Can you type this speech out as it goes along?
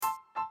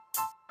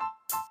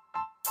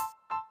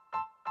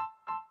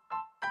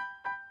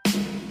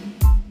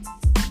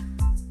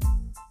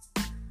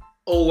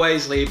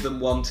always leave them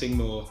wanting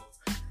more.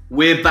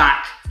 We're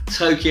back.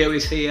 Tokyo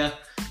is here.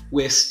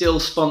 We're still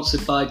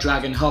sponsored by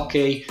Dragon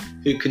Hockey,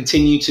 who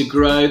continue to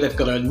grow. They've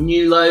got a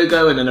new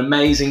logo and an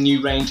amazing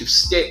new range of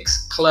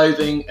sticks,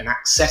 clothing and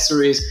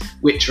accessories,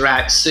 which are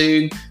out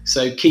soon.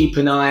 So keep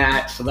an eye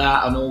out for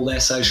that on all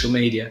their social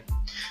media.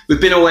 We've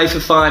been away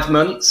for 5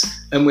 months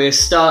and we're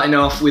starting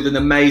off with an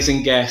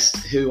amazing guest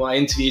who I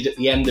interviewed at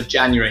the end of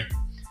January.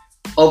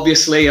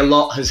 Obviously, a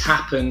lot has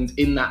happened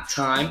in that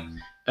time,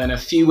 and a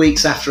few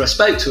weeks after I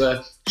spoke to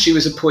her, she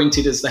was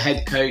appointed as the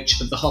head coach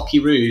of the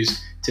Hockeyroos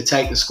to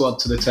take the squad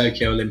to the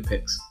Tokyo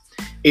Olympics.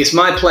 It's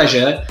my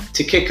pleasure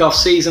to kick off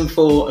season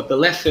 4 of the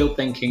Left Field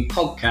Thinking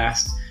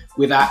podcast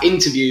with our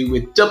interview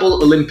with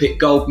double Olympic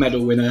gold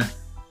medal winner,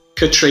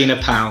 Katrina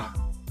Powell.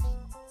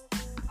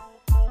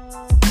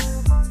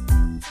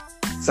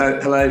 So,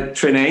 hello,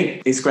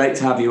 Trini. It's great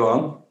to have you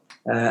on.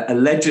 A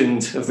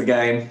legend of the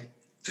game,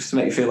 just to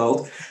make you feel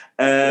old.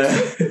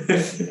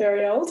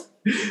 Very old.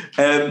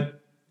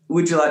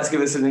 Would you like to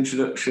give us an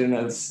introduction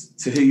as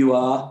to who you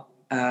are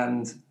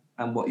and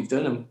what you've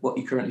done and what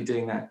you're currently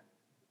doing now?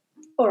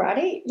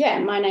 Alrighty. Yeah,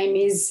 my name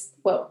is,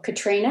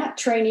 Katrina,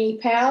 Trini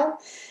Powell.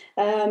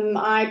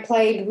 I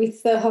played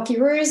with the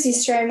Hockeyroos, the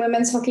Australian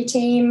women's hockey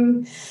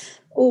team,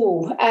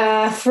 from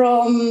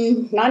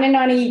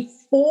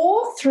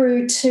 1994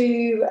 through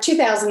to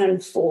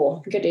 2004.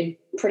 I think I did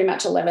pretty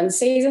much 11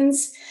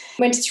 seasons.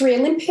 Went to 3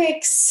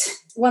 Olympics.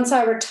 Once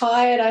I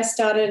retired, I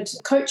started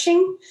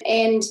coaching,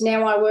 and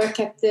now I work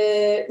at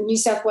the New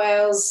South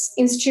Wales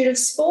Institute of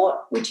Sport,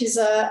 which is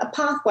a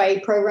pathway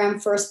program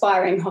for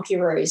aspiring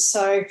Hockeyroos.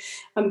 So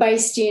I'm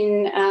based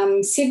in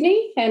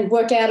Sydney and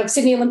work out of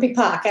Sydney Olympic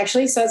Park,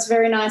 actually. So it's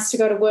very nice to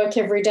go to work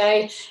every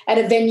day at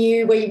a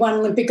venue where you won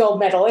Olympic gold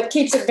medal. It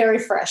keeps it very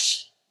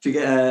fresh. Do you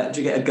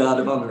get a guard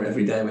of honour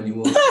every day when you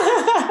walk?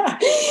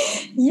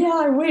 Yeah,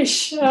 I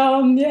wish.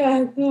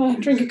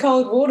 Drink of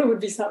cold water would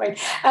be something.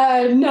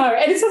 No,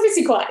 and it's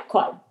obviously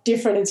quite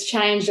different. It's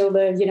changed all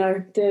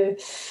the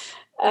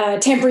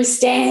temporary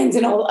stands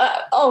and all.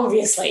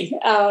 Obviously,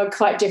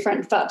 quite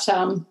different. But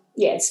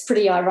it's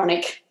pretty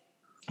ironic.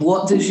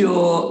 What does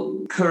your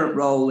current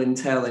role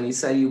entail? And you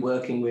say you're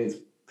working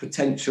with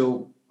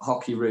potential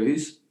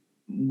Hockeyroos.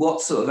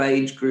 What sort of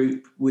age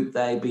group would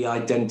they be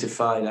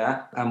identified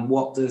at, and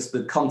what does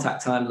the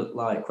contact time look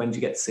like? When do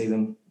you get to see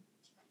them?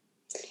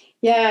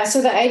 Yeah,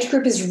 so the age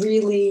group is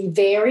really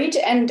varied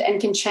and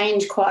can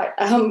change quite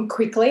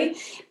quickly.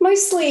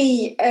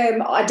 Mostly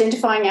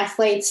identifying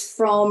athletes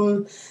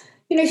from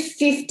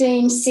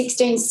 15,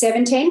 16,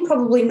 17,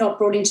 probably not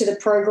brought into the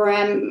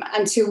program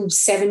until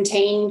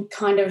 17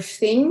 kind of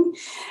thing.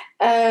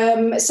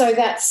 So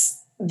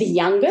that's the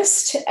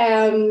youngest.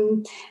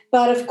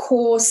 But, of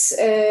course,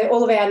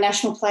 all of our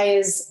national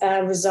players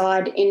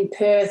reside in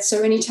Perth.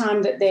 So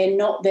anytime that they're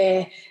not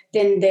there,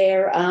 then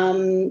they're,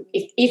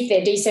 if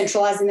they're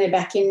decentralised and they're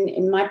back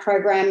in my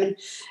program.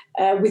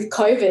 And with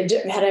COVID,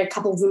 I've had a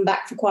couple of them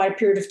back for quite a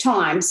period of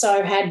time. So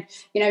I've had,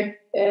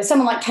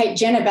 someone like Kate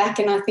Jenner back,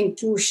 and I think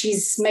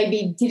she's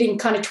maybe hitting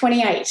kind of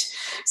 28.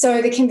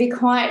 So there can be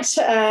quite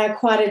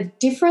a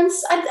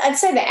difference. I'd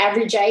say the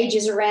average age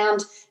is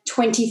around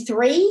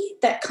 23,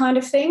 that kind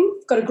of thing.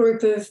 Got a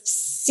group of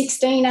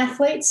 16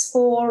 athletes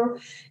for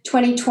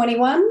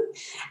 2021.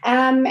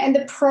 And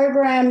the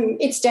program,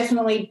 it's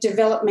definitely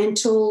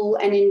developmental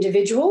and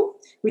individual.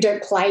 We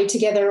don't play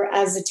together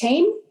as a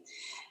team.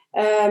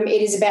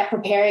 It is about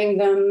preparing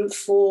them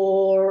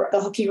for the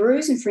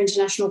Hockeyroos and for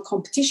international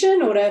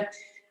competition, or to, I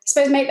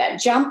suppose, make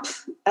that jump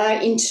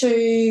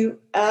into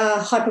a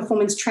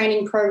high-performance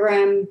training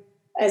program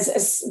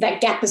as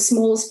that gap as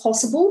small as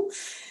possible.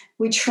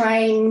 We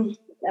train...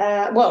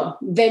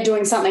 they're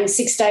doing something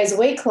 6 days a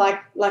week,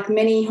 like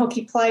many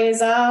hockey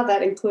players are.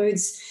 That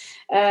includes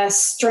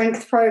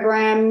strength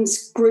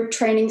programs, group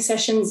training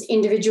sessions,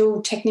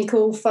 individual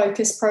technical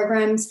focus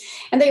programs,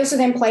 and they also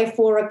then play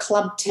for a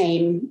club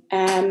team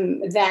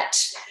that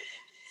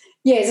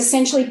is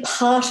essentially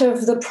part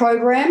of the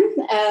program.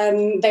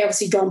 They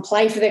obviously go and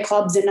play for their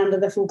clubs and under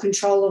the full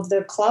control of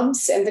the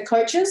clubs and the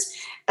coaches,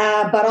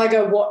 but I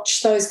go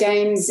watch those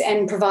games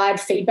and provide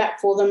feedback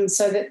for them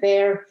so that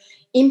they're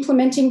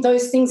implementing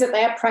those things that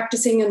they are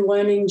practicing and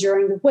learning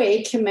during the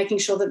week and making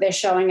sure that they're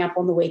showing up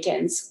on the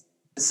weekends.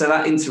 So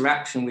that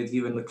interaction with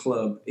you and the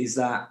club, is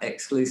that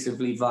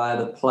exclusively via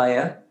the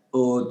player,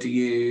 or do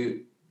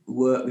you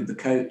work with the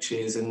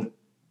coaches, and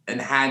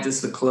how does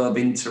the club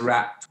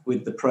interact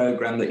with the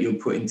program that you're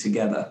putting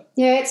together?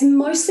 Yeah, it's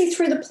mostly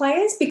through the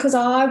players, because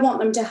I want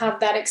them to have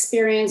that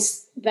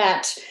experience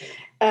that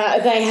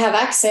they have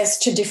access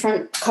to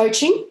different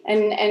coaching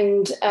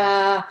and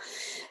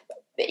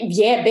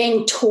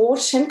being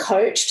taught and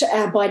coached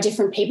by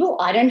different people.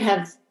 I don't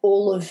have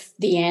all of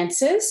the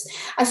answers.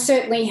 I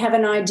certainly have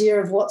an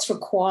idea of what's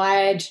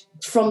required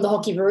from the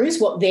Hockeyroos,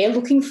 what they're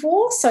looking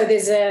for. So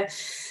there's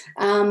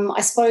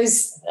I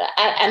suppose,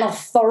 an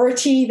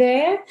authority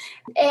there.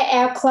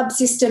 Our club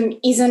system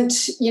isn't,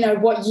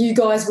 what you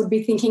guys would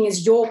be thinking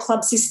is your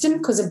club system,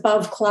 because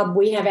above club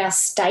we have our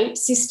state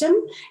system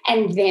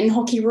and then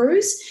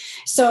Hockeyroos.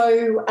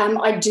 So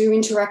I do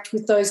interact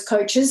with those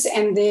coaches,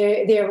 and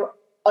they're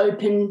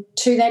open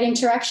to that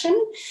interaction.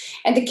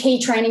 And the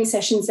key training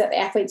sessions that the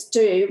athletes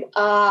do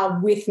are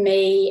with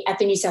me at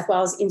the New South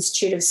Wales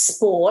Institute of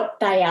Sport.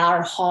 They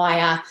are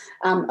higher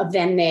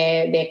than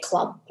their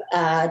club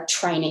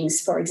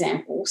trainings, for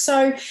example.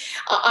 So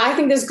I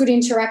think there's good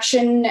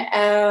interaction.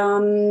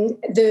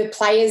 The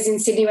players in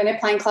Sydney, when they're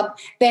playing club,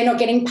 they're not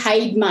getting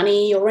paid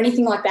money or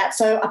anything like that.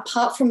 So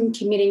apart from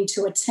committing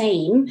to a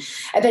team,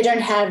 they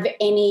don't have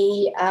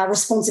any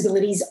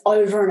responsibilities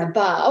over and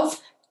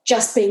above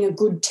just being a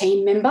good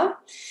team member.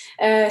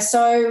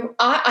 So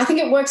I think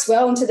it works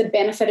well into the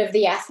benefit of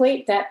the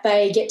athlete that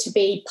they get to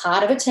be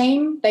part of a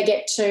team. They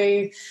get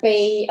to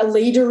be a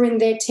leader in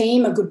their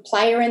team, a good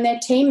player in their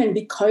team, and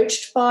be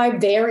coached by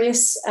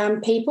various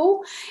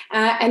people.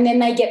 And then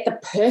they get the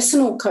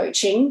personal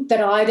coaching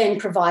that I then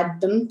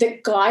provide them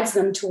that guides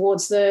them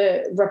towards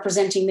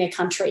representing their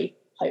country,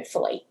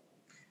 hopefully.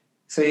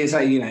 So you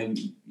say,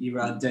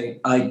 you're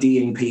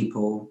IDing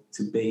people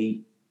to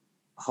be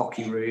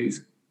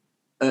Hockeyroos.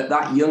 At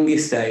that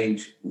youngest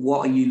age,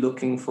 what are you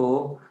looking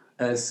for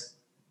as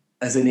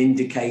an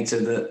indicator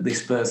that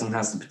this person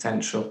has the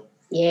potential?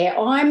 Yeah,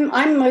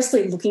 I'm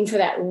mostly looking for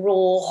that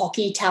raw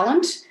hockey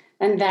talent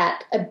and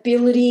that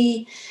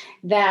ability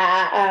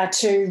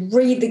to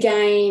read the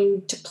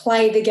game, to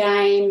play the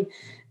game,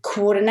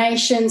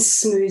 coordination,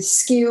 smooth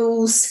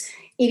skills.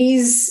 It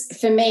is,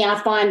 for me, I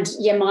find,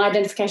 my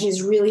identification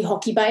is really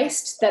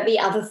hockey-based, that the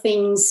other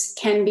things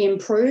can be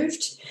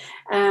improved.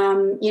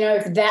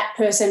 If that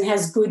person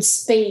has good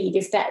speed,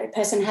 if that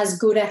person has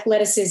good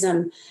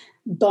athleticism,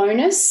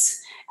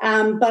 bonus.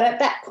 But at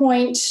that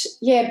point,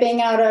 being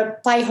able to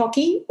play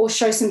hockey or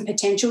show some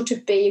potential to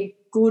be a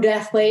good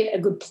athlete, a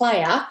good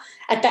player,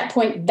 at that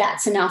point,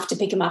 that's enough to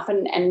pick them up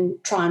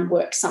and try and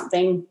work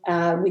something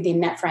within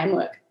that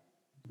framework.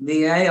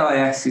 The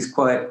AIS is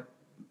quite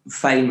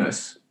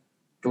famous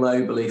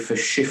globally for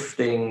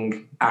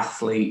shifting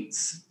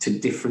athletes to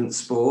different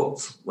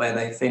sports where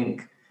they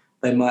think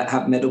they might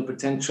have medal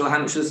potential. How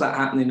much does that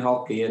happen in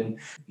hockey? And,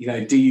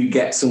 do you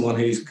get someone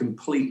who's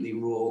completely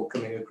raw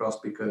coming across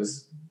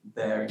because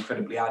they're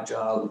incredibly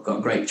agile, got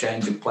a great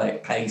change of play,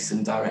 pace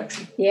and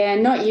direction? Yeah,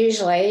 not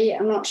usually.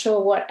 I'm not sure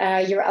what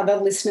your other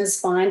listeners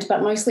find,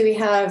 but mostly we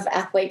have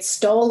athletes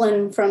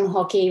stolen from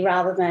hockey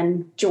rather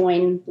than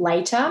join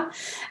later.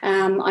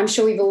 I'm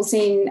sure we've all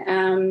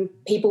seen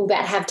people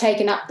that have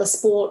taken up the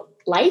sport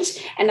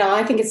late, and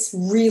I think it's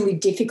really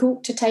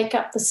difficult to take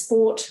up the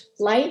sport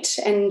late,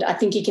 and I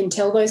think you can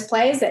tell those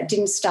players that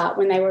didn't start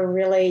when they were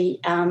really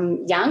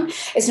young.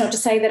 It's not to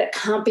say that it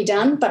can't be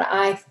done, but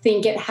I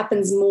think it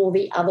happens more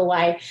the other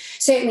way.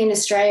 Certainly in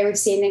Australia, we've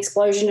seen an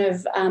explosion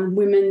of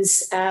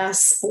women's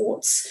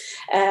sports,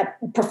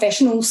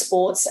 professional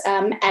sports,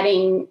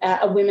 adding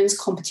a women's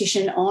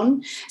competition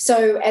on.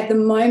 So at the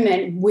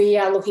moment, we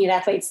are looking at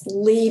athletes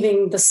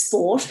leaving the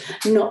sport,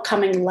 not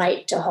coming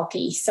late to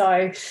hockey.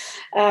 So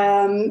we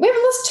haven't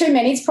lost too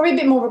many. It's probably a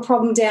bit more of a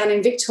problem down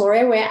in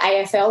Victoria, where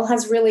AFL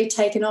has really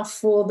taken off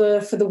for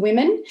the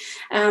women,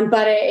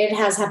 but it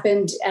has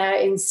happened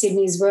in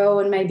Sydney as well,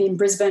 and maybe in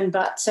Brisbane,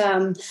 but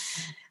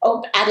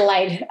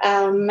Adelaide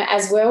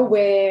as well,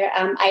 where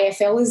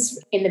AFL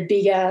is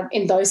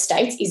in those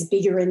states is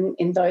bigger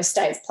in those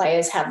states.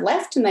 Players have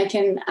left and they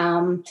can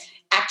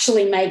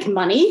actually make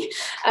money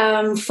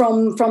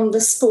from the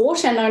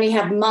sport and only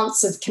have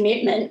months of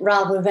commitment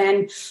rather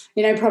than,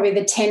 probably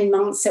the 10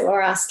 months that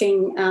we're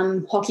asking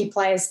hockey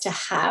players to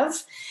have.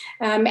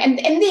 And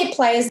they're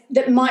players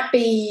that might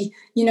be,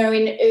 in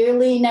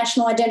early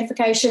national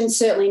identification,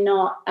 certainly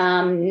not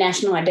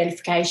national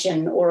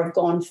identification, or have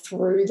gone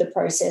through the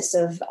process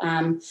of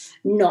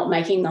not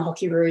making the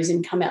Hockeyroos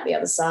and come out the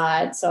other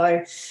side.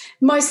 So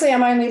mostly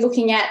I'm only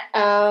looking at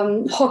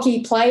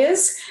hockey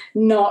players,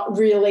 not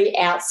really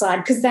outside,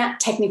 because that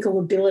technical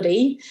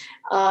ability,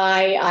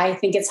 I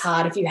think it's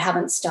hard if you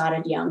haven't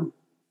started young.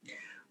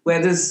 Where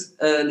does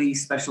early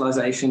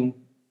specialisation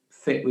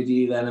fit with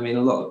you then? I mean,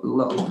 a lot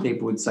of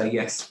people would say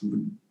yes,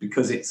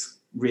 because it's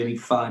really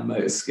fine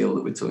motor skill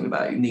that we're talking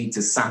about. You need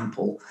to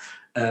sample.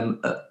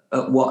 At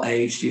what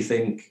age do you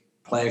think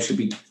players should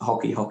be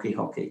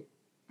hockey?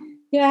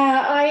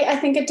 Yeah, I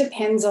think it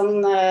depends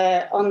on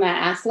the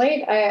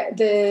athlete.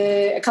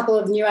 A couple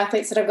of new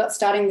athletes that I've got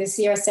starting this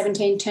year are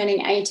 17,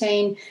 turning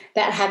 18,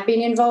 that have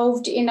been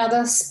involved in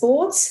other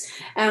sports.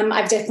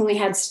 I've definitely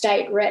had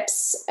state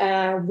reps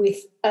with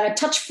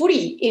touch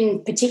footy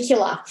in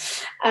particular,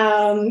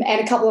 and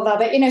a couple of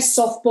other,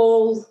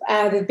 softball.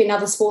 There have been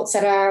other sports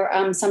that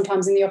are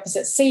sometimes in the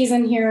opposite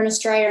season here in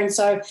Australia, and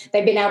so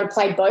they've been able to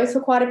play both for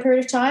quite a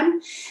period of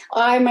time.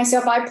 I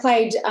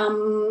played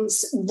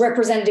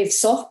representative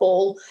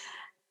softball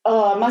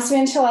it must have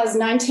been until I was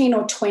 19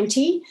 or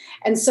 20.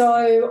 And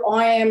so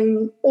I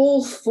am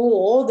all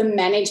for the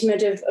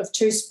management of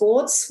two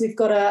sports. We've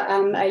got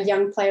a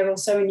young player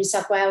also in New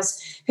South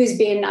Wales who's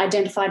been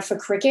identified for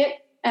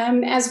cricket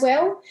as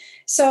well.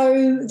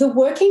 So the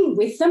working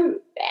with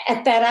them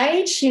at that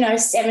age,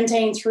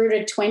 17 through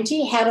to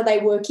 20, how do they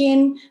work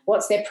in?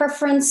 What's their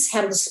preference?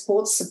 How do the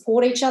sports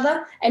support each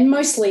other? And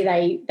mostly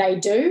they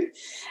do.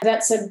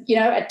 That's a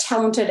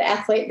talented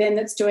athlete then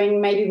that's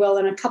doing maybe well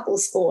in a couple of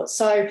sports.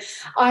 So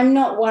I'm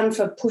not one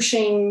for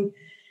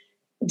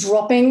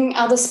dropping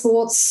other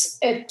sports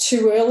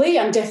too early.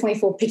 I'm definitely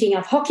for picking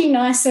up hockey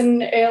nice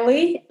and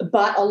early,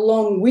 but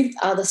along with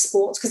other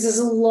sports, because there's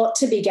a lot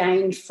to be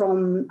gained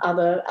from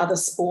other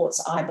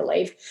sports, I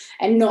believe,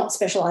 and not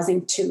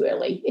specialising too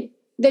early.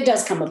 There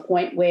does come a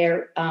point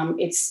where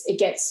it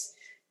gets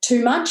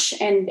too much,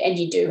 and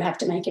you do have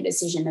to make a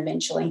decision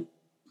eventually.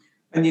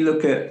 And you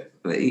look at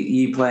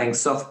you playing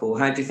softball.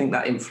 How do you think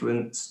that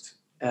influenced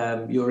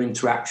your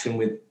interaction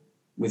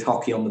with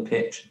hockey on the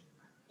pitch?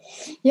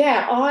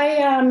 Yeah,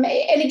 and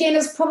again,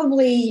 it's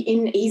probably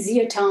in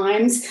easier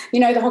times.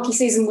 The hockey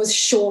season was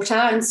shorter,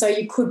 and so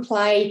you could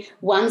play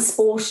one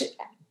sport.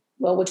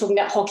 Well, we're talking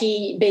about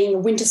hockey being a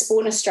winter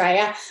sport in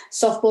Australia,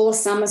 softball a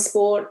summer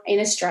sport in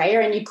Australia,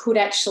 and you could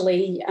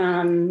actually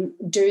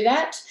do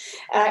that.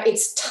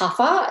 It's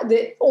tougher.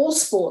 All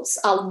sports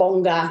are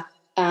longer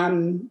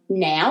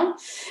now,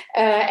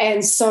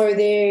 and so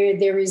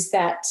there is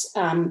that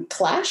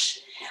clash.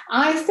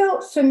 I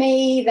felt for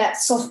me that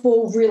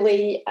softball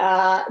really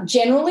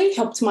generally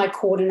helped my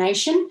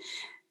coordination.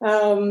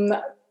 Some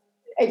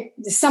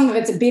of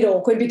it's a bit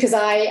awkward because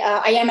I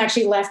am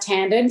actually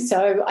left-handed,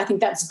 so I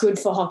think that's good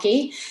for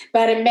hockey.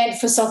 But it meant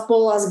for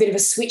softball I was a bit of a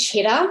switch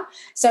hitter.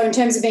 So in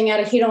terms of being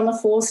able to hit on the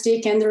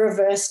forestick and the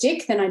reverse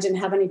stick, then I didn't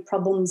have any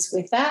problems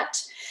with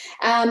that.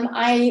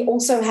 I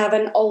also have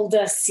an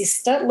older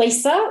sister,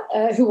 Lisa,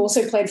 who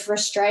also played for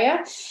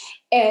Australia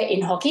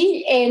in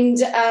hockey, and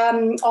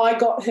I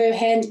got her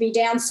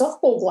hand-me-down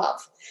softball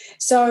glove.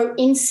 So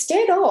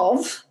instead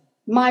of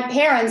my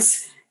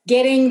parents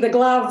getting the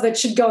glove that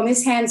should go on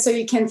this hand so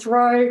you can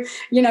throw,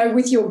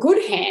 with your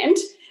good hand,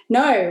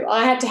 no,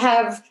 I had to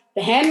have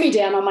the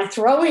hand-me-down on my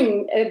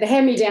the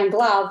hand-me-down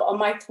glove on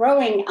my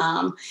throwing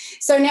arm.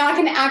 So now I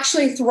can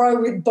actually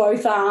throw with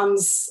both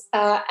arms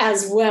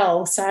as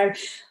well. So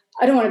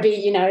I don't want to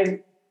be,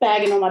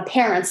 bagging on my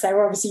parents. They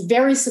were obviously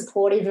very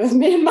supportive of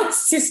me and my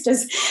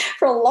sisters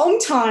for a long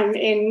time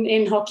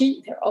in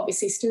hockey. They're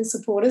obviously still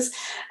supporters.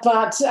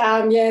 But,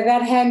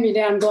 that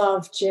hand-me-down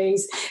glove,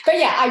 geez. But,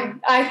 yeah,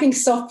 I think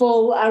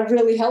softball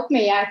really helped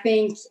me. I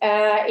think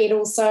it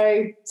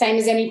also, same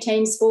as any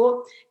team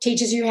sport,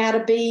 teaches you how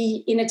to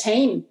be in a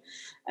team,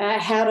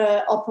 how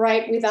to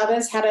operate with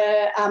others, how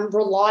to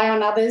rely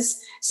on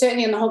others.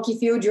 Certainly on the hockey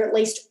field, you're at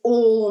least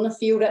all on the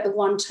field at the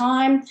one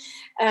time.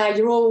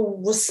 You're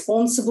all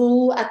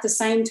responsible at the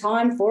same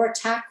time for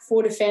attack,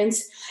 for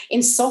defence. In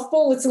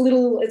softball, it's a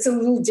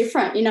little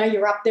different.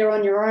 You're up there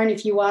on your own.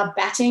 If you are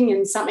batting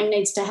and something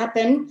needs to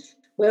happen,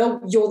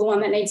 well, you're the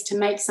one that needs to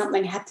make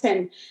something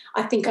happen.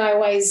 I think I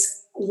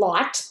always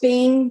liked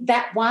being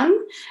that one.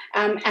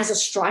 As a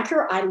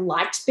striker, I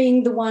liked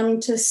being the one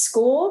to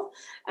score.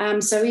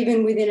 So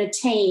even within a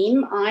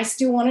team, I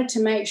still wanted to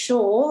make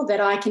sure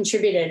that I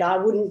contributed. I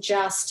wouldn't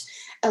just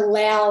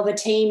allow the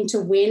team to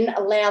win,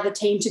 allow the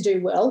team to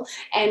do well,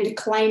 and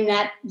claim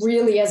that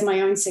really as my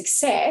own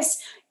success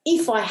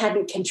if I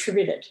hadn't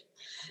contributed.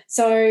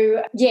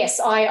 So, yes,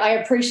 I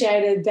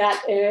appreciated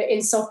that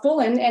in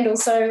softball and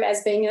also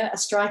as being a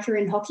striker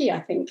in hockey, I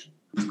think.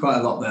 There's quite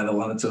a lot there that I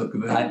want to talk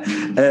about.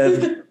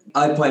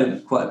 I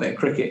played quite a bit of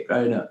cricket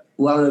growing up.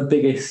 One of the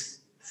biggest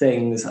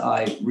things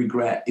I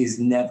regret is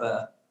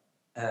never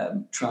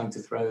trying to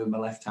throw with my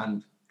left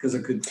hand, because I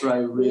could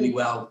throw really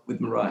well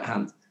with my right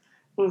hand.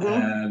 Mm-hmm.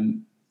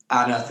 And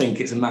I think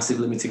it's a massive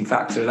limiting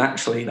factor. And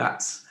actually,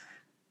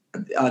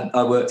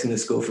 I worked in the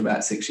school for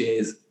about 6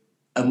 years.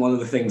 And one of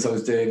the things I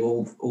was doing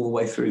all the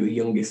way through the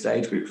youngest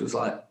age groups was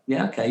like,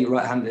 yeah, okay, you're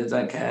right-handed,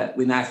 don't care.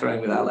 We're now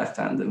throwing with our left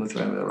hand and we're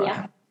throwing with our right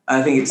hand.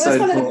 I think it's so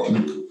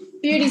important.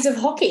 Beauties of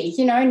hockey,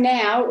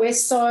 now we're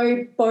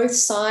so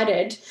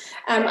both-sided.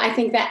 I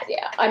think that,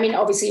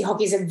 obviously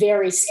hockey is a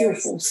very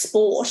skillful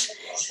sport,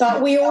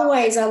 but we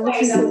always are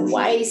looking for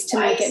ways to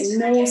make it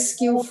more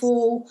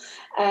skillful,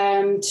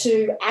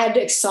 to add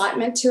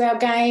excitement to our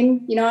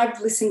game.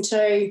 I've listened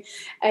to,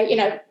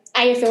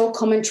 AFL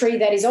commentary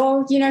that is,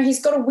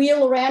 he's got a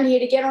wheel around here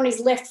to get on his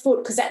left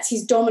foot because that's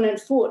his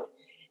dominant foot.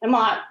 I'm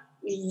like,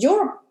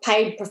 you're a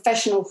paid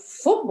professional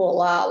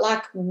footballer.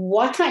 Like,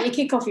 why can't you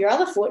kick off your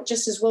other foot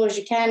just as well as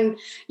you can,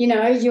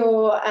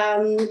 your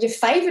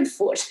favoured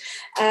foot?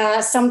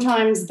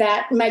 Sometimes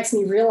that makes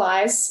me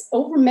realise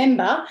or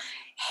remember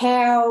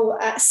how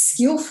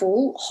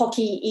skillful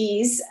hockey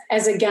is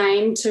as a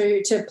game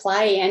to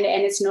play, and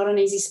it's not an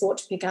easy sport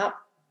to pick up.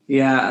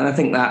 Yeah, and I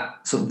think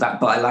that sort of that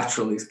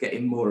bilateral is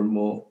getting more and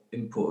more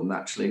important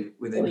actually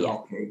within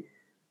hockey.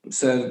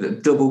 So the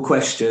double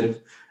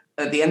question.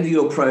 At the end of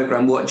your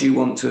programme, what do you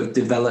want to have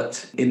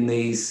developed in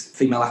these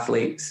female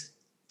athletes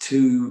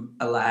to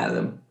allow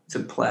them to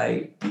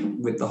play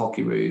with the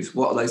Hockeyroos?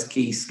 What are those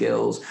key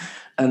skills?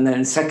 And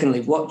then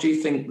secondly, what do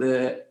you think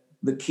the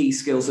key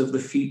skills of the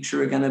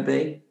future are going to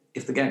be?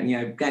 If the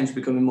game, game's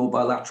becoming more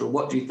bilateral,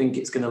 what do you think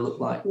it's going to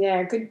look like?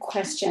 Yeah, good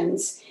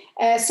questions.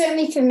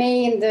 Certainly for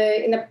me, in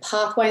the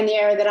pathway in the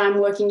area that I'm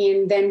working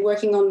in, then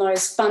working on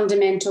those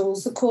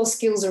fundamentals, the core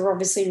skills are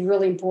obviously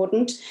really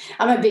important.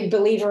 I'm a big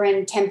believer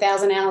in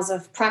 10,000 hours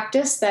of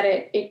practice, that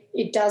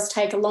it does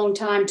take a long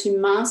time to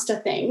master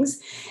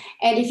things.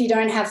 And if you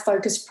don't have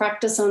focused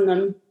practice on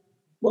them,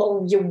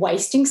 well, you're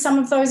wasting some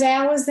of those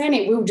hours then.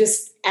 It will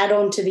just add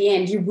on to the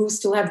end. You will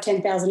still have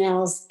 10,000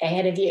 hours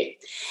ahead of you.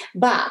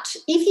 But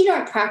if you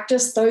don't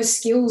practice those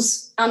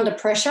skills under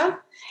pressure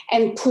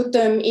and put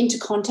them into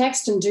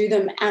context and do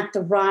them at the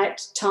right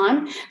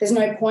time, there's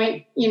no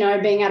point,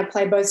 being able to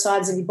play both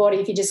sides of your body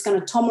if you're just going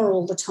to tommer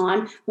all the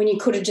time when you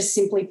could have just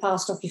simply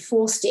passed off your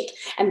forestick.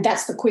 And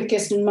that's the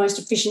quickest and most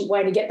efficient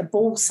way to get the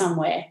ball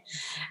somewhere.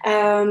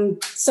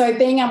 So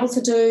being able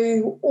to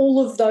do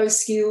all of those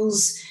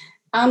skills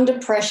under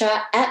pressure,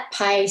 at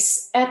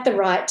pace, at the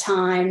right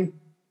time,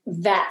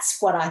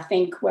 that's what I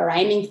think we're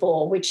aiming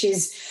for, which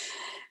is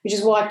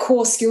why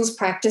core skills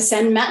practice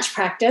and match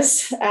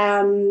practice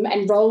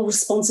and role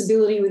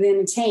responsibility within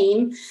a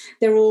team,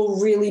 they're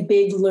all really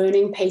big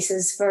learning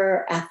pieces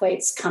for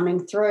athletes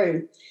coming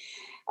through.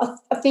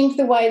 I think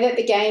the way that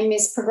the game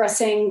is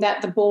progressing,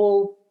 that the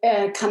ball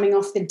coming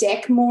off the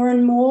deck more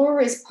and more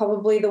is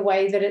probably the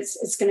way that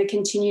it's going to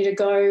continue to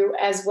go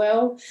as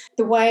well.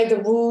 The way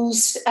the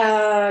rules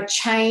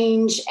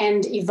change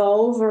and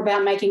evolve are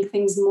about making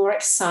things more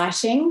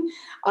exciting.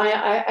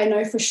 I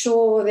know for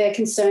sure they're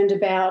concerned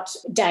about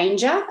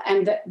danger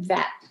and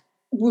that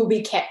will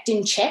be kept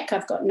in check,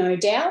 I've got no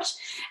doubt.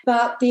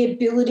 But the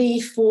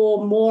ability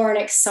for more and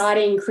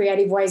exciting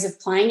creative ways of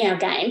playing our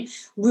game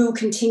will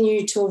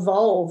continue to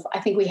evolve.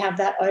 I think we have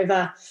that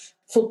over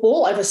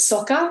football, over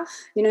soccer,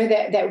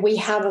 that we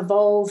have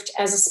evolved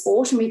as a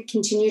sport, and we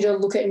continue to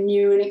look at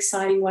new and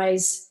exciting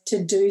ways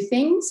to do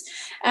things.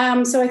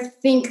 So I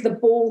think the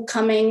ball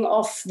coming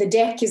off the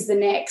deck is the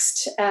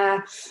next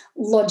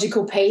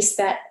logical piece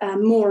that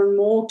more and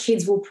more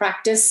kids will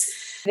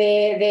practice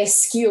their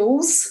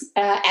skills,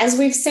 as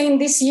we've seen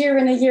this year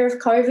in the year of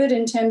COVID,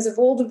 in terms of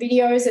all the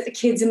videos that the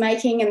kids are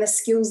making and the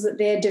skills that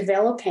they're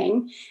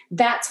developing.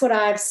 That's what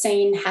I've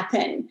seen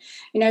happen.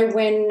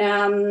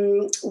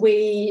 When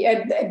we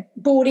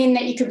brought in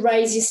that you could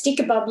raise your stick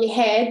above your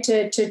head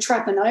to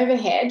trap an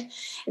overhead,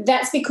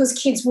 that's because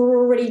kids were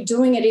already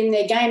doing it in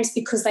their games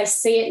because they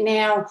see it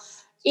now.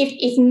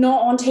 If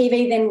not on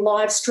TV, then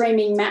live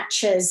streaming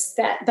matches,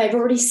 that they've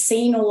already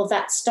seen all of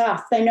that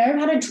stuff. They know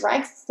how to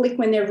drag flick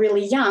when they're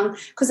really young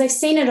because they've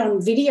seen it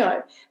on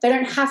video. They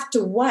don't have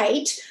to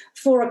wait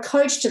for a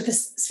coach to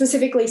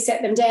specifically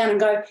set them down and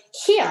go,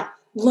 here,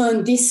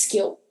 learn this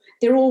skill.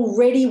 They're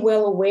already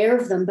well aware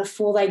of them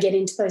before they get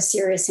into those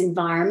serious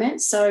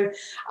environments. So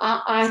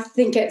I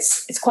think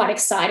it's quite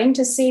exciting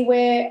to see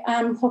where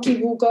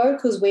hockey will go,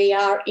 because we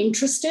are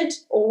interested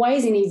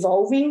always in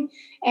evolving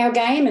our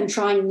game and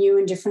trying new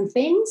and different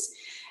things.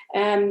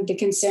 The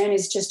concern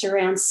is just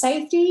around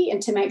safety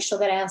and to make sure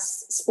that our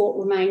sport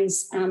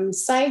remains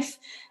safe.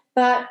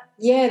 But,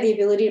 yeah, the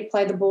ability to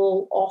play the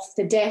ball off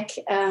the deck,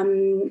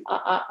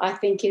 I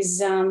think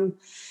is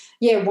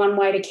one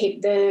way to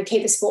keep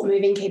the sport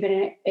moving, keep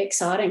it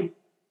exciting.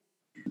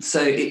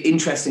 So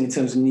interesting in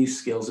terms of new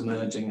skills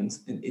emerging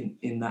and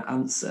in that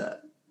answer.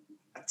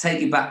 I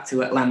take you back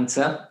to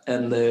Atlanta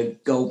and the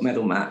gold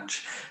medal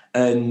match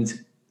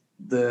and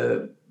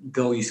the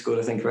goal you scored,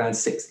 I think, around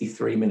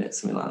 63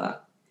 minutes, something like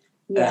that.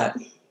 Yeah.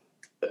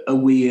 A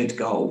weird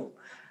goal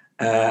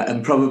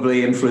and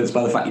probably influenced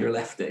by the fact you're a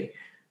lefty.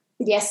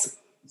 Yes.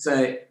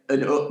 So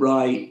an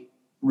upright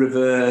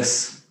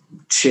reverse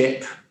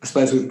chip. I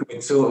suppose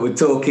we're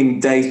talking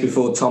days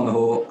before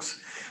Tomahawks.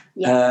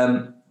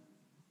 Yeah.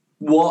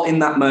 What in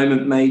that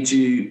moment made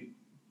you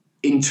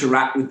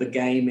interact with the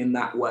game in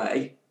that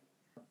way?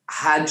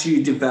 Had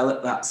you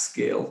developed that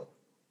skill,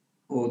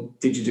 or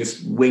did you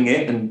just wing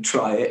it and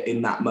try it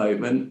in that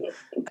moment?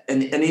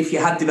 And if you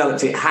had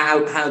developed it, how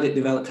did it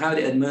develop? How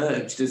did it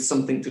emerge as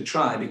something to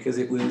try? Because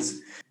it was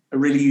a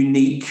really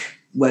unique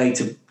way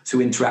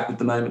to interact with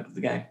the moment of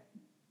the game.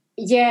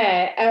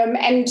 Yeah,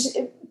 and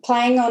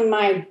playing on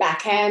my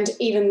backhand,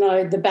 even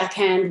though the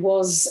backhand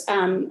was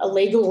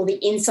illegal, or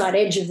the inside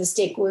edge of the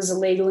stick was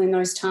illegal in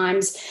those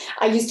times,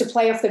 I used to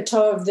play off the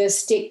toe of the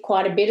stick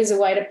quite a bit as a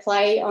way to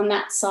play on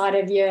that side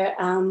of your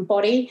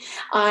body.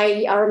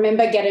 I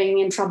remember getting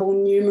in trouble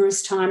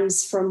numerous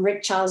times from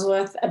Rick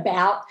Charlesworth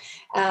about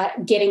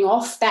getting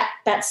off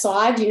that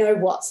side.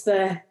 What's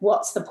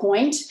the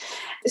point?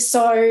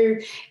 So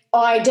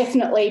I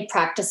definitely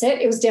practice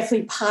it. It was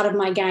definitely part of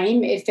my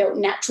game. It felt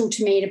natural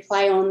to me to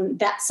play on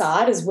that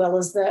side as well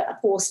as the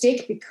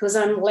forestick because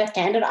I'm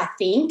left-handed, I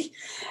think.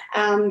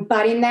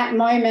 But in that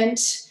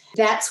moment,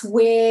 that's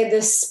where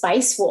the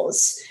space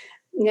was.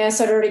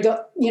 So I'd already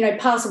got,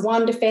 past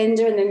one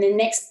defender, and then the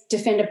next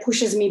defender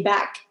pushes me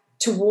back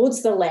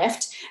towards the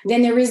left,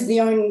 then there is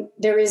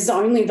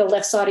only the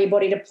left side of your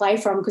body to play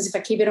from, because if I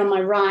keep it on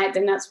my right,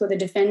 then that's where the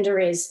defender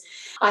is.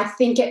 I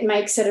think it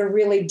makes it a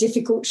really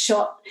difficult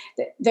shot.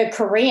 The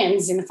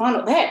Koreans in the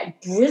final, they had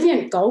a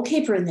brilliant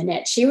goalkeeper in the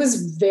net. She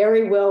was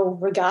very well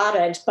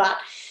regarded, but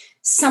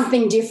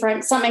something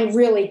different, something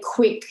really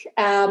quick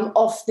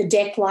off the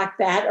deck like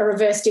that, a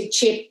reverse stick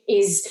chip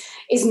is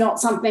not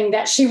something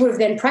that she would have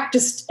then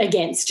practiced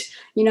against,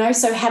 you know.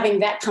 So having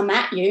that come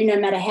at you, no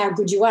matter how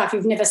good you are, if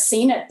you've never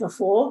seen it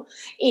before,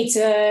 it's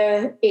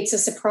a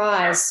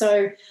surprise.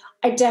 So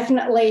I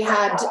definitely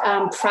had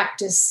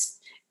practice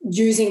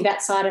using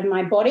that side of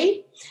my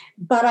body.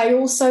 But I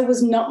also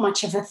was not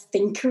much of a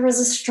thinker as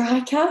a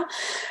striker.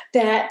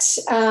 That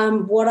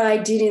what I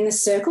did in the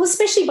circle,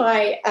 especially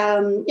by,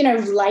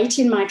 late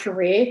in my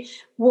career,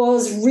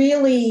 was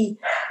really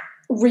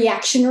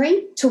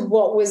reactionary to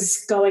what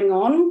was going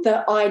on.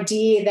 The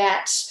idea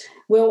that,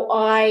 well,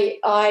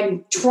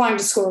 I'm trying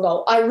to score a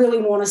goal. I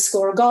really want to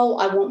score a goal.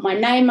 I want my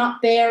name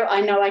up there.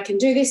 I know I can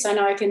do this. I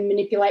know I can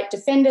manipulate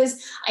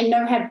defenders. I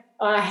know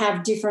I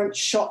have different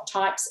shot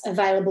types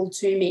available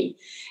to me.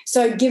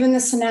 So given the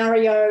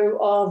scenario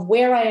of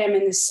where I am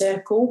in the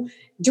circle,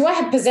 do I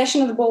have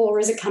possession of the ball or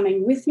is it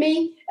coming with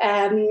me?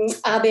 How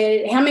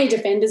many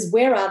defenders?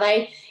 Where are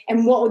they?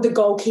 And what would the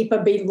goalkeeper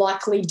be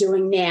likely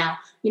doing now?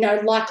 You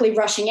know, likely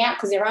rushing out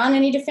because there aren't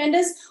any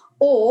defenders,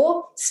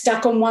 or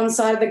stuck on one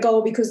side of the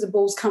goal because the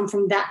ball's come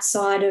from that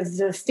side of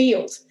the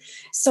field.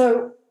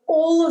 So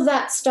all of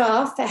that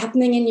stuff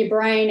happening in your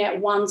brain at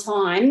one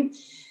time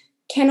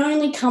can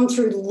only come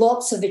through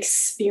lots of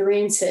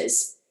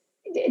experiences.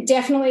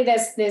 Definitely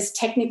there's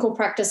technical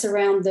practice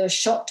around the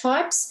shot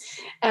types,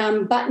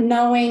 but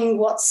knowing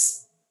what's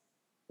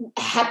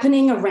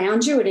happening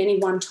around you at any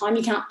one time,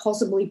 you can't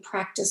possibly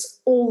practice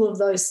all of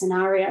those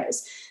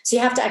scenarios. So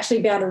you have to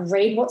actually be able to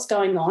read what's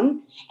going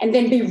on and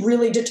then be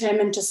really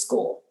determined to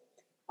score.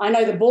 I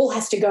know the ball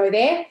has to go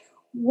there.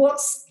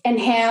 What's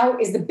and how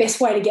is the best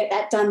way to get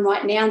that done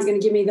right now is going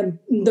to give me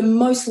the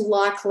most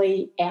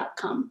likely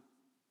outcome.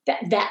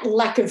 That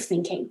lack of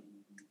thinking.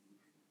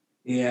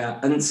 Yeah,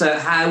 and so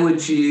how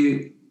would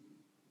you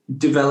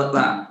develop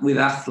that with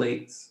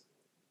athletes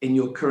in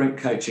your current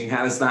coaching?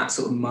 How is that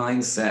sort of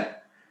mindset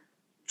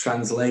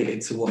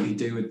translated to what you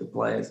do with the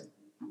players?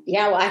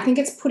 Yeah, well, I think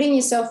it's putting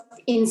yourself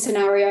in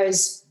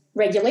scenarios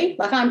regularly,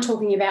 like I'm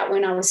talking about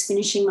when I was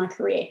finishing my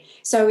career.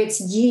 So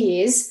it's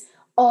years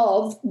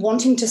of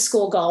wanting to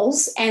score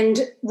goals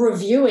and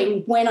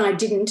reviewing when I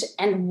didn't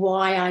and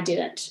why I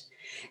didn't.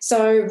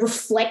 So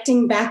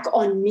reflecting back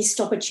on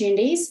missed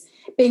opportunities,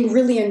 being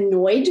really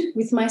annoyed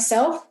with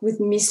myself with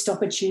missed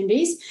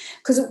opportunities,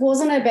 because it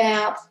wasn't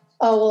about,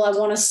 oh, well, I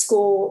want to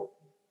score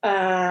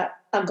a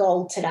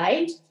goal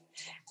today.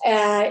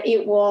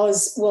 It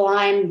was, well,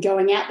 I'm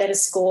going out there to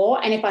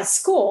score, and if I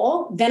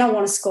score, then I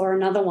want to score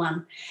another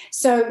one.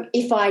 So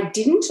if I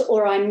didn't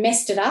or I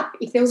messed it up,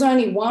 if there was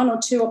only one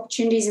or two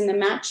opportunities in the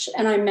match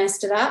and I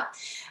messed it up,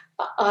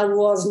 I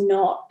was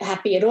not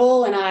happy at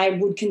all, and I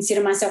would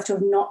consider myself to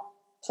have not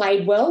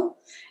played well.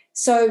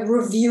 So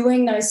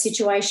reviewing those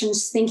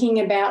situations, thinking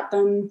about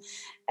them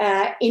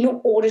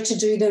in order to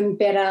do them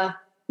better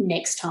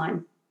next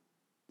time.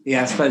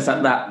 Yeah, I suppose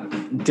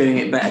that doing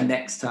it better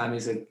next time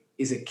is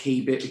a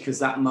key bit, because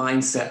that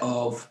mindset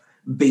of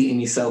beating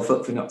yourself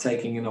up for not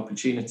taking an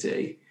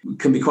opportunity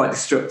can be quite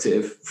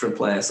destructive for a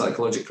player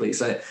psychologically.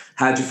 So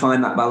how do you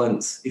find that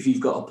balance if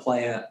you've got a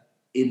player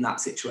in that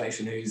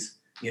situation who's,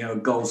 you know, a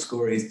goal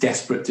scorer, is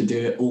desperate to do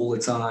it all the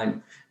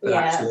time, but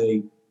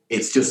actually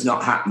it's just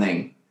not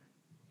happening?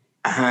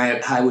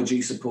 How would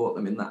you support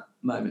them in that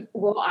moment?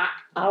 Well,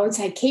 I would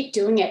say keep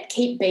doing it,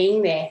 keep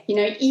being there. You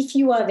know, if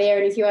you are there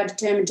and if you are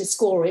determined to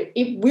score,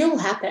 it will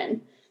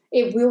happen.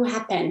 It will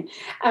happen.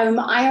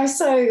 I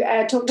also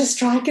talk to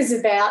strikers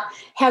about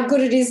how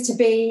good it is to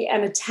be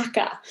an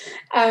attacker,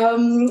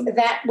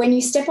 that when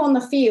you step on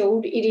the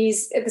field, it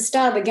is at the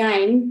start of the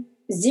game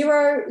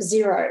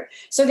 0-0.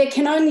 So there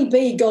can only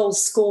be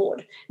goals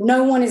scored.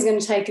 No one is going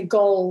to take a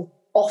goal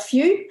off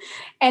you.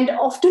 And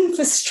often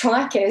for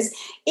strikers,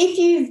 if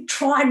you've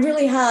tried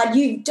really hard,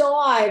 you've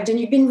dived and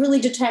you've been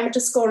really determined to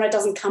score and it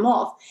doesn't come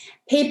off,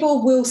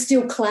 people will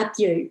still clap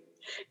you.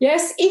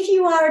 Yes, if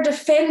you are a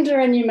defender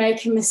and you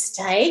make a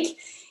mistake,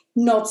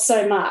 not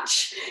so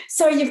much.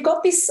 So you've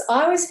got this,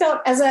 I always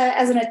felt as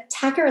an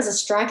attacker, as a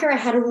striker, I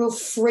had a real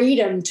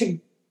freedom to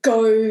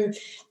go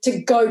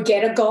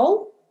get a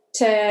goal,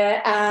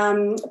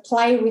 to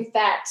play with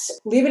that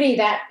liberty,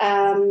 that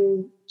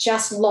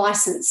just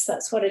license.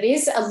 That's what it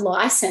is, a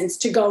license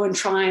to go and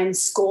try and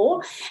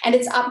score. And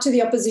it's up to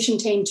the opposition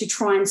team to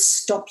try and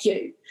stop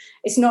you.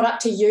 It's not up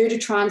to you to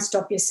try and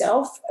stop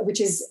yourself, which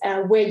is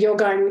where you're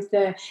going with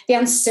the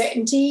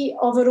uncertainty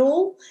of it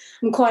all.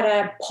 I'm quite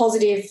a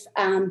positive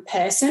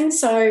person,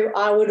 so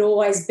I would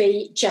always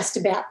be just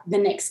about the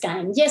next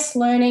game. Yes,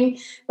 learning,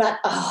 but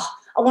I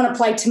want to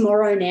play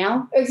tomorrow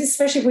now,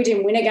 especially if we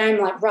didn't win a game,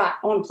 like, right,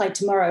 I want to play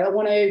tomorrow. I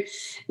want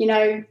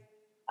to,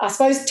 I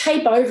suppose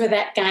tape over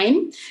that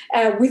game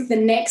with the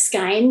next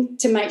game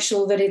to make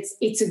sure that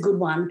it's a good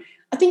one.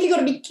 I think you've got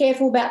to be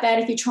careful about that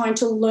if you're trying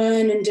to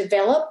learn and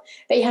develop,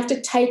 that you have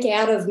to take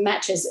out of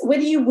matches,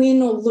 whether you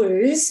win or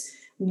lose,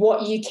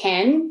 what you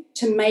can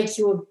to make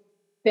you a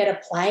better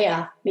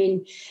player. I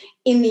mean,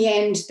 in the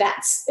end,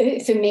 that's,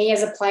 for me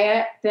as a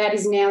player, that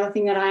is now the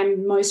thing that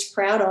I'm most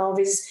proud of,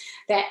 is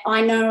that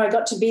I know I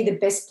got to be the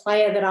best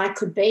player that I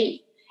could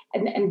be.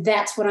 And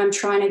that's what I'm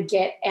trying to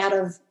get out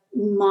of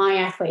my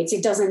athletes.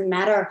 It doesn't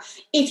matter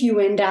if you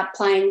end up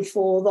playing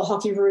for the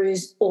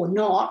Hockeyroos or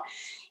not.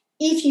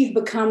 If you've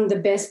become the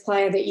best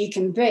player that you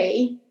can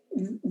be,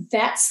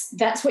 that's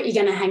what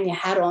you're going to hang your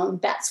hat on.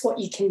 That's what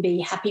you can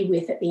be happy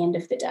with at the end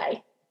of the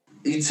day.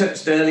 You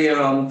touched earlier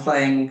on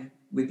playing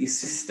with your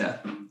sister.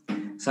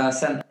 So I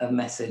sent a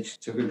message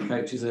to a group of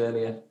coaches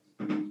earlier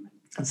and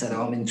said,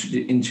 I'm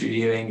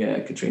interviewing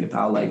Katrina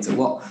Powell later.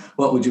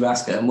 What would you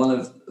ask her? And one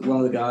of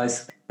the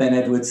guys, Ben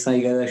Edwards, there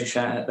you go, there's your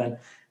shout out, Ben,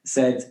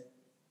 said,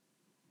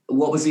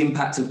 what was the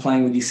impact of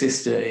playing with your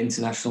sister at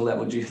international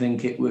level? Do you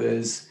think it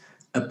was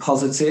a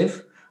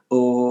positive,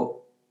 or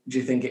do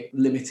you think it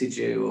limited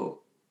you,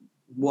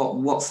 or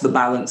what's the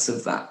balance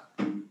of that?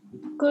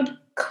 Good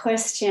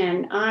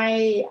question.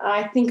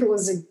 I think it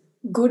was a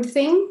good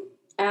thing.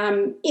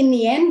 In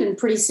the end, and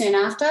pretty soon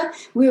after,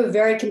 we were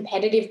very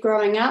competitive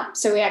growing up,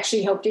 so we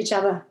actually helped each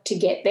other to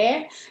get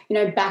there. You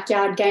know,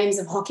 backyard games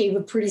of hockey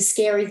were pretty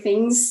scary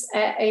things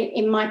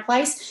in my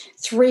place.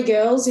 3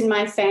 girls in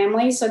my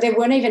family, so there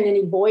weren't even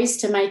any boys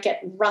to make it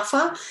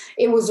rougher.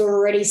 It was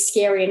already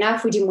scary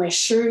enough. We didn't wear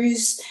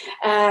shoes.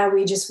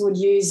 We just would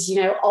use,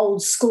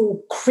 old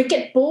school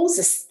cricket balls,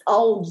 this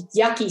old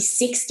yucky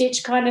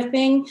 6-stitch kind of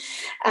thing.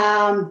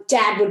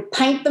 Dad would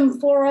paint them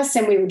for us,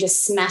 and we would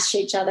just smash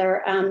each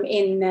other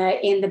in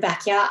the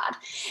backyard.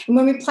 And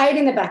when we played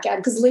in the backyard,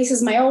 because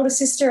Lisa's my older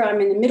sister,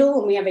 I'm in the middle,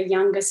 and we have a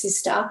younger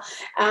sister,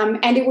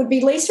 and it would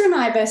be Lisa and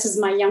I versus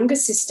my younger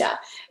sister.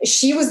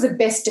 She was the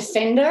best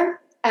defender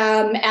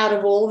out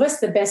of all of us,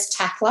 the best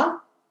tackler.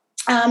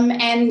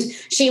 And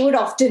she would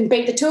often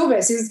beat the two of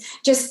us. It was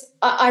just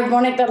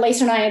ironic that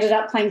Lisa and I ended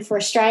up playing for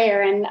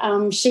Australia,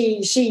 and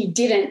she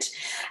didn't.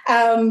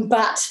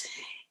 But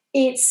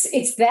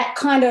it's that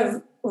kind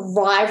of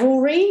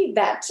rivalry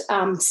that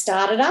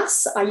started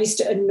us. I used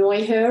to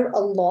annoy her a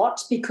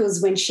lot,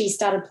 because when she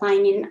started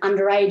playing in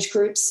underage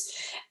groups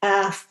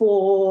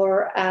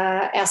for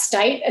our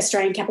state,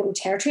 Australian Capital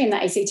Territory, in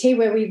the ACT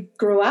where we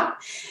grew up,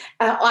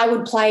 I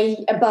would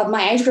play above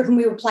my age group, and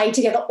we would play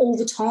together all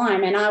the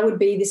time, and I would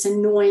be this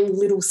annoying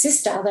little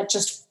sister that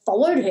just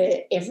followed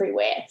her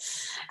everywhere.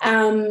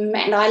 And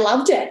I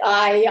loved it.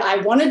 I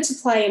wanted to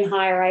play in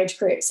higher age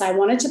groups. I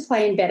wanted to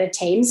play in better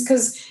teams,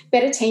 because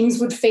better teams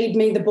would feed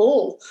me the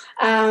ball.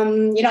 I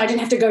didn't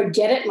have to go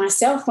get it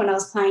myself when I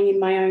was playing in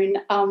my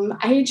own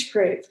age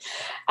group.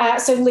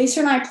 So Lisa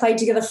and I played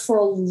together for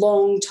a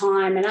long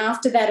time. And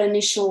after that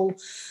initial,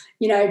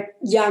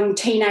 young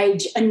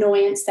teenage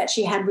annoyance that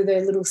she had with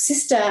her little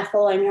sister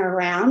following her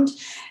around,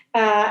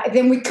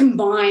 then we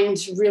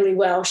combined really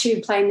well. She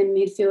would play in the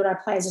midfield. I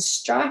play as a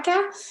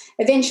striker.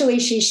 Eventually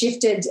she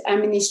shifted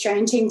in the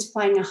Australian team to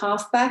playing a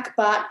halfback,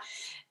 but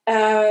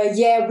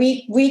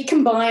we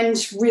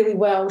combined really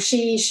well.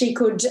 She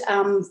could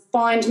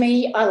find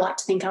me. I like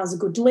to think I was a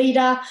good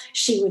leader.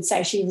 She would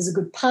say she was a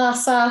good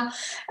passer,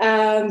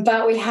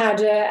 but we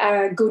had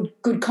a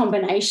good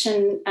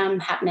combination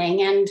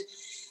happening. And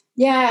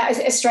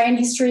Australian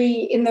history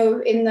in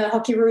the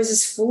Hockeyroos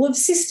is full of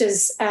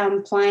sisters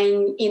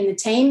playing in the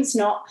team. It's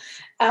not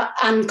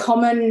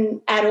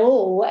uncommon at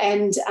all,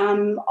 and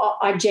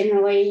I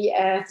generally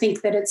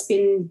think that it's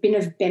been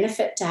of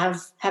benefit to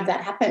have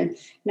that happen.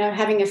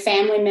 Having a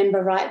family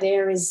member right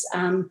there is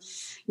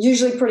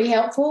usually pretty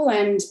helpful,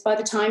 and by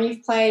the time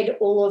you've played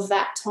all of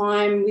that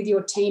time with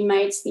your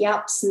teammates, the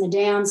ups and the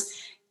downs,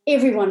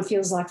 everyone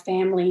feels like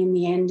family in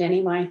the end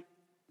anyway.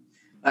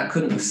 That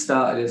couldn't have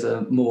started as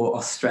a more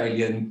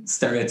Australian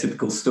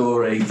stereotypical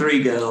story.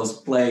 3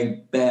 girls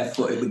playing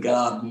barefoot in the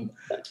garden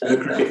with a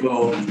cricket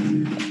ball,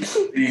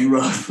 being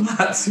rough.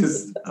 That's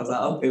just, I was like,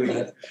 oh, here we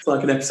go. It's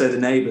like an episode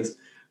of Neighbours.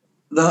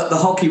 The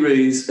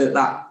Hockeyroos at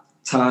that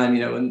time,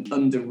 and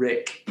under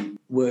Rick,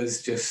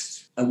 was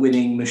just a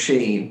winning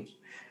machine.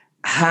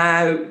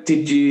 How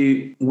did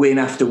you win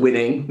after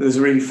winning? There was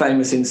a really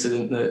famous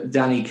incident that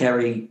Danny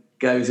Kerry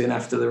goes in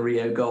after the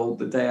Rio Gold,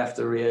 the day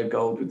after Rio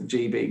Gold with the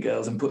GB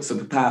girls, and puts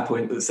up a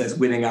PowerPoint that says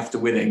winning after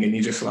winning, and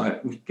you're just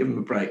like, give them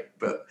a break.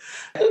 But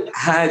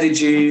how did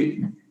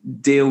you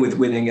deal with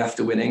winning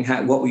after winning?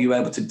 What were you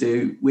able to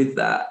do with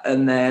that?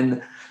 And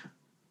then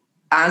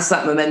as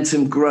that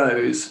momentum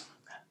grows,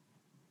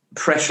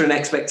 pressure and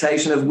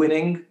expectation of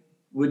winning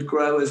would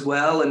grow as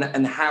well.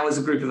 And how, as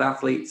a group of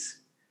athletes,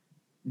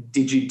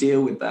 did you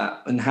deal with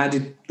that? And how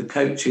did the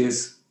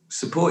coaches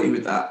support you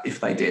with that, if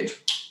they did?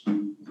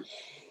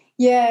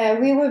 Yeah,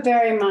 we were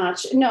very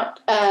much not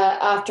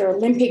after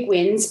Olympic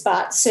wins,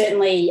 but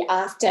certainly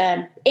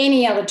after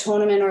any other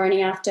tournament or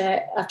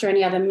after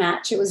any other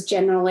match. It was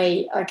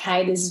generally,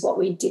 okay, this is what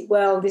we did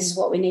well, this is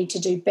what we need to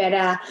do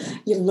better.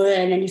 You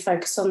learn and you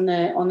focus on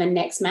the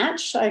next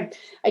match. I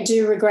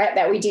do regret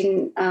that we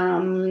didn't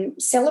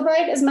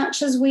celebrate as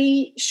much as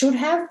we should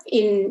have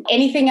in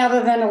anything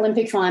other than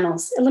Olympic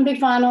finals.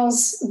 Olympic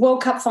finals,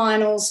 World Cup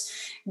finals,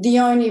 the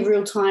only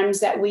real times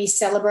that we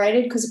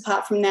celebrated, because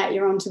apart from that,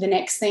 you're on to the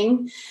next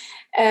thing.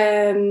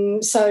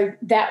 So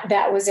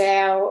that was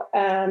our,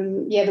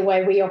 the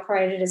way we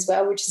operated as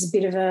well, which is a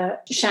bit of a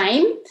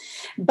shame.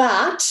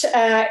 But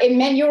it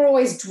meant you're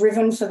always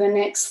driven for the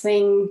next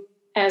thing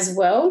as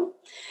well.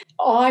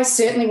 I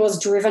certainly was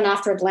driven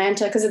after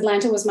Atlanta, because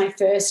Atlanta was my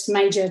first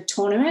major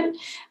tournament.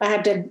 I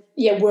had to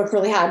work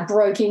really hard,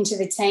 broke into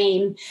the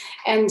team,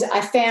 and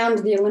I found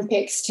the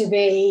Olympics to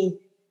be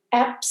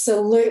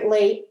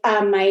absolutely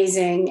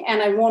amazing, and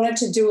I wanted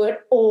to do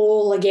it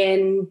all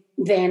again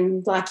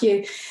then. Like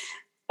you,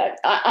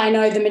 I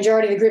know the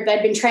majority of the group,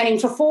 they'd been training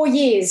for 4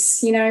 years,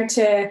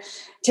 to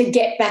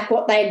get back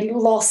what they'd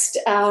lost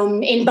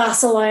in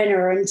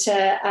Barcelona, and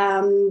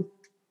to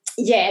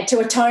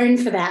atone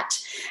for that.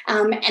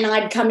 And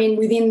I'd come in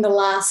within the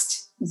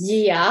last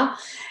year,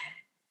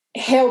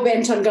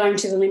 hell-bent on going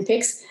to the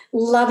Olympics,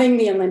 loving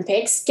the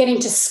Olympics, getting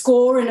to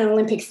score in an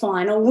Olympic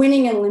final,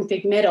 winning an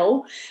Olympic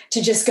medal,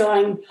 to just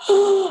going,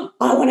 oh,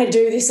 I want to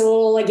do this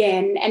all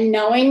again. And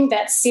knowing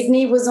that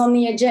Sydney was on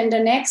the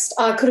agenda next,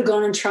 I could have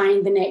gone and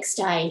trained the next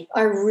day.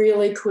 I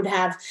really could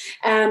have.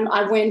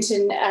 I went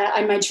and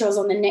I made sure I was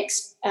on the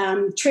next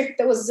trip.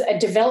 That was a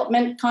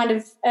development kind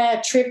of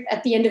trip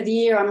at the end of the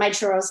year. I made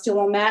sure I was still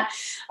on that.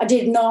 I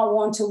did not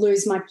want to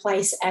lose my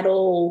place at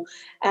all.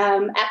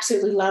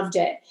 Absolutely loved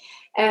it.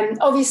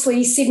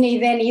 Obviously, Sydney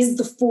then is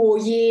the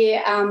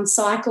 4-year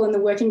cycle, and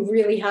they're working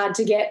really hard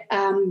to get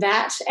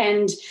that.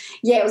 And,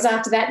 it was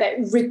after that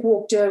Rick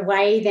walked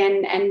away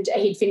then, and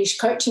he'd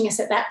finished coaching us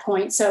at that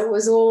point. So it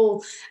was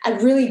all a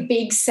really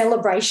big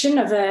celebration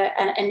of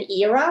an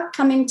era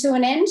coming to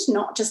an end,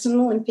 not just an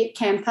Olympic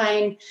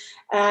campaign.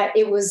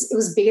 It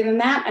was bigger than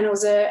that, and it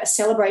was a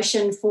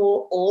celebration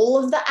for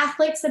all of the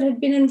athletes that had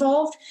been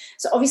involved.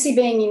 So obviously,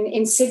 being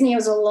in Sydney,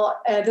 was a lot.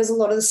 There's a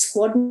lot of the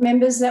squad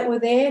members that were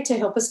there to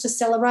help us to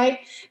celebrate.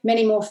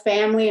 Many more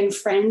family and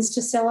friends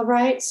to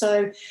celebrate.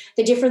 So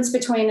the difference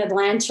between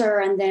Atlanta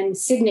and then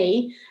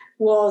Sydney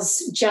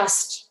was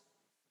just,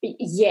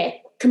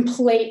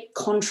 complete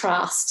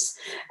contrasts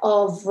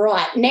of,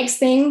 right, next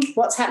thing,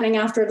 what's happening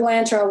after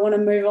Atlanta? I want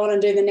to move on and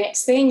do the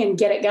next thing and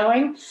get it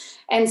going.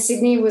 And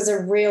Sydney was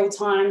a real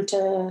time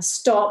to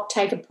stop,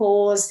 take a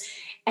pause,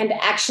 and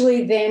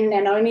actually then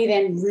and only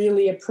then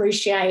really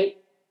appreciate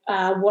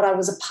what I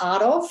was a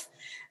part of,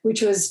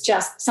 which was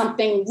just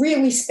something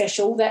really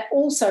special that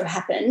also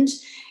happened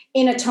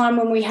in a time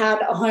when we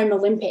had a home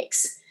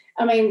Olympics.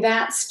 I mean,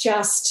 that's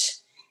just...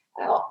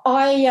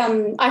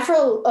 I for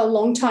a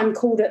long time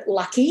called it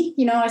lucky.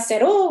 I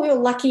said, we were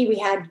lucky. We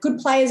had good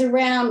players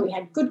around. We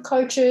had good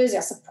coaches,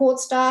 our support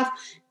staff,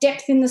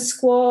 depth in the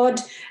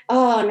squad.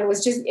 And it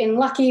was just in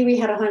lucky we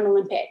had a home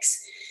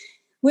Olympics.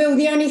 Well,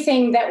 the only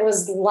thing that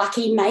was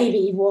lucky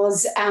maybe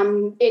was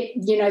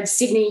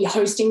Sydney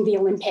hosting the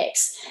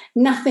Olympics.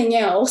 Nothing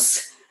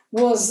else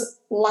was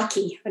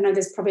lucky. I know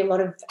there's probably a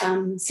lot of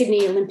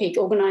Sydney Olympic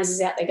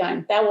organisers out there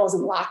going, that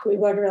wasn't luck. We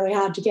worked really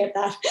hard to get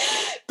that.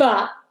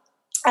 But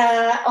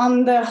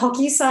on the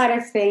hockey side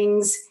of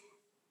things,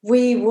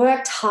 we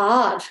worked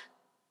hard.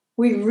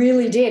 We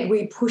really did.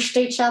 We pushed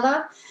each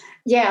other.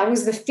 I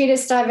was the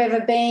fittest I've ever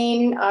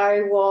been.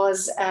 I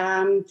was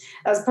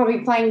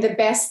probably playing the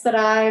best that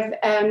I've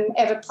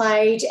ever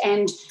played,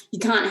 and you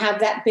can't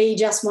have that be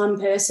just one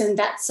person.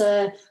 That's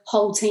a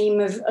whole team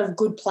of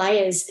good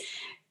players.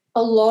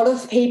 A lot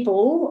of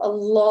people,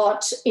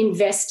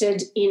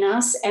 invested in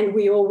us, and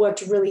we all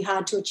worked really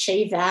hard to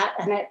achieve that,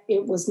 and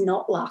it was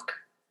not luck.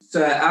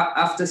 So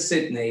after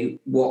Sydney,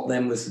 what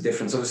then was the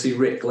difference? Obviously,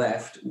 Rick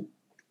left.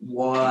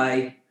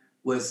 Why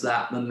was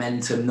that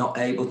momentum not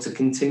able to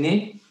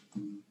continue?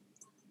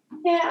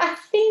 Yeah, I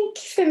think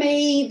for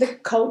me, the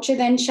culture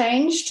then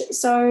changed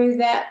so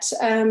that,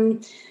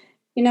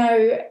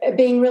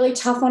 being really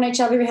tough on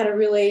each other, we had a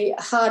really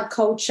hard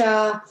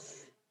culture.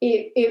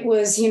 It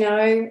was,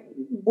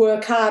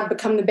 work hard,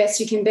 become the best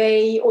you can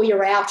be, or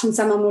you're out and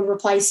someone would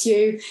replace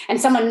you, and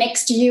someone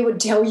next to you would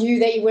tell you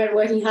that you weren't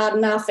working hard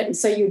enough, and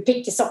so you would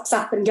pick your socks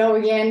up and go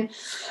again.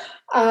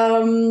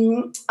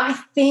 I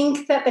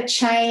think that the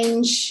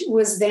change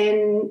was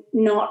then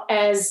not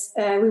as,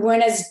 we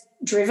weren't as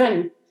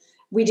driven.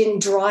 We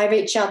didn't drive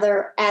each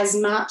other as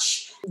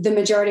much. The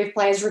majority of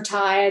players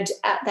retired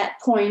at that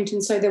point,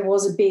 and so there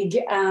was a big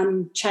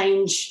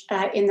change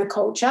in the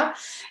culture.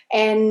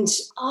 And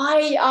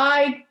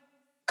I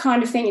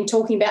kind of think, in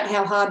talking about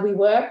how hard we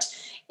worked,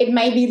 it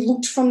maybe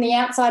looked from the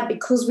outside,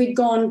 because we'd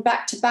gone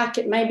back to back,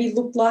 it maybe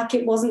looked like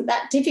it wasn't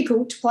that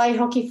difficult to play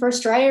hockey for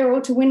Australia or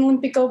to win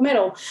Olympic gold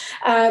medal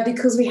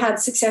because we had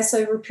success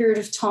over a period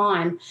of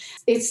time.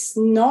 It's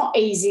not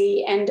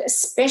easy, and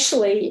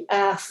especially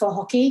for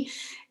hockey,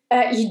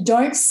 you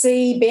don't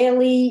see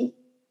barely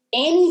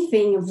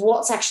anything of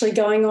what's actually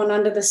going on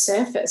under the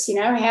surface,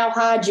 how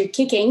hard you're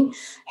kicking,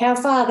 how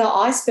far the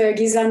iceberg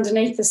is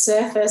underneath the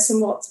surface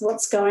and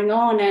what's going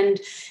on.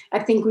 And I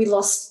think we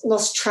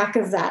lost track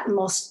of that and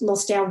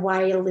lost our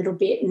way a little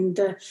bit, and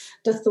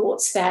the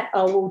thoughts that,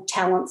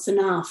 talent's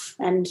enough,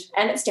 and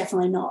it's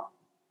definitely not.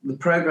 The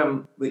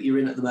program that you're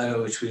in at the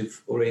moment, which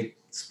we've already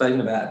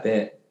spoken about a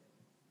bit,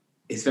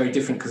 is very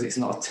different because it's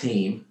not a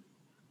team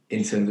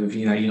in terms of,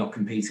 you're not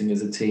competing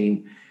as a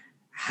team.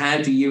 How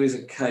do you as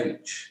a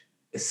coach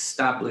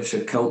establish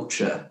a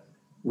culture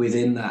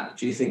within that?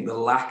 Do you think the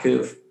lack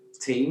of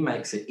team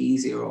makes it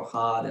easier or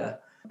harder?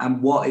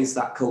 And what is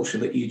that culture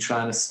that you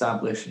try and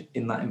establish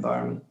in that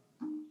environment?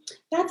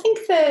 I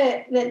think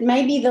that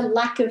maybe the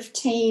lack of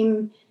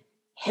team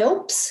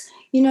helps.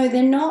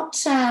 They're not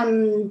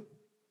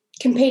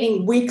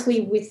competing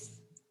weekly with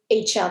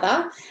each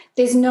other.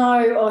 There's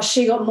no,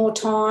 she got more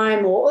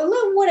time, or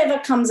whatever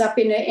comes up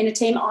in a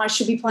team. I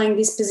should be playing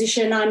this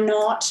position, I'm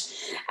not.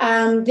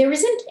 There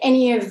isn't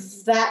any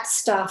of that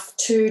stuff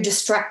to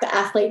distract the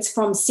athletes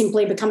from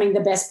simply becoming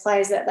the best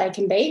players that they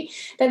can be.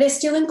 That they're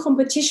still in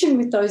competition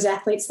with those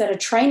athletes that are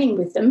training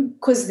with them,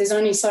 because there's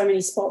only so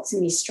many spots in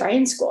the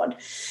Australian squad.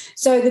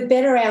 So the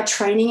better our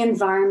training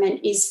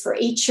environment is for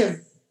each of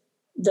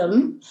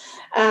them,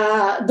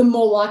 the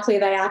more likely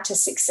they are to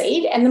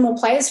succeed, and the more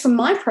players from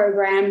my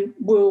program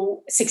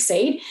will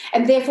succeed.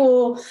 And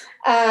therefore,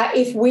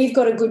 if we've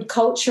got a good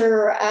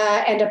culture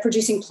and are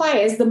producing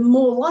players, the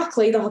more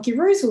likely the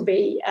Hockeyroos will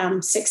be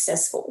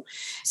successful.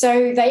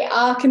 So they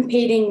are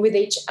competing with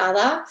each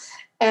other.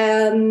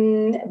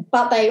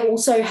 But they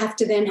also have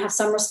to then have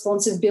some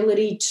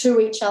responsibility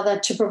to each other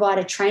to provide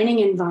a training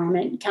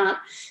environment. You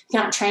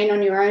can't train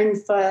on your own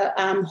for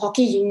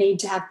hockey. You need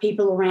to have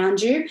people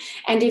around you.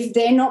 And if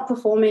they're not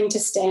performing to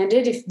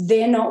standard, if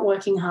they're not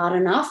working hard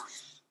enough,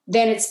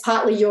 then it's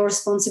partly your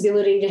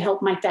responsibility to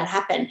help make that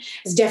happen.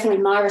 It's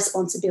definitely my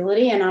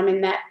responsibility, and I'm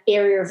in that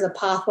area of the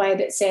pathway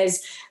that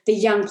says the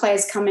young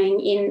players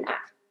coming in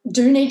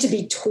do need to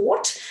be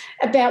taught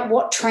about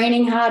what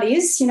training hard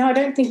is. I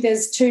don't think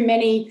there's too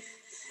many,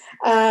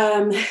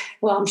 I'm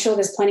sure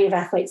there's plenty of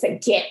athletes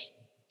that get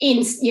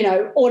in,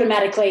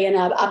 automatically and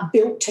are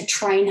built to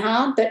train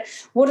hard. But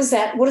what does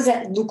that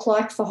look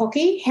like for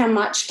hockey? How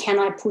much can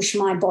I push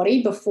my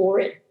body before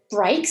it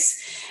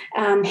breaks?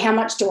 How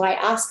much do I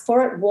ask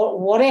for it?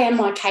 What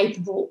am I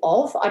capable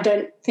of? I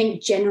don't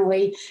think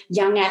generally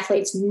young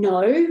athletes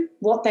know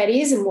what that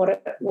is and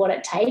what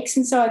it takes.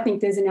 And so I think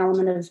there's an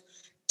element of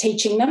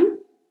teaching them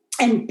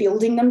and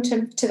building them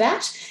to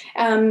that,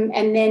 and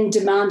then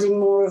demanding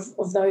more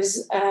of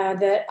those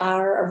that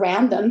are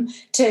around them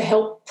to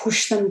help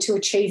push them to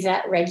achieve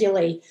that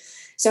regularly.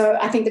 So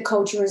I think the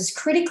culture is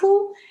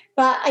critical,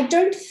 but I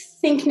don't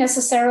think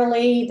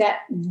necessarily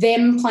that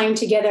them playing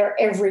together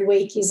every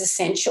week is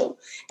essential.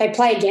 They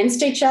play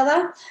against each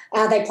other.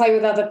 They play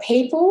with other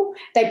people.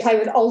 They play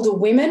with older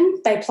women.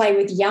 They play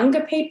with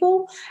younger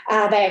people.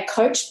 They are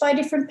coached by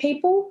different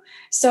people.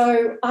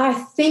 So I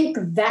think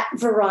that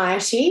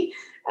variety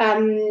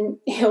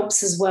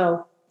helps as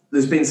well.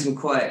 There's been some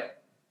quite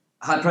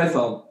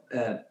high-profile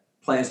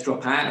players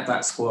drop out of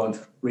that squad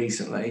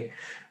recently.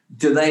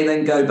 Do they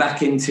then go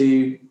back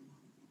into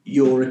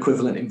your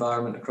equivalent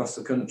environment across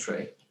the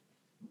country?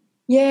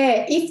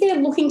 Yeah, if they're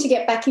looking to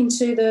get back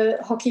into the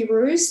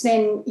Hockeyroos,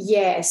 then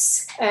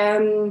yes.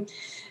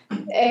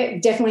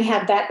 Definitely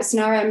had that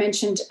scenario. I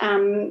mentioned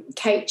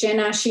Kate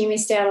Jenner. She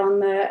missed out on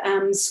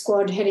the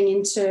squad heading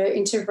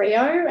into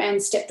Rio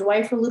and stepped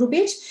away for a little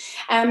bit,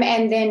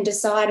 and then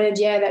decided,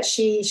 that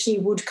she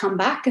would come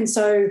back. And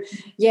so,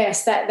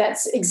 yes,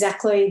 that's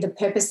exactly the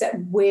purpose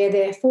that we're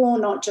there for,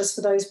 not just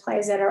for those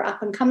players that are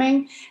up and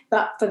coming,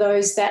 but for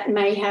those that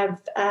may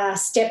have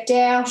stepped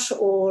out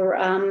or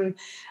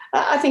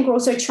I think we're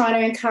also trying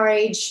to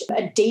encourage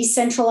a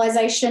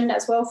decentralisation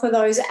as well for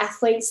those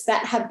athletes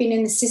that have been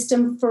in the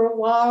system for a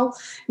while.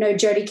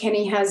 Jodie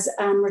Kenny has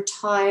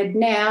retired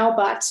now,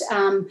 but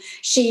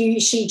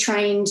she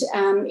trained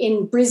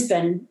in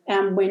Brisbane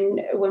when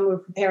we were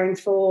preparing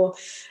for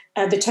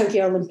the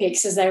Tokyo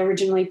Olympics as they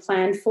originally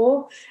planned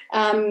for.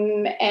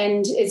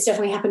 And it's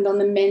definitely happened on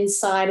the men's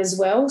side as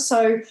well.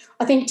 So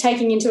I think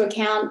taking into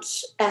account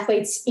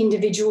athletes'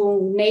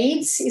 individual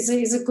needs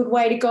is a good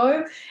way to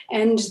go.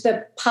 And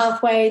the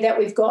pathway that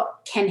we've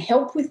got can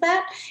help with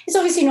that. It's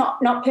obviously not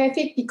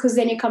perfect, because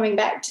then you're coming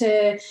back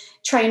to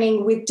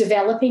training with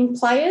developing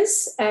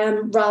players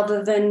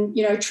rather than,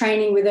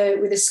 training with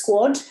a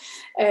squad.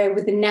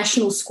 With the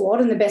national squad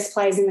and the best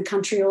players in the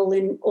country all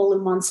in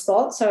one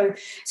spot. So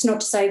it's not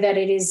to say that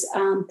it is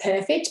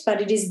perfect,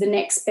 but it is the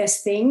next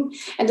best thing.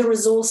 And the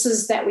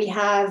resources that we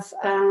have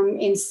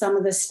in some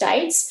of the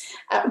states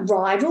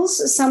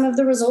rivals some of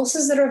the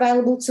resources that are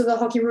available to the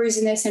Hockeyroos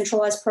in their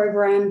centralised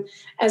program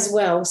as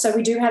well. So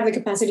we do have the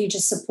capacity to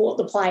support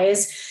the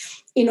players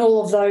in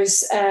all of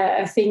those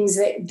things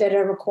that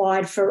are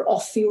required for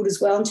off-field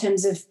as well, in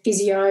terms of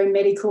physio,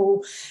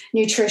 medical,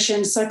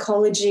 nutrition,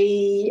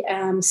 psychology,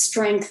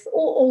 strength,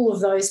 all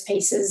of those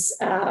pieces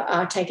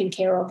are taken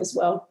care of as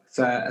well.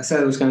 So I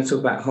said I was going to talk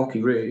about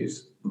Hockey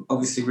Roos,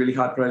 obviously really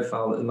high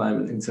profile at the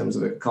moment in terms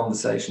of a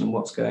conversation and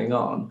what's going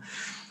on.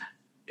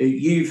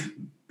 You've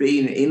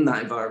been in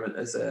that environment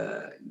as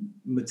a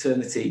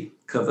maternity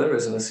cover,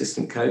 as an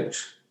assistant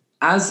coach.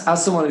 As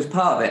someone who's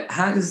part of it,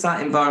 how does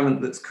that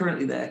environment that's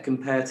currently there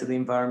compare to the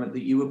environment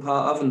that you were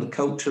part of and the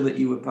culture that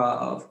you were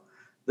part of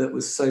that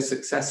was so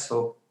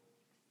successful?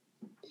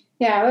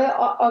 Yeah,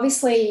 well,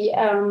 obviously,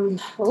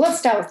 let's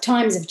start with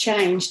times have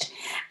changed.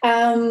 Rick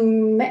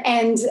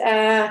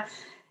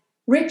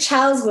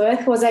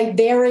Charlesworth was a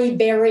very,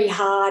 very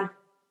hard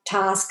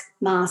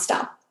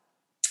taskmaster.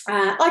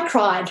 I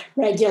cried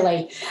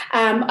regularly.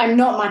 I'm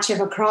not much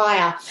of a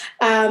crier.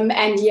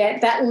 And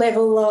yet that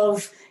level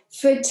of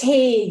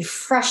fatigue,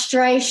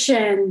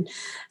 frustration,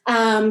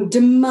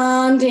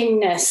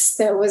 demandingness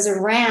that was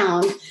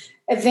around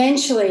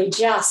eventually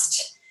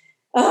just,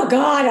 oh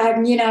God,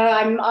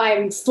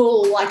 I'm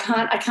full. I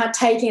can't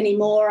take any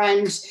more.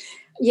 And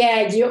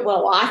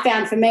I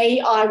found for me,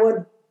 I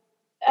would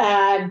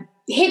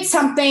hit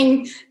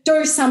something,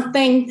 do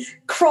something,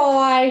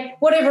 cry,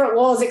 whatever it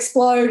was,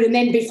 explode, and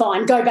then be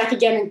fine. Go back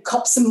again and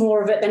cop some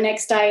more of it the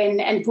next day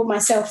and put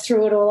myself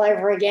through it all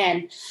over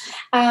again.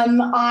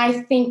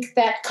 I think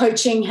that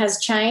coaching has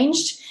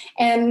changed,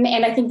 and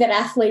I think that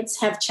athletes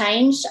have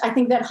changed. I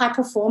think that high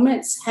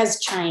performance has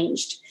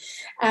changed.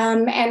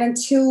 And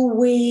until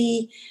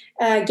we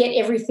get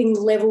everything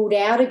leveled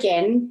out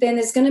again, then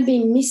there's going to be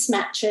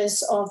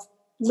mismatches of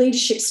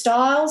leadership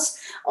styles,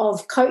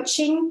 of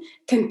coaching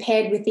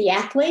compared with the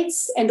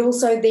athletes, and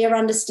also their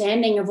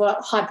understanding of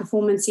what high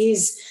performance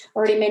is.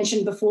 Already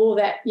mentioned before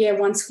that,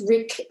 once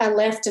Rick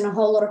left and a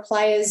whole lot of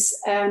players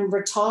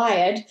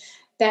retired,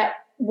 that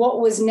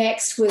what was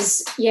next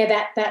was,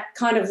 that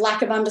kind of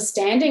lack of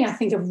understanding, I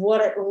think, of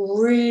what it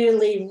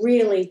really,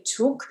 really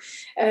took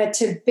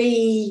to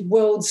be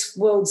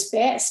world's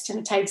best. And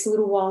it takes a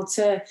little while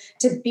to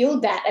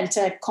build that and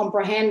to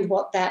comprehend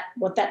what that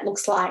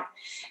looks like.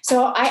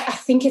 So I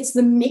think it's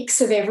the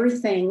mix of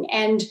everything,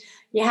 and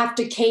you have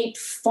to keep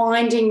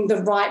finding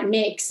the right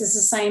mix. It's the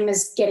same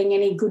as getting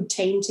any good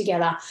team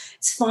together.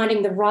 It's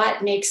finding the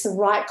right mix, the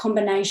right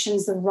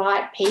combinations, the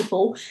right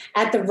people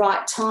at the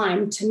right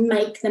time to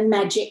make the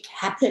magic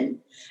happen.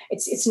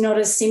 It's not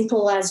as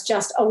simple as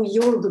just, oh,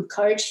 you're a good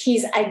coach,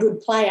 here's a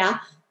good player,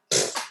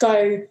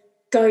 go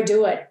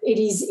do it. It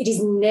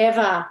is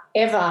never,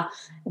 ever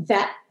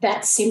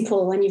that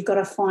simple, and you've got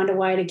to find a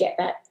way to get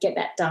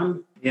that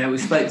done. Yeah, we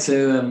spoke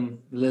to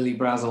Lily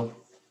Brazel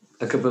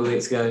a couple of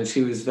weeks ago, and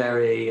she was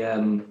very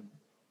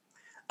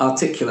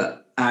articulate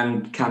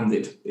and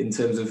candid in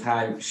terms of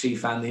how she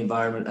found the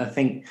environment. I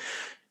think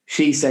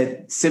she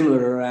said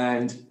similar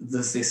around,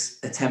 there's this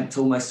attempt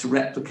almost to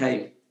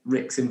replicate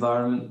Rick's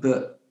environment,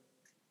 but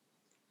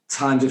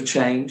times have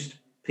changed,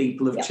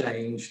 people have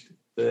changed,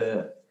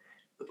 the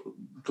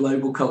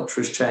global culture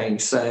has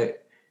changed. So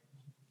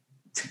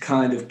to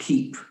kind of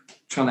keep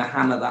trying to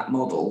hammer that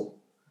model,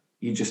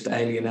 you just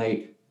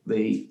alienate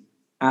the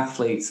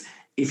athletes.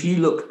 If you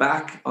look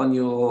back on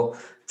your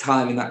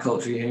time in that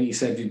culture, you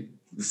said you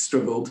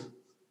struggled,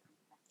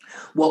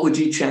 what would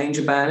you change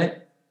about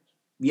it?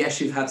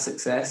 Yes, you've had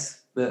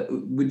success, but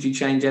would you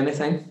change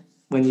anything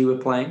when you were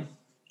playing?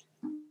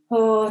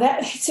 Oh,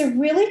 it's a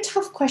really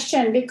tough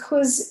question,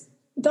 because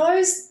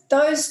those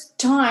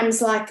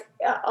times, like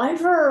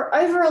over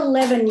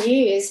 11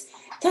 years,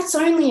 that's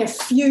only a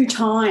few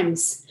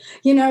times.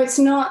 It's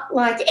not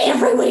like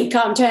every week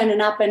I'm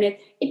turning up and it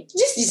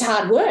just is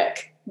hard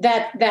work.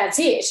 That's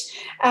it.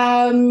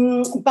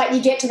 But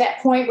you get to that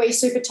point where you're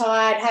super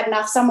tired, had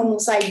enough. Someone will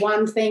say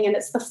one thing and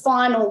it's the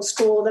final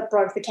straw that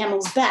broke the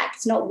camel's back.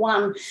 It's not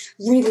one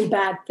really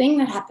bad thing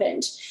that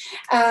happened.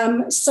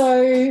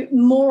 So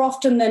more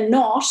often than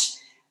not,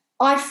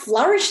 I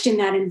flourished in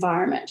that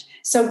environment.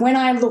 So when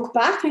I look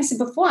back, I said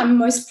before, I'm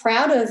most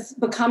proud of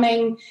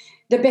becoming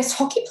the best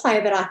hockey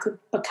player that I could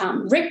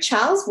become. Rick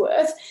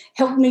Charlesworth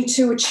helped me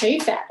to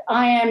achieve that.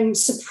 I am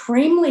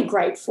supremely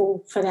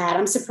grateful for that.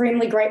 I'm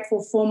supremely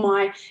grateful for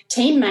my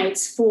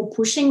teammates for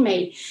pushing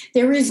me.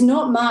 There is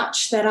not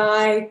much that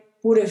I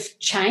would have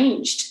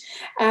changed.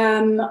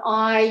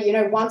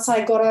 Once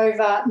I got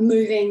over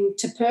moving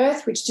to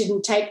Perth, which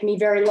didn't take me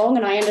very long,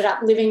 and I ended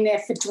up living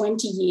there for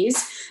 20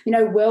 years,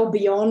 well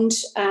beyond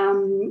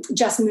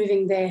just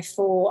moving there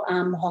for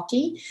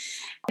hockey.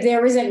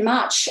 There isn't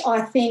much. I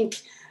think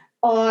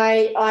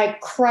I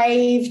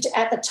craved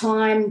at the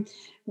time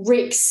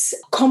Rick's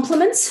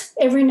compliments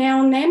every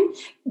now and then,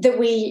 that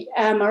we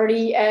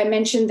already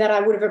mentioned that I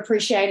would have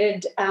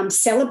appreciated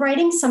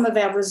celebrating some of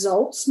our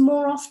results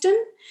more often.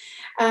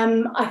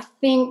 I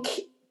think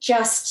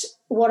just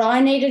what I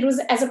needed was,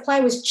 as a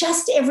player, was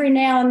just every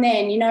now and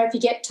then, if you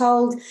get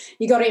told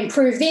you got to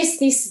improve this,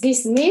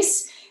 and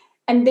this,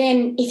 and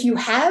then if you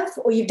have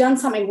or you've done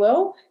something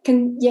well,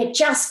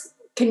 just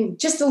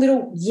a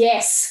little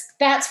yes,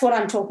 that's what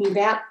I'm talking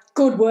about.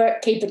 Good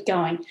work, keep it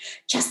going.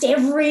 Just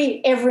every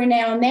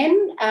now and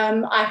then,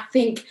 I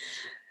think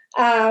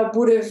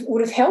would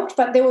have helped.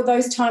 But there were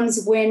those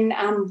times when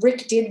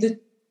Rick did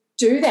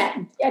do that.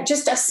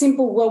 Just a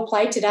simple well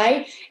played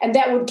today, and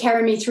that would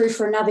carry me through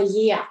for another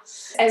year.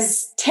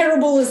 As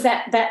terrible as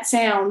that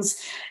sounds,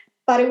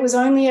 but it was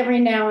only every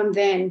now and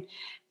then.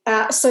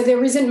 So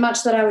there isn't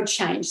much that I would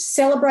change.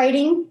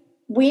 Celebrating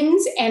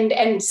wins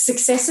and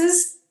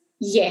successes,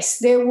 yes,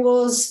 there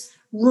was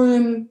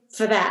room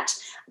for that.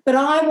 But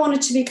I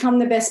wanted to become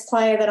the best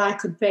player that I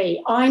could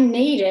be. I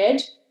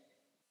needed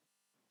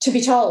to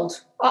be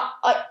told.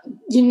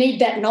 You need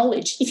that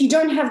knowledge. If you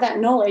don't have that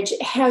knowledge,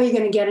 how are you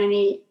going to get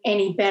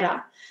any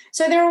better?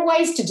 So there are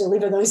ways to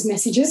deliver those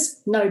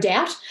messages, no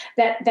doubt,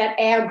 that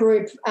our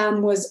group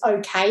was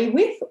okay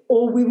with,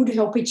 or we would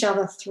help each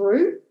other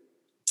through.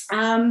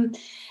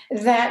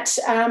 That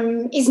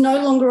is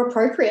no longer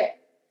appropriate.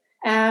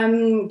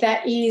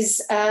 That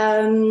is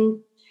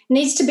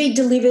needs to be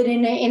delivered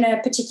in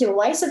a particular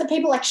way so that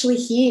people actually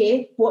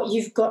hear what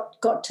you've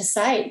got to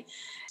say.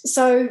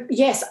 So,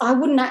 yes, I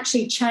wouldn't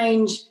actually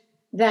change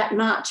that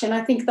much. And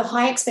I think the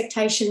high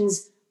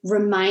expectations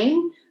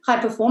remain.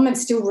 High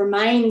performance still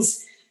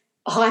remains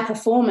high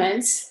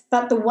performance,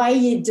 but the way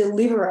you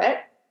deliver it,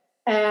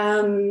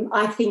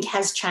 I think,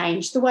 has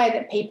changed. The way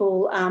that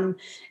people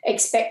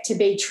expect to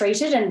be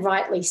treated, and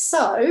rightly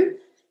so,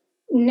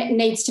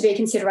 needs to be a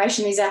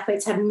consideration. These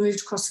athletes have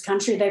moved across the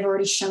country. They've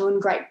already shown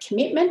great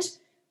commitment.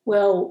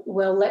 Well,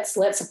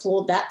 let's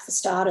applaud that for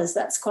starters.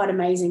 That's quite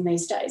amazing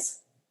these days.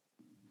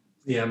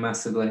 Yeah,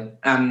 massively,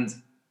 and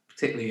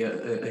particularly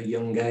at a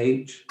young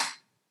age.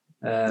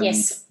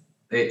 Yes,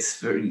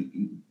 it's very.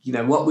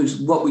 What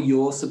were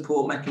your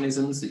support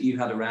mechanisms that you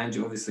had around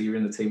you? Obviously, you're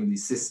in the team with your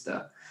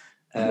sister.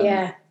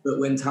 Yeah. But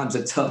when times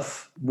are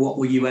tough, what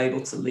were you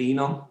able to lean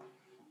on?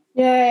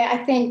 Yeah, I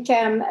think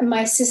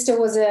my sister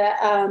was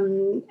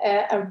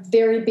a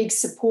very big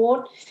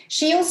support.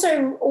 She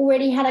also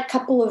already had a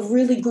couple of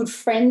really good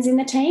friends in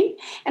the team.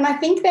 And I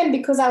think then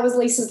because I was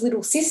Lisa's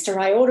little sister,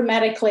 I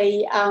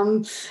automatically,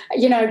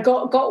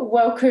 got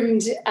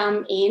welcomed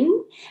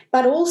in.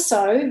 But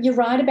also, you're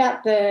right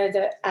about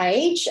the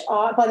age.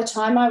 By the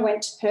time I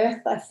went to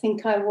Perth, I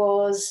think I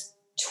was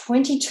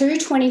 22,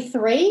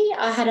 23.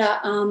 I had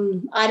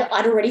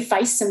I'd already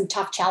faced some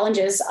tough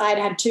challenges. I'd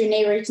had 2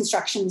 knee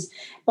reconstructions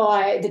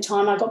by the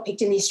time I got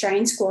picked in the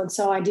Australian squad.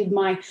 So I did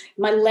my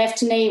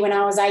left knee when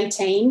I was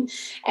 18,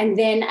 and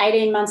then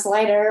 18 months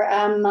later,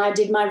 I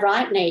did my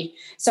right knee.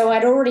 So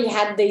I'd already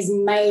had these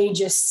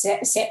major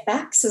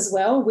setbacks as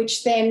well,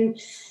 which then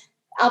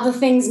other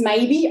things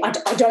maybe, I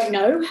don't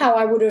know how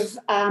I would have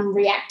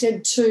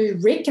reacted to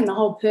Rick and the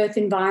whole Perth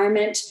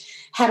environment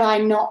had I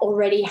not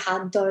already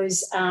had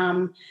those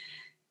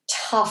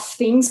tough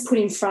things put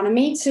in front of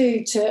me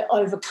to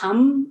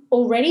overcome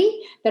already,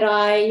 that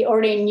I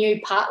already knew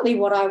partly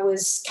what I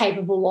was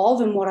capable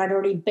of and what I'd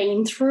already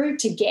been through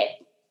to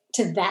get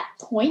to that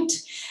point.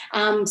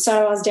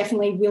 So I was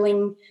definitely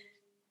willing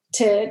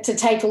to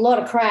take a lot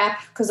of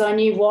crap because I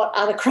knew what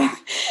other crap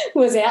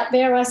was out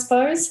there, I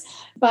suppose.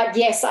 But,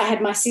 yes, I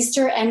had my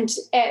sister and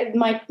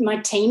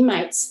my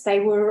teammates. They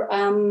were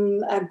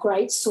a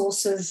great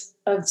source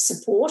of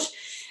support.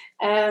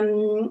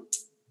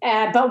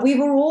 But we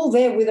were all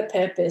there with a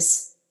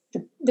purpose.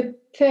 The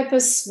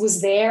purpose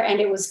was there,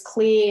 and it was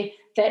clear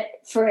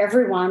that for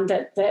everyone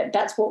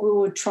that's what we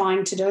were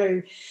trying to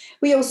do.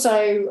 We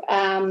also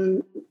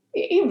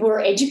were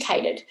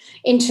educated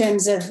in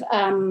terms of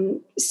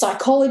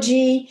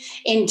psychology,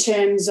 in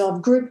terms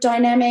of group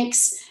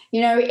dynamics.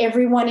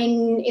 Everyone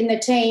in the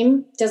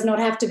team does not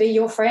have to be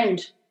your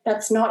friend.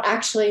 That's not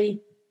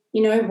actually,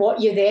 what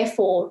you're there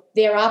for.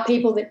 There are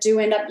people that do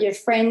end up your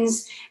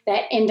friends,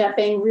 that end up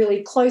being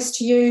really close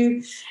to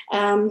you.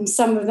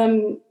 Some of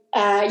them,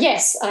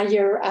 yes, are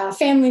your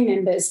family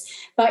members,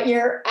 but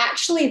you're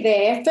actually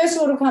there, first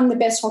of all, to become the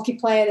best hockey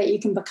player that you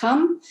can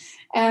become,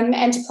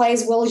 and to play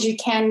as well as you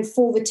can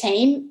for the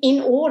team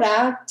in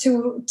order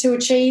to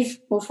achieve,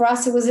 well, for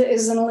us it was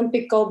an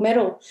Olympic gold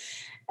medal.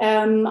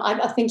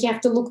 I think you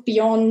have to look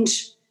beyond,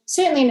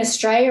 certainly in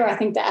Australia, I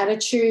think the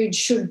attitude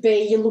should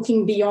be you're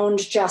looking beyond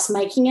just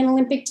making an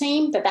Olympic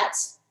team, but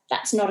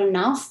that's not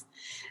enough,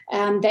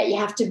 that you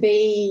have to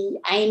be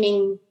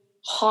aiming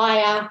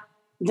higher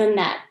than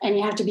that, and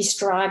you have to be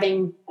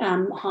striving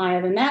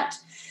higher than that.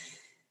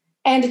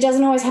 And it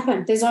doesn't always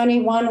happen. There's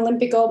only one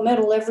Olympic gold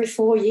medal every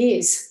 4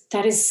 years.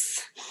 That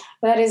is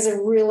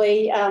a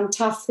really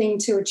tough thing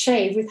to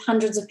achieve, with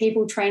hundreds of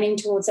people training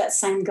towards that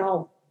same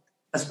goal.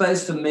 I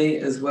suppose for me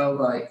as well,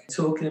 like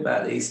talking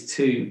about these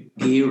 2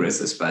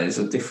 eras, I suppose,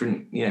 of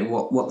different,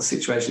 what the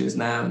situation is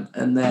now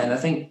and then. I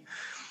think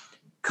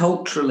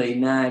culturally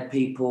now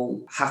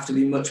people have to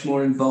be much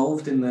more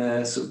involved in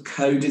the sort of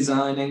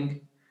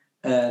co-designing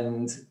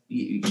and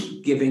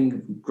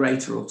giving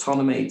greater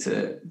autonomy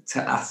to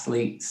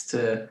athletes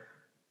to,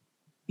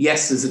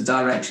 yes, there's a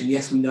direction,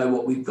 yes, we know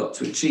what we've got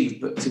to achieve,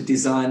 but to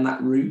design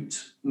that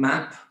route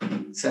map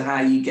to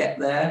how you get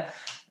there.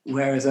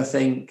 Whereas I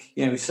think,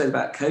 we said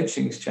about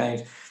coaching has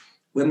changed.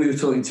 When we were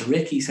talking to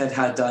Rick, he said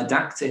how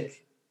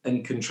didactic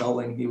and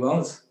controlling he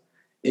was.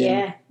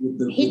 Yeah.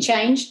 He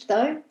changed,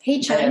 though.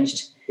 He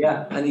changed.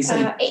 Yeah, and he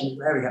said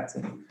very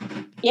active.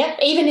 Yeah,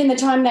 even in the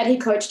time that he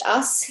coached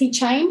us, he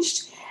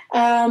changed.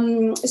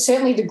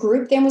 Certainly the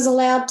group then was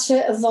allowed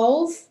to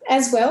evolve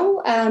as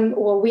well.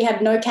 Or we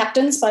had no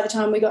captains by the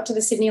time we got to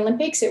the Sydney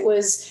Olympics.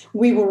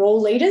 We were all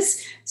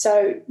leaders.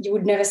 So you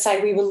would never say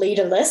we were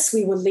leaderless.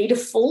 We were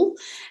leaderful,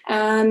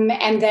 and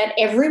that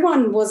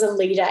everyone was a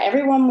leader.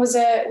 Everyone was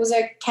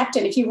a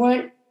captain. If you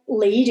weren't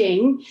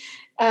leading,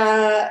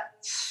 what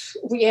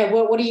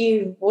are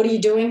you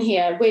doing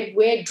here?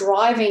 We're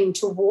driving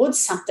towards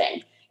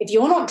something. If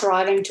you're not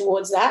driving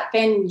towards that,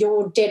 then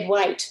you're dead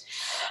weight.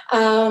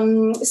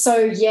 So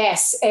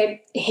yes,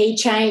 he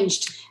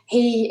changed.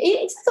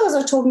 It's like I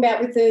was talking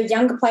about with the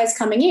younger players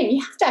coming in.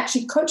 You have to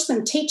actually coach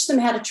them, teach them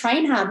how to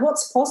train hard.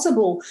 What's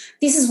possible?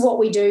 This is what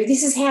we do.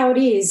 This is how it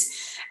is.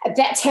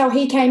 That's how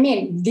he came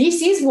in.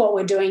 This is what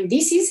we're doing.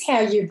 This is how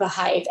you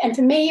behave. And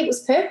for me, it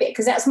was perfect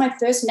because that was my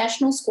first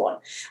national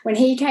squad. When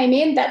he came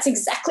in, that's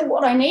exactly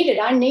what I needed.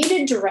 I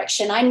needed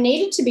direction. I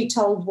needed to be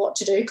told what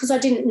to do because I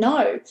didn't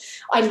know.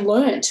 I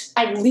learnt.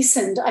 I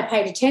listened. I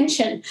paid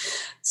attention.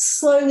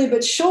 Slowly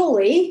but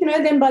surely,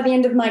 then by the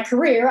end of my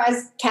career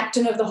as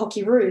captain of the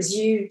Hockeyroos,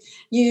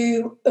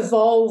 you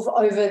evolve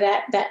over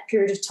that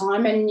period of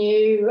time, and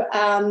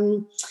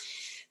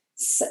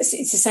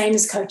it's the same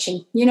as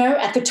coaching.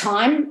 At the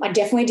time, I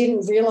definitely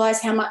didn't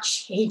realise how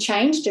much he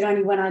changed. It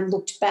only when I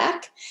looked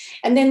back.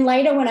 And then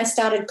later when I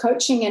started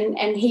coaching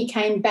and he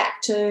came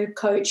back to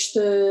coach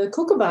the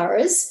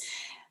Kookaburras,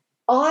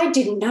 I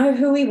didn't know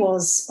who he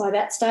was by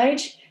that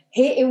stage.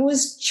 It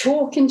was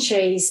chalk and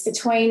cheese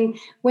between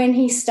when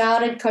he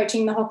started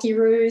coaching the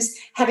Hockeyroos,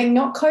 having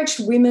not coached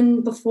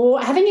women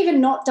before, having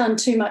even not done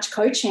too much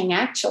coaching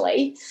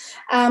actually,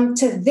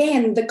 to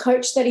then the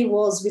coach that he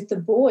was with the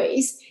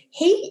boys.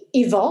 He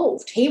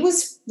evolved. He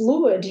was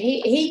fluid.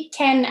 He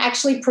can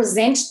actually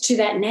present to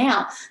that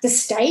now, the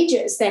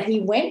stages that he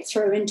went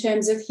through in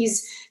terms of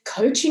his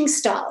coaching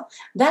style.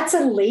 That's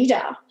a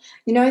leader.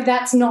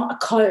 That's not a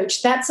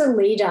coach. That's a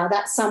leader.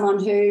 That's someone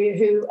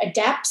who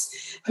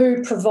adapts,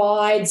 who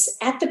provides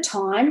at the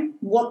time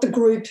what the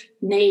group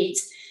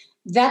needs.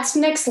 That's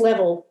next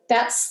level.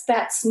 That's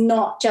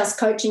not just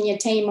coaching your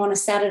team on a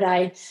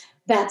Saturday.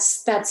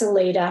 That's a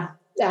leader.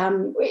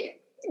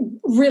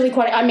 Really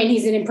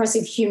he's an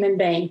impressive human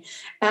being.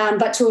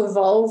 But to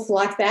evolve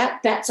like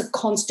that, that's a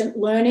constant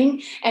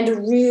learning and a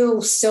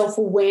real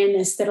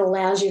self-awareness that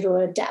allows you to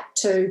adapt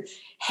to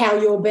how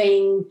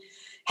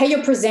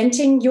you're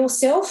presenting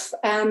yourself,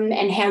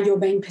 and how you're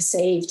being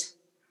perceived.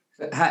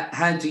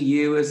 How do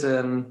you as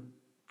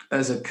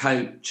a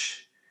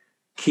coach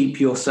keep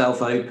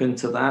yourself open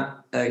to that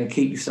and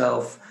keep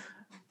yourself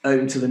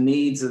open to the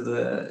needs of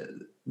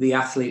the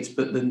athletes,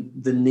 but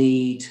the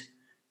need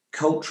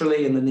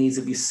culturally and the needs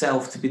of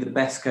yourself to be the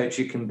best coach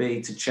you can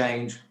be, to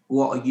change?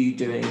 What are you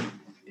doing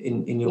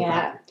in your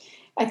practice?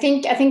 I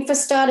think for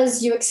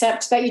starters, you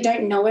accept that you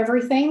don't know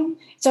everything.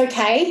 It's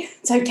okay.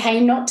 It's okay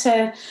not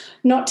to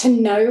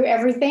know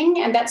everything,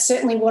 and that's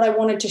certainly what I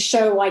wanted to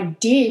show I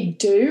did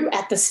do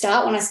at the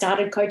start when I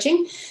started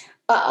coaching.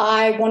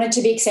 I wanted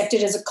to be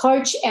accepted as a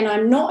coach, and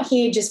I'm not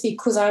here just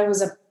because I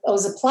was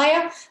a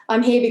player.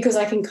 I'm here because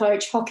I can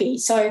coach hockey.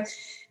 So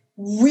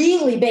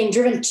really being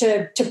driven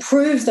to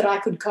prove that I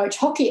could coach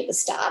hockey at the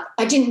start,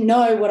 I didn't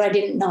know what I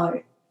didn't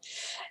know.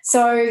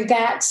 So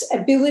that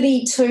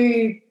ability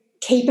to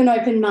keep an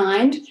open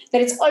mind,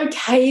 that it's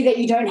okay that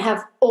you don't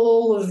have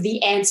all of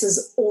the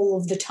answers all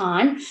of the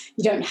time.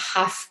 You don't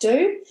have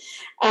to.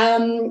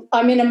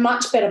 I'm in a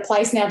much better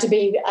place now to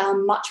be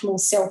much more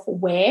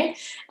self-aware.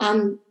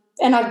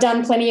 And I've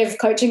done plenty of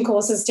coaching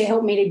courses to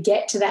help me to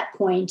get to that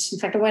point. In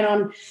fact, I went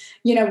on,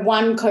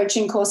 one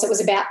coaching course that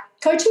was about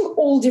coaching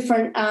all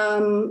different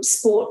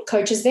sport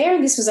coaches there.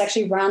 And this was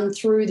actually run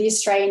through the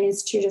Australian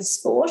Institute of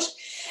Sport.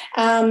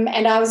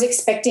 And I was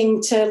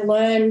expecting to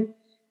learn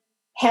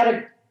how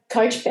to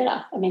coach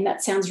better. I mean,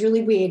 that sounds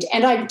really weird.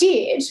 And I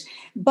did.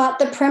 But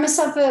the premise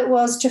of it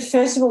was to,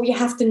 first of all, you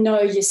have to know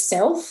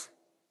yourself.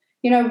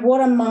 What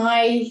are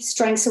my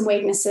strengths and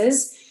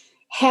weaknesses?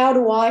 How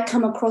do I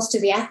come across to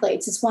the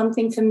athletes? It's one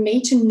thing for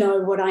me to know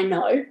what I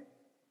know.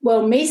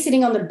 Well, me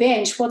sitting on the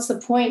bench, what's the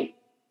point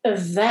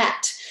of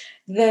that?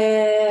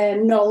 The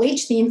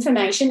knowledge, the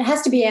information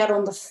has to be out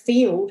on the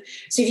field.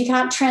 So if you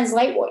can't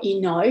translate what you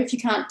know, if you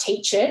can't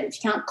teach it,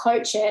 if you can't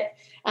coach it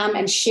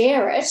and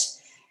share it,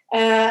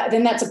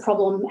 then that's a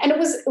problem. And it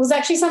was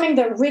actually something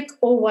that Rick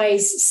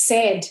always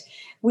said,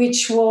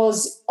 which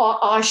was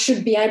I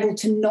should be able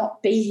to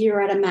not be here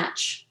at a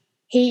match.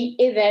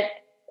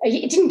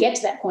 It didn't get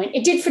to that point.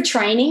 It did for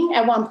training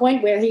at one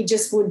point, where he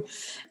just would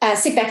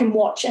sit back and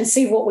watch and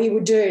see what we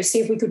would do, see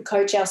if we could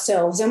coach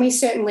ourselves. And we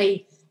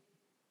certainly,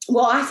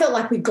 I felt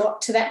like we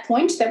got to that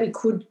point that we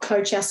could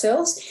coach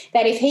ourselves,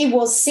 that if he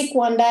was sick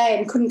one day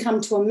and couldn't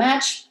come to a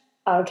match,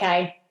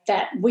 okay,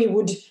 that we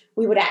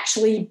would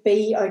actually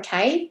be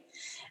okay,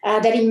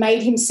 that he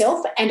made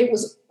himself, and it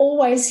was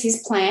always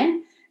his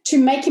plan to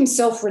make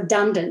himself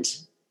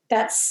redundant,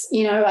 That's,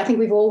 I think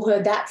we've all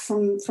heard that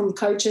from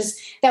coaches.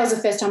 That was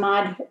the first time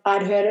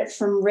I'd heard it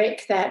from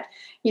Rick, that,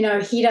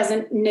 he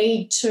doesn't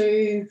need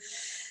to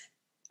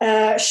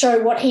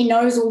show what he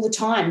knows all the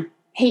time.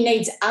 He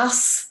needs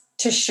us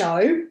to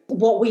show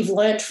what we've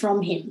learnt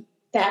from him.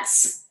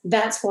 That's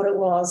what it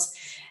was.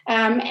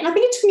 And I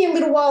think it took me a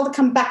little while to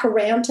come back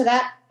around to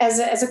that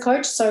as a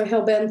coach, so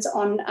hell-bent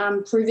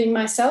on proving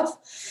myself.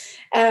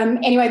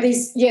 Anyway,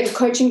 the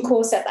coaching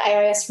course at the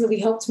AIS really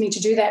helped me to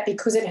do that,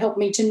 because it helped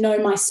me to know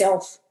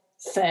myself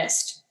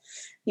first.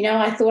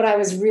 I thought I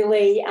was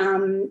really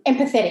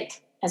empathetic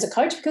as a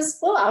coach because,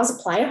 well, I was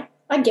a player.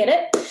 I get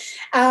it.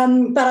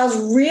 But I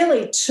was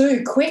really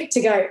too quick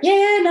to go,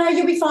 yeah, no,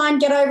 you'll be fine,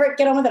 get over it,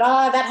 get on with it.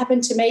 That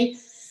happened to me,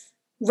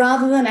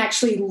 rather than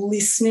actually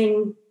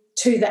listening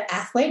to the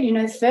athlete.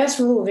 The first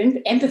rule of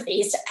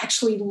empathy is to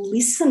actually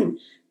listen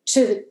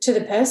to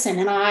the person,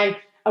 and I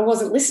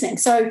wasn't listening.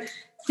 So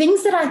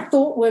things that I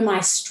thought were my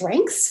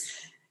strengths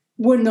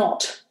were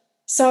not.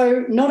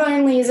 So not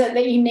only is it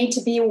that you need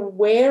to be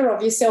aware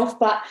of yourself,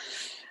 but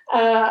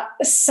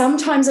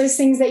sometimes those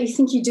things that you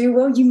think you do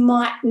well, you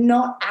might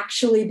not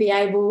actually be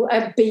able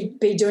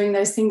be doing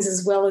those things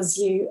as well as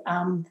you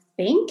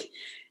think.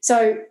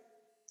 So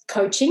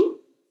coaching,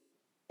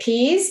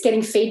 peers,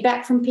 getting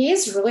feedback from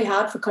peers is really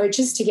hard for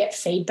coaches to get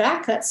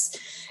feedback. That's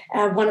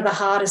one of the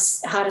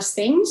hardest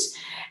things.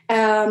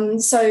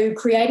 So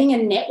creating a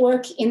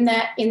network in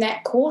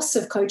that course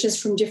of coaches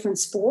from different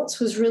sports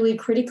was really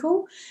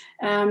critical.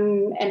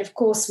 And of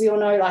course, we all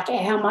know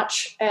how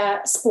much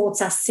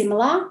sports are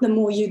similar. The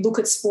more you look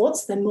at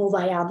sports, the more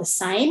they are the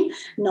same,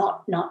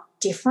 not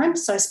different.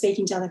 So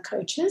speaking to other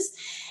coaches.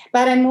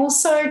 But I'm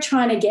also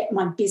trying to get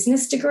my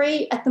business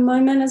degree at the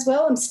moment as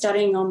well. I'm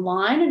studying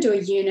online and do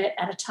a unit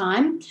at a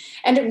time.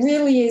 And it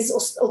really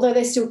is, although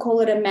they still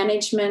call it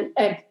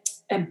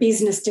a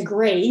business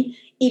degree,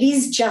 it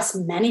is just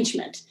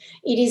management.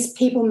 It is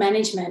people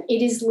management.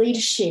 It is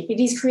leadership.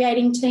 It is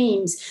creating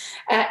teams.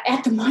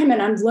 At the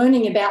moment, I'm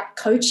learning about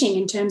coaching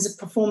in terms of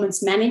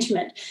performance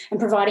management and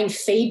providing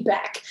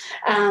feedback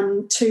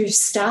to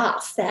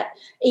staff, that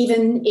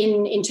even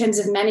in terms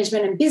of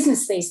management and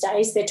business these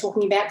days, they're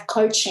talking about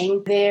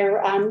coaching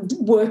their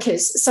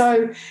workers.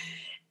 So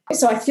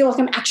I feel like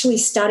I'm actually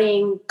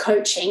studying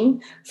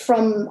coaching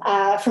from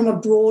a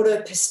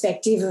broader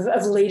perspective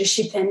of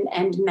leadership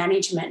and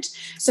management.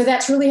 So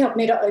that's really helped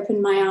me to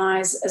open my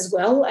eyes as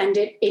well, and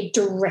it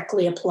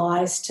directly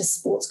applies to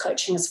sports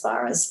coaching as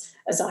far as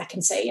I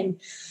can see.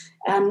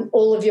 And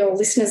all of your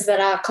listeners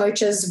that are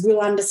coaches will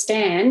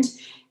understand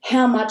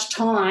how much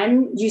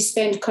time you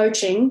spend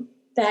coaching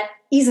that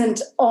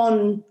isn't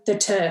on the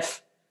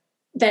turf,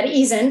 that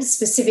isn't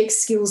specific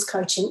skills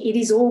coaching. It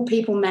is all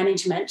people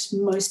management,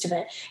 most of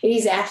it. It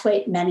is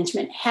athlete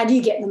management. How do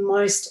you get the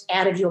most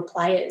out of your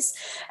players?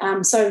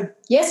 So,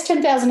 yes,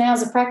 10,000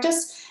 hours of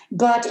practice,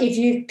 but if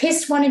you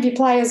pissed one of your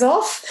players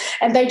off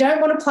and they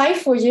don't want to play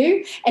for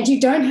you and you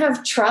don't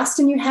have trust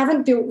and you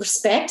haven't built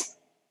respect,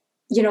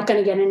 you're not going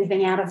to get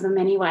anything out of them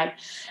anyway.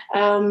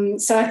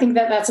 So I think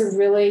that's a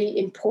really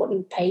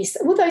important piece.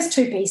 Well, those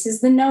two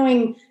pieces, the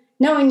knowing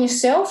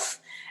yourself,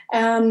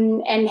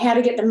 and how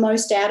to get the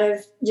most out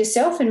of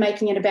yourself and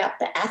making it about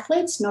the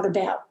athletes, not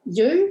about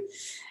you.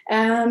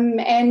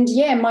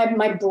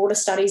 My broader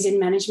studies in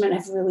management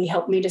have really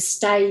helped me to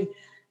stay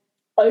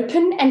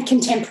open and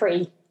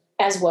contemporary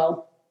as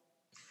well.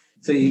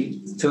 So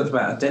you talked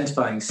about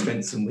identifying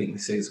strengths and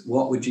weaknesses.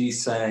 What would you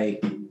say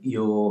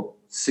your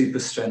super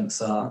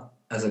strengths are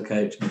as a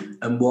coach,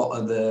 and what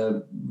are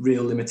the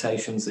real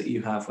limitations that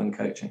you have when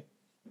coaching?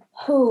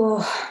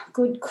 Oh,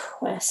 good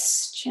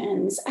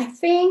questions. I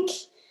think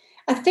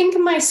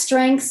my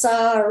strengths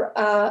are,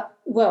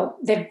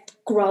 they've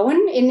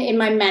grown in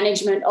my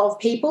management of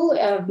people,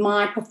 of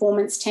my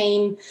performance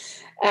team,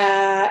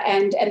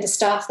 and the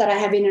staff that I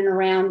have in and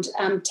around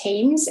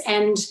teams,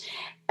 and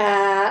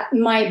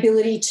my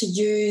ability to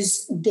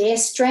use their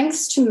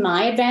strengths to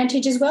my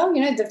advantage as well.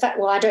 The fact,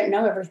 I don't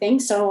know everything,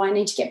 so I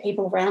need to get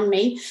people around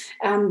me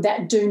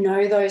that do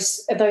know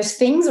those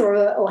things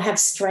or have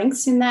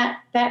strengths in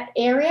that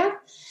area.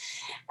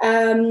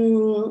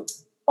 I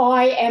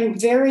am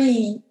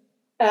very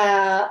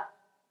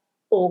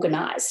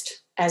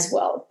organised as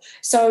well.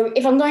 So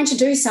if I'm going to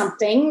do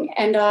something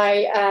and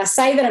I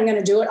say that I'm going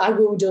to do it, I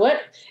will do it.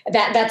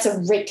 That's a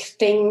Rick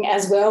thing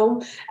as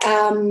well.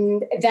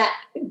 That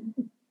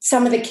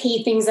some of the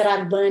key things that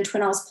I've learned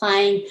when I was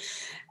playing,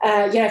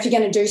 if you're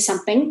going to do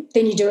something,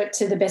 then you do it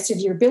to the best of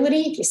your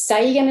ability. If you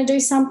say you're going to do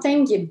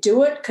something, you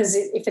do it, because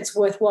if it's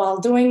worthwhile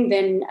doing,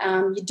 then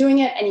you're doing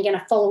it and you're going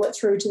to follow it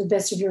through to the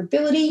best of your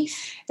ability,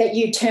 that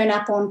you turn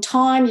up on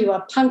time, you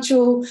are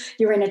punctual,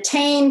 you're in a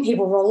team,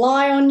 people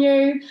rely on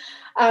you.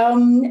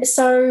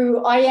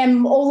 So I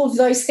am all of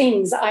those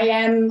things.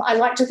 I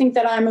like to think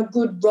that I'm a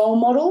good role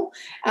model,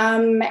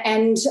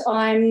 and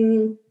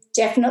I'm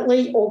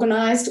definitely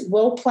organised,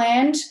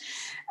 well-planned,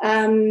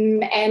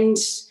 and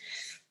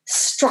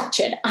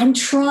structured. I'm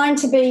trying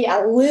to be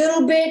a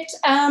little bit,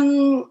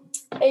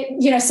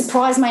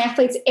 surprise my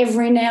athletes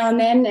every now and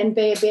then and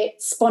be a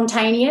bit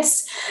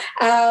spontaneous.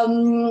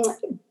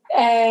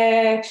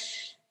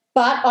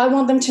 But I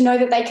want them to know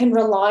that they can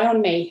rely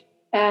on me.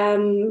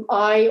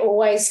 I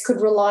always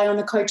could rely on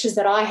the coaches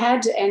that I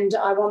had, and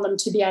I want them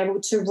to be able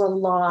to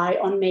rely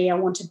on me. I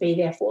want to be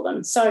there for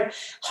them. So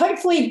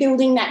hopefully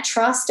building that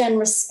trust and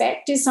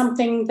respect is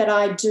something that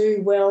I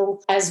do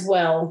well as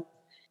well.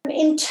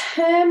 In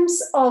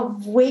terms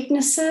of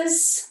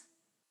weaknesses,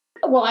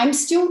 well, I'm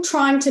still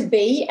trying to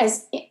be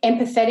as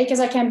empathetic as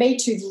I can be,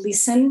 to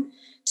listen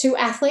to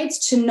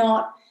athletes, to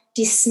not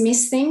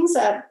dismiss things.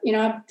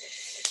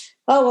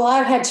 Oh, well,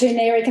 I've had 2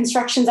 knee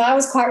reconstructions. I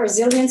was quite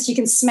resilient. You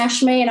can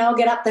smash me and I'll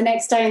get up the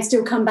next day and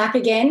still come back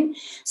again.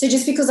 So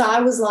just because I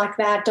was like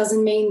that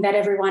doesn't mean that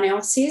everyone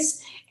else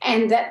is,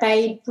 and that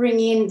they bring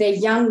in their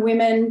young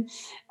women.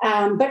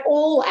 But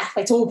all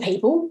athletes, all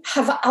people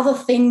have other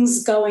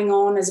things going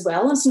on as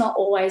well. It's not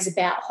always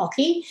about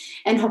hockey,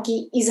 and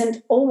hockey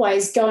isn't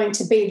always going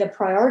to be the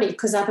priority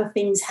because other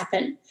things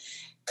happen.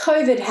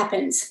 COVID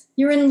happens.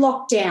 You're in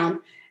lockdown.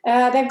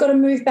 They've got to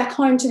move back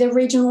home to their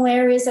regional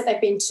areas that they've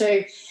been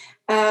to.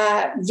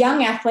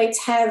 Young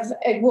athletes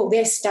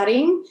they're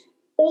studying.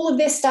 All of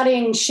their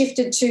studying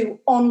shifted to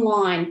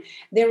online.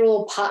 They're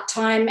all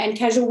part-time and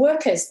casual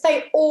workers.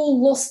 They all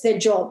lost their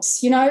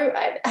jobs.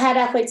 I had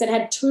athletes that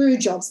had 2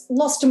 jobs,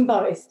 lost them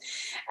both.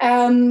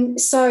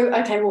 Hockey's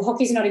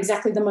not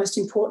exactly the most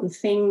important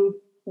thing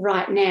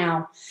right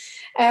now.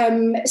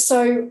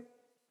 So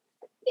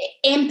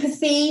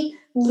empathy,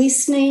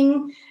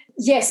 listening,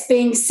 yes,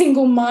 being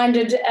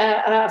single-minded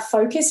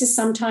focus is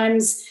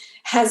sometimes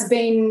has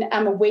been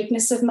a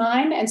weakness of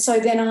mine, and so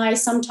then I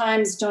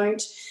sometimes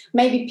don't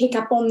maybe pick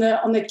up on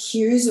the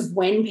cues of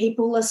when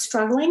people are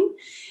struggling.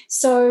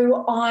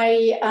 So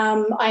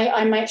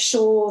I make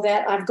sure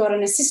that I've got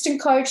an assistant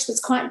coach that's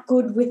quite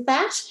good with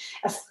that,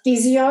 a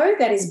physio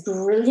that is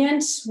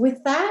brilliant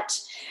with that.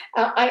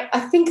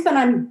 I think that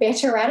I'm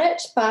better at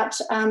it, but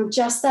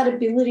just that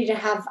ability to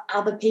have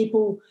other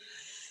people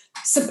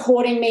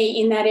supporting me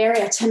in that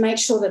area to make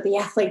sure that the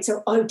athletes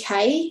are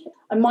okay.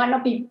 I might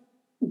not be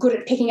good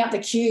at picking up the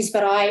cues,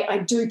 but I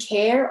do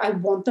care. I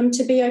want them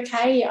to be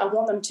okay. I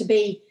want them to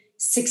be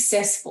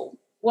successful,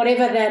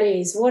 whatever that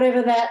is,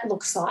 whatever that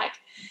looks like,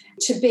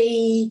 to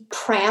be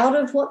proud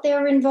of what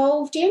they're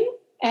involved in,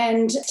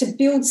 and to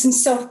build some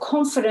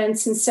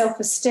self-confidence and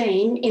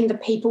self-esteem in the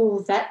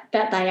people that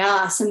they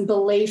are, some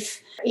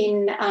belief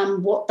in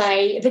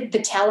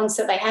the talents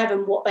that they have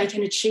and what they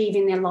can achieve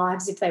in their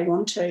lives if they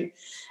want to.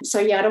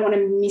 So, I don't want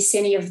to miss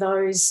any of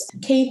those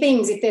key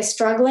things. If they're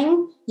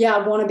struggling,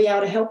 I want to be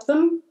able to help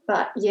them.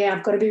 But,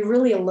 I've got to be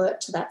really alert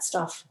to that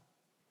stuff.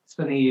 It's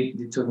funny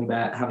you're talking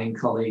about having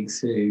colleagues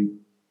who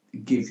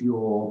give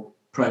your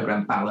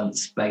program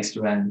balance based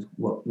around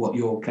what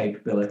your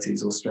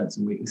capabilities or strengths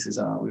and weaknesses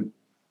are. We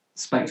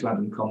spoke to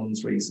Adam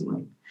Commons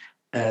recently,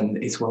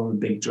 and it's one of the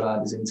big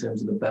drivers in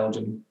terms of the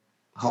Belgian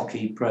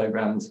hockey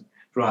programs.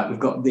 Right, we've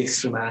got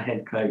this from our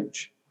head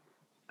coach.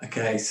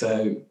 Okay,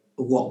 so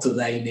what do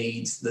they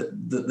need that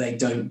they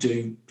don't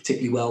do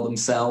particularly well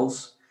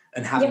themselves,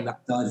 and having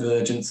that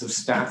divergence of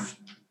staff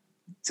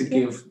to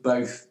give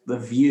both the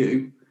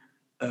view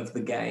of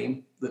the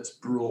game that's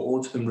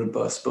broad and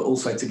robust, but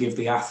also to give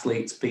the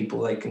athletes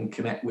people they can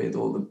connect with,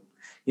 or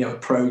a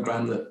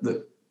program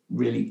that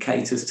really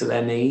caters to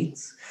their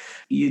needs.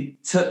 You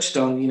touched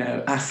on,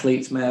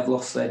 athletes may have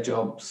lost their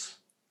jobs,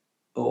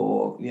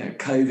 or,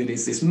 COVID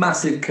is this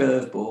massive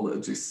curveball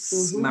that just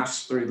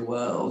smashed through the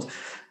world,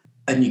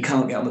 and you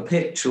can't get on the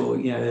pitch, or,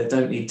 they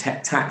don't need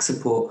tax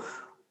support.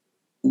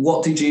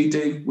 What did you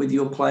do with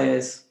your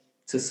players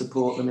to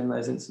support them in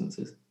those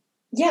instances?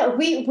 Yeah,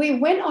 we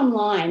went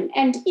online,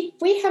 and if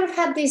we had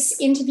had this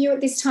interview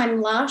at this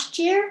time last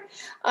year,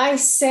 I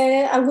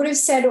would have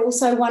said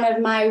also one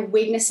of my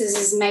weaknesses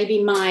is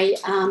maybe my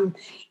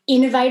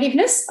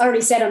innovativeness. I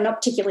already said I'm not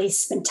particularly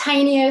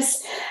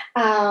spontaneous.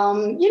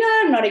 I'm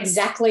not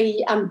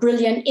exactly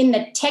brilliant in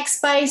the tech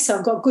space, so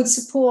I've got good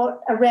support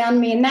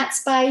around me in that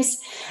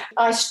space.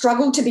 I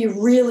struggle to be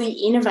really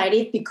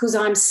innovative because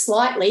I'm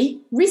slightly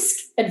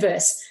risk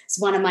adverse. It's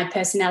one of my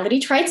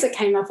personality traits that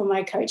came up on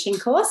my coaching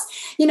course.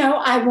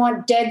 I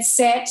want dead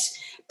set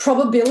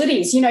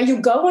probabilities. You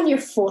go on your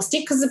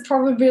 4-stick because the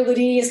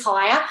probability is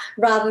higher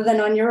rather than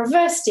on your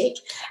reverse stick.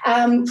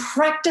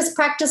 Practice.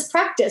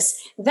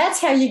 That's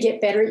how you get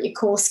better at your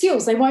core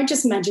skills. They won't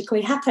just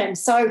magically happen.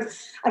 So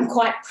I'm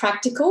quite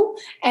practical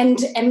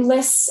and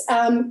less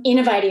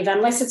innovative,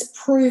 unless it's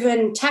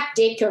proven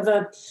tactic of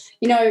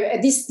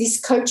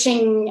this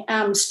coaching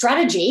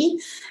strategy.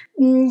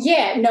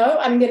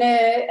 I'm going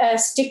to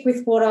stick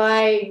with what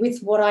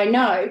I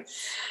know.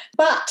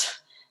 But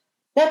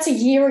that's a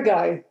year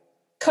ago.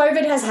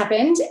 COVID has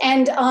happened,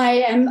 and I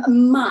am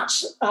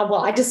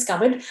I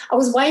discovered I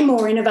was way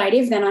more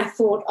innovative than I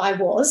thought I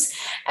was.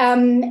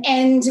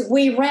 And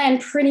we ran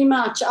pretty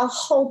much a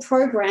whole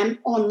program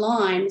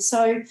online.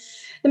 So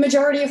the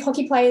majority of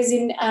hockey players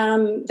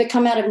that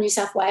come out of New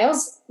South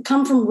Wales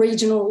come from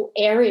regional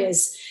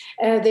areas.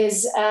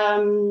 There's,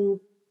 I'm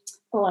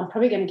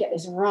probably going to get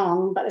this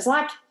wrong, but there's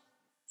like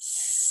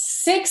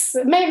 6,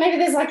 maybe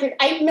there's like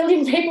 8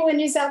 million people in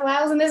New South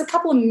Wales, and there's a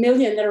couple of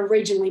million that are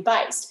regionally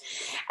based.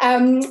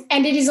 And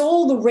it is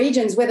all the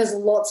regions where there's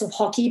lots of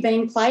hockey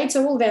being played.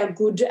 So all of our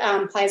good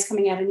players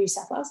coming out of New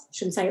South Wales, I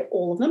shouldn't say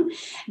all of them,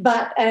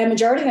 but a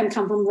majority of them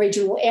come from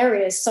regional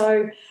areas.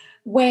 So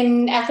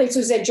when athletes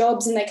lose their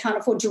jobs and they can't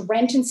afford to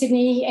rent in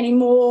Sydney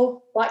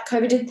anymore, like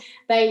COVID did,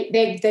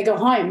 they go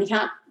home. You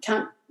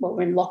can't. Well,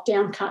 we're in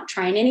lockdown, can't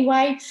train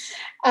anyway.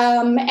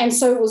 And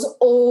so it was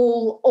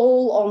all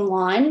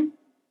online.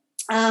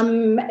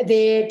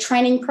 Their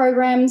training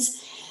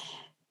programs,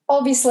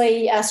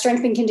 obviously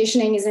strength and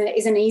conditioning is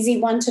an easy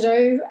one to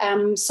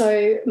do.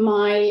 So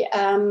my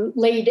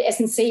lead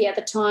S&C at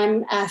the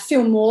time,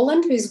 Phil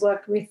Morland, who's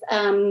worked with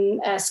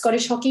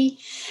Scottish hockey,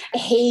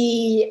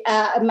 he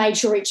made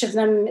sure each of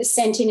them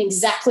sent in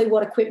exactly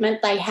what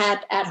equipment they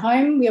had at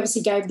home. We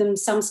obviously gave them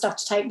some stuff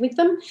to take with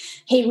them.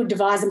 He would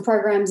devise them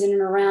programs in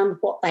and around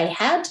what they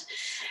had.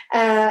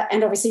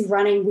 And obviously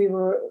running we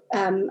were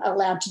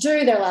allowed to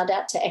do. They're allowed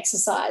out to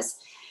exercise.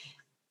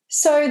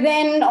 So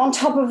then on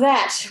top of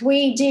that,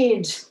 we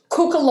did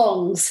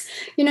cook-alongs.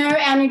 You know,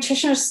 our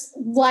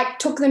nutritionist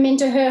took them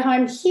into her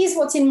home. Here's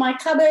what's in my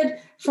cupboard.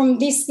 From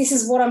this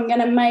is what I'm going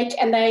to make.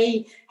 And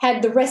they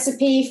had the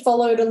recipe,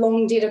 followed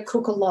along, did a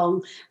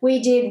cook-along. We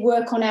did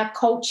work on our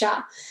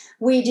culture.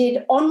 We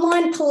did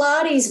online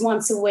Pilates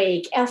once a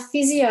week. Our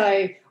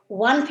physio,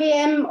 1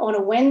 p.m. on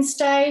a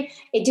Wednesday.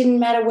 It didn't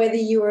matter whether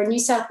you were a New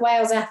South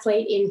Wales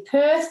athlete in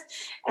Perth,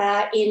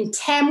 in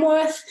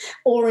Tamworth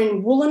or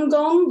in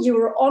Wollongong. You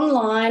were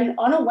online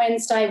on a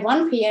Wednesday,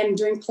 1 p.m.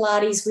 doing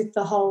Pilates with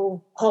the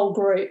whole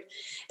group.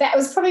 That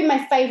was probably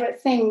my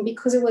favourite thing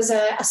because it was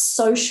a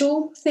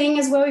social thing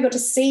as well. We got to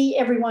see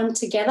everyone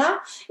together.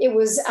 It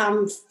was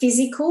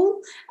physical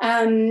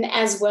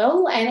as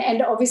well.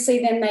 And obviously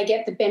then they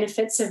get the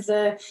benefits of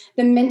the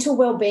mental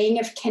well-being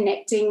of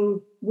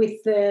connecting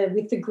with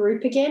the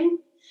group again.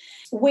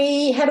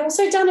 We had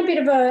also done a bit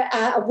of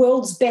a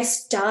world's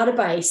best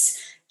database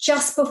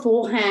just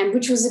beforehand,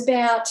 which was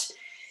about,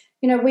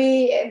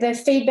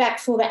 the feedback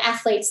for the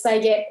athletes they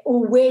get,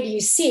 or where do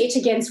you sit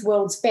against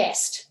world's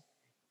best?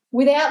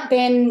 Without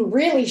then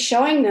really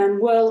showing them,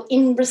 well,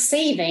 in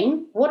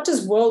receiving, what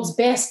does world's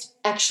best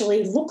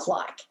actually look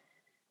like?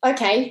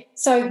 Okay,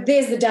 so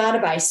there's the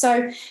database.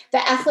 So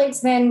the athletes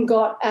then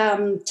got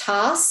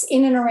tasks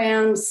in and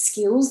around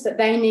skills that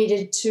they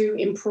needed to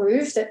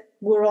improve that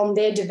were on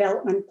their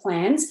development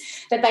plans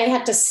that they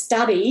had to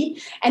study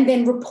and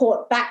then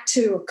report back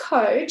to a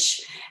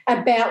coach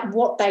about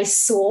what they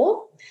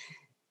saw,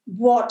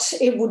 what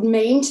it would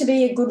mean to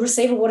be a good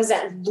receiver, what does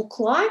that look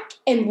like,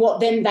 and what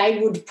then they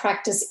would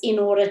practice in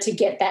order to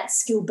get that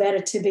skill better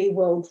to be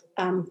world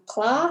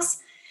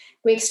class.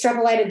 We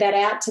extrapolated that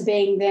out to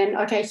being then,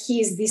 okay,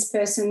 here's this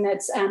person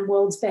that's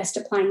world's best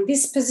at playing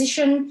this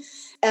position.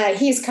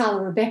 Here's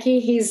Carla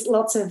Rebecca. Here's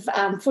lots of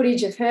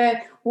footage of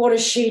her. What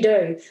does she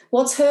do?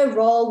 What's her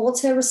role?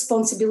 What's her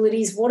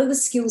responsibilities? What are the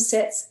skill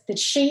sets that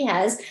she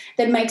has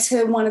that makes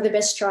her one of the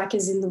best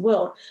strikers in the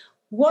world?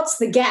 What's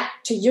the gap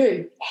to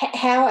you?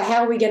 How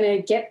are we going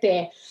to get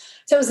there?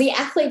 So it was the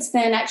athletes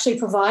then actually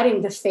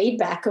providing the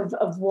feedback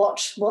of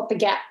what the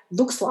gap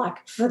looks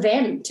like for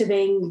them to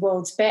being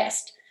world's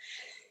best.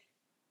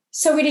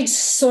 So we did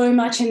so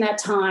much in that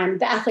time.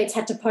 The athletes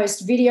had to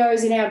post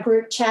videos in our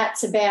group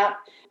chats about,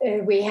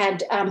 we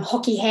had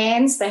hockey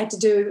hands. They had to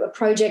do a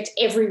project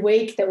every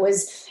week that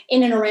was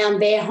in and around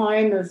their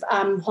home of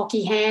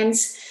hockey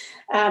hands.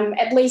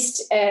 At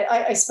least,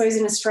 I suppose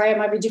in Australia, it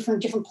might be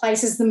different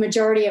places. The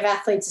majority of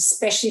athletes,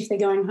 especially if they're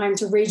going home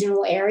to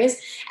regional areas,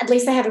 at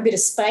least they have a bit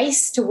of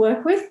space to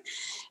work with.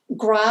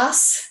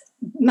 Grass,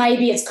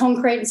 maybe it's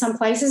concrete in some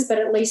places, but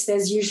at least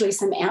there's usually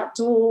some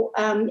outdoor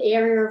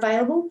area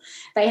available.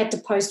 They had to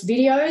post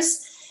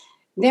videos.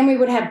 Then we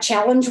would have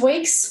challenge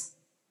weeks.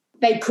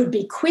 They could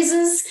be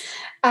quizzes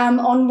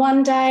on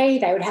one day.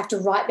 They would have to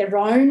write their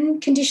own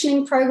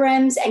conditioning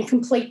programs and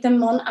complete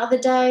them on other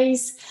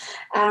days.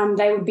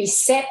 They would be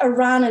set a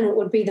run and it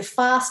would be the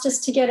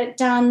fastest to get it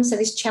done. So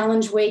this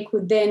challenge week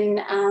would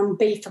then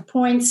be for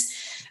points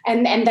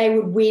and they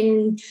would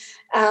win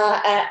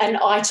an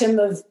item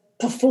of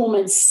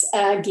performance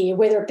gear,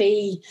 whether it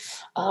be,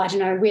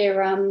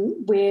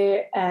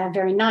 we're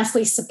very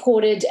nicely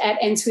supported at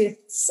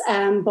Enswiths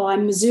by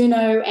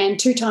Mizuno and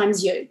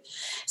 2XU.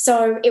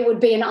 So it would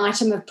be an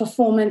item of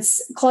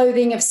performance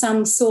clothing of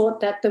some sort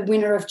that the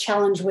winner of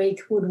Challenge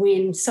Week would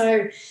win.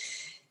 So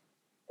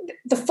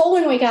the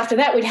following week after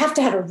that, we'd have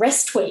to have a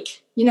rest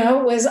week.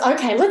 It was,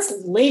 okay, let's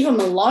leave them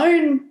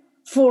alone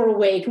for a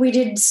week. We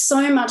did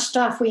so much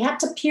stuff. We had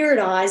to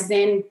periodise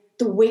then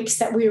the weeks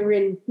that we were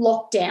in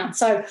lockdown.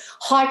 So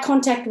high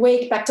contact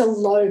week back to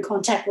low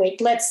contact week.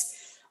 Let's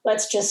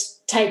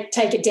just take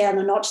it down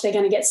a notch. They're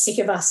going to get sick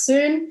of us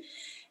soon.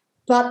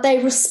 But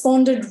they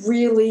responded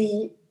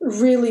really,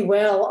 really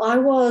well. I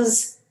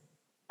was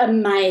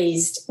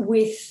amazed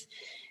with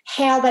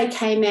how they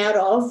came out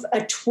of a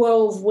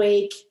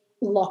 12-week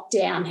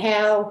lockdown,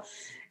 how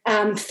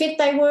fit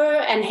they were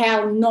and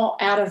how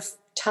not out of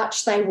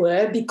touch they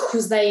were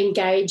because they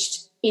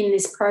engaged in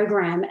this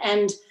program.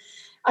 And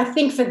I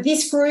think for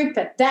this group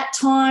at that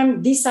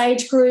time, this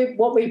age group,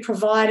 what we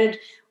provided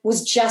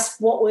was just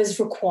what was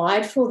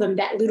required for them,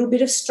 that little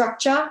bit of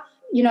structure.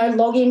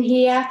 Log in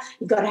here.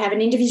 You've got to have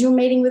an individual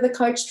meeting with a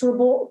coach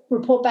to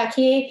report back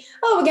here.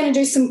 Oh, we're going to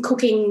do some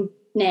cooking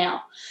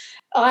now.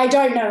 I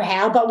don't know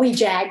how, but we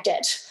jagged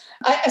it.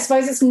 I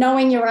suppose it's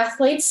knowing your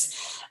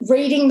athletes,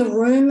 reading the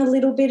room a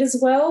little bit as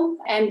well,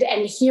 and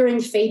hearing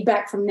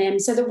feedback from them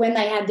so that when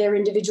they had their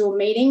individual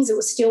meetings, it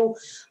was still,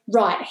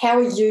 right, how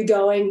are you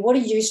going? What are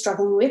you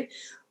struggling with?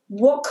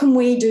 What can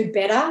we do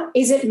better?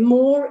 Is it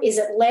more? Is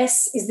it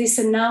less? Is this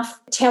enough?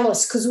 Tell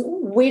us, because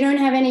we don't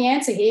have any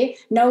answer here.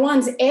 No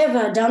one's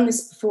ever done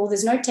this before.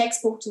 There's no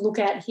textbook to look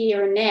at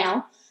here and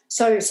now.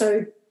 So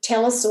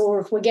tell us,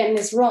 or if we're getting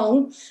this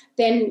wrong,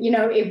 then,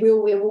 it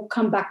will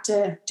come back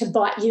to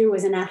bite you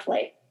as an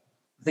athlete.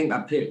 I think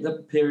that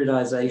the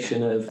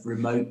periodization of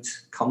remote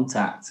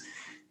contact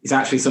is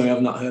actually something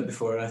I've not heard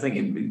before, and I think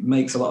it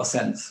makes a lot of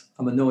sense.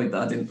 I'm annoyed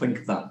that I didn't think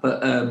of that,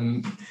 but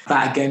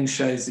that again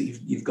shows that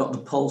you've got the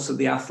pulse of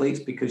the athletes,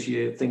 because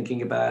you're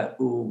thinking about,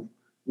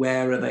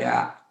 where are they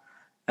at?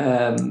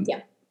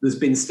 There's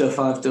been stuff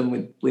I've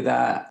done with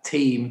our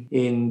team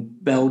in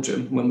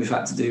Belgium when we've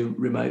had to do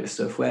remote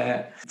stuff,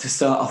 where to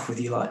start off with,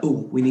 you're like,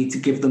 we need to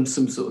give them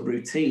some sort of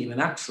routine, and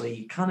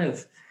actually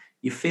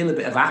you feel a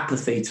bit of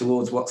apathy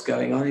towards what's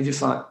going on. You're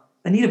just like,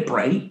 they need a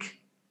break.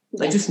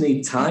 They just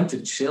need time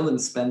to chill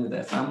and spend with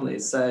their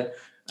families. So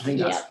I think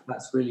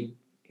that's really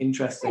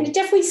interesting. And it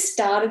definitely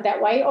started that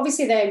way.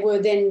 Obviously, they were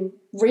then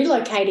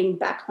relocating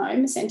back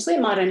home, essentially.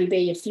 It might only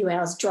be a few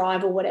hours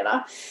drive or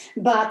whatever.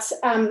 But,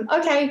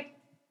 okay,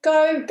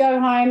 go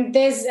home.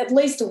 There's at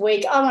least a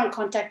week. I won't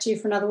contact you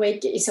for another week.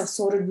 Get yourself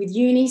sorted with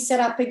uni, set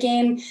up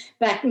again,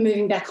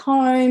 moving back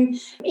home,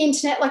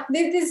 internet. Like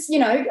there's,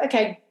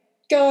 okay,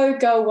 go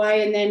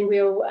away, and then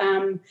we'll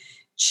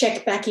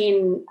check back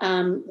in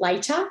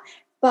later.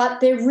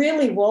 But there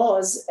really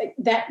was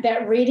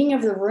that reading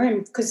of the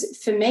room, because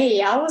for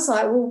me, I was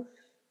like, well,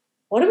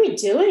 what are we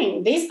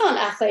doing? These aren't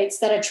athletes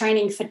that are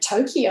training for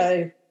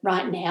Tokyo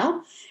right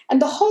now.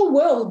 And the whole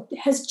world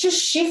has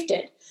just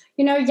shifted.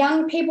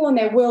 Young people and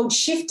their world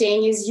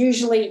shifting is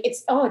usually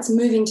it's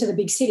moving to the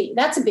big city.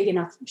 That's a big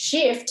enough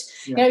shift.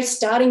 Yeah.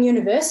 Starting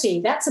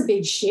university, that's a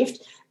big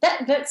shift.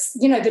 That's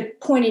the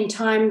point in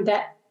time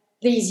that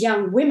these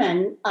young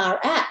women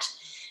are at.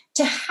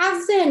 To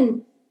have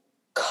then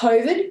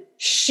COVID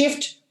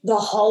shift the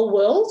whole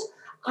world,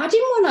 I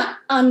didn't want to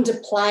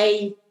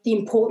underplay the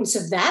importance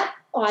of that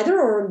either,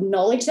 or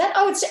acknowledge that.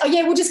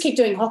 We'll just keep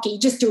doing hockey,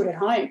 just do it at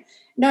home.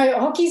 No,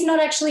 hockey's not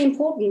actually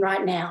important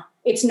right now.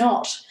 It's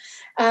not.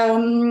 I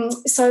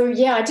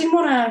didn't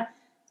want to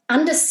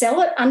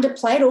undersell it,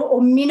 underplay it,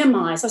 or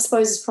minimise, I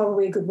suppose is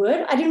probably a good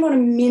word. I didn't want to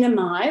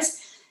minimise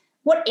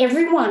what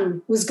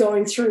everyone was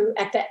going through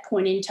at that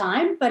point in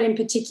time, but in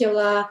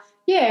particular,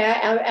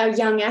 our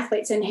young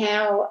athletes, and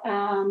how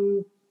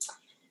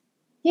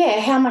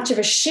much of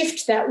a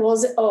shift that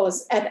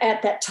was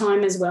at that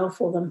time as well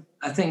for them.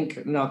 I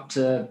think not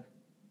to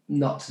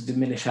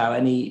diminish how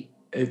any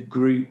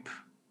group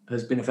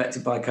has been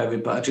affected by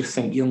COVID, but I just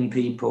think young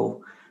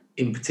people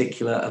in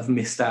particular have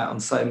missed out on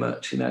so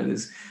much.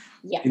 There's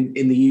in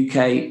the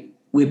UK,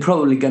 we're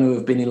probably going to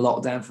have been in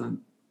lockdown for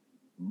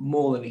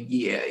more than a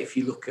year. If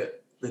you look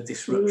at the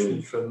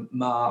disruption from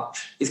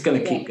March, it's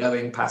going to keep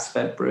going past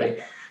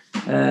February.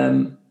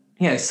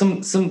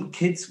 Some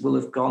kids will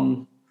have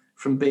gone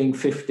from being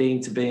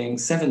 15 to being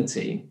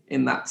 17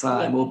 in that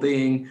time, or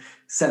being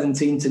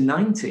 17 to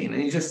 19.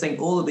 And you just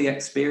think all of the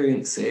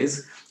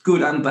experiences,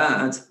 good and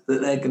bad,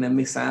 that they're going to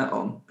miss out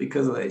on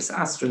because of it. It's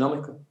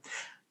astronomical.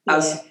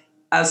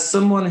 As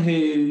someone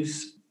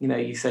who's,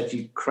 you said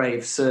you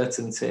crave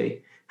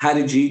certainty, how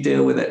did you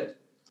deal with it?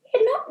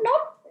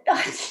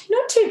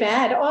 Not too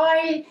bad.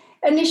 I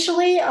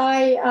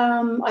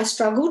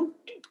struggled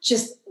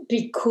just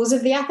because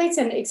of the athletes,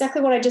 and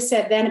exactly what I just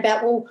said then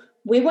about,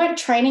 we weren't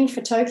training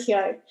for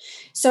Tokyo.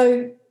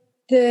 So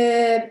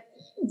the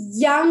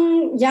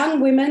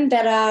young women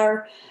that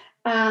are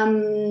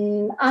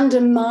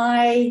under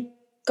my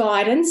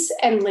guidance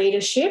and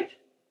leadership,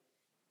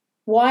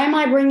 why am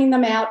I bringing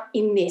them out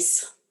in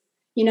this?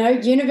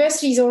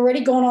 University's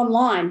already gone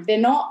online. They're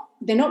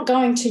not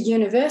going to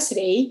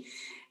university.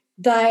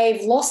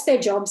 They've lost their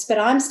jobs, but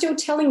I'm still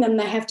telling them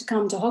they have to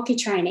come to hockey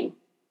training.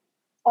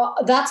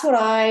 That's what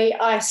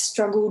I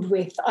struggled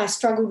with. I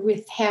struggled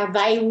with how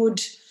they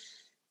would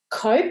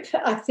cope.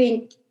 I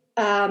think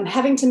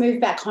having to move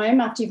back home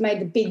after you've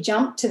made the big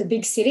jump to the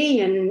big city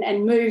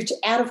and moved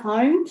out of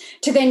home,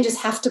 to then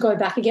just have to go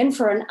back again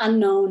for an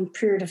unknown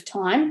period of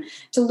time,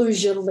 to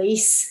lose your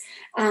lease.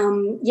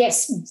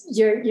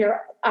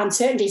 Your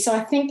uncertainty. So I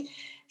think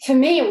for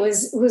me it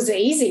was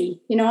easy.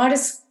 I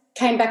just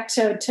came back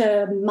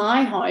to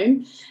my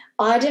home.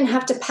 I didn't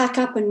have to pack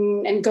up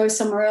and go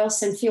somewhere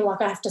else and feel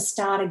like I have to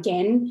start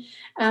again.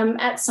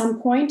 At some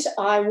point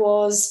I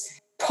was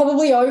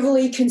probably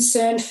overly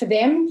concerned for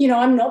them.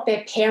 I'm not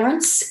their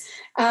parents.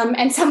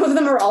 And some of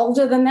them are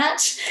older than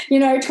that,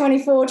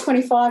 24,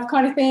 25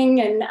 kind of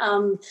thing. And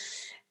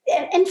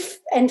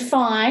and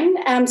fine.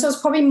 So I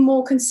was probably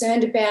more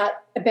concerned about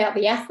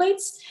the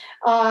athletes.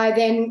 I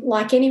then,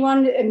 like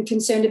anyone, am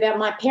concerned about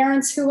my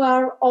parents who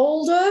are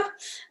older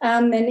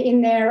and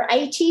in their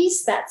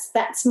 80s.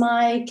 That's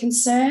my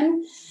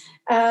concern.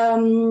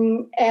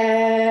 Same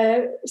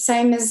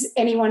as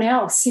anyone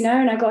else,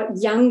 and I got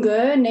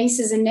younger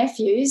nieces and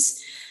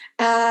nephews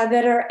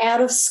that are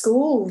out of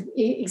school,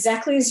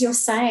 exactly as you're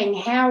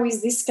saying. How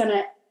is this going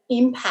to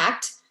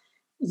impact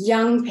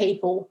young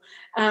people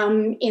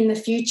in the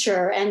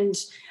future? And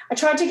I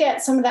tried to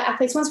get some of the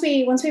athletes, once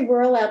we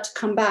were allowed to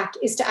come back,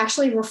 is to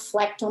actually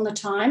reflect on the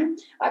time.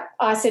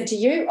 I said to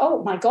you,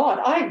 oh, my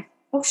God,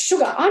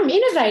 sugar, I'm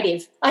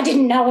innovative. I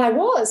didn't know I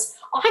was.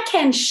 I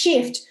can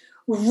shift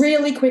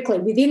really quickly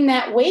within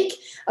that week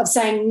of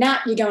saying, nah,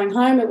 you're going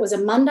home. It was a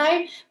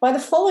Monday. By the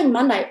following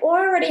Monday, I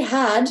already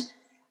had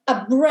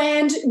a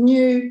brand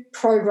new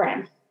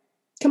program,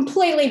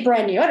 completely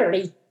brand new. I'd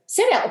already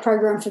set out the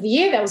program for the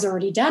year. That was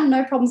already done,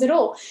 no problems at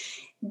all.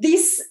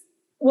 This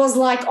was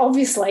like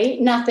obviously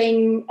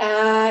nothing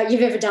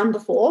you've ever done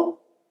before,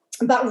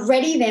 but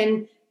ready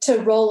then to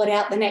roll it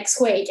out the next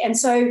week. And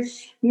so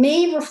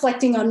me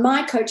reflecting on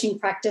my coaching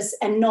practice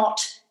and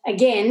not,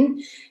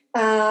 again,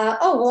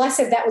 I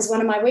said that was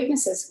one of my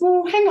weaknesses.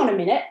 Well, hang on a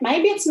minute.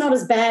 Maybe it's not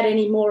as bad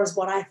anymore as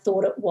what I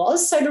thought it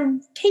was. So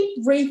to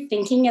keep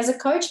rethinking as a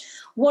coach,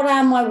 what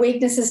are my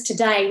weaknesses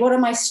today? What are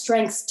my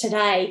strengths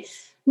today?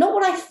 Not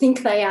what I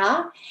think they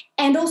are,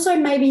 and also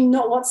maybe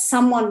not what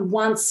someone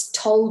once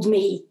told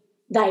me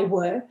they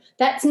were.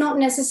 That's not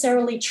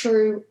necessarily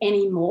true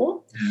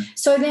anymore. Yeah.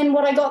 So then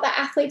what I got the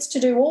athletes to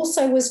do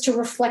also was to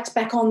reflect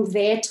back on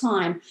their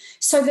time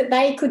so that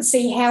they could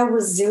see how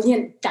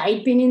resilient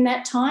they'd been in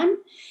that time,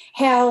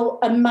 how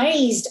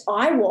amazed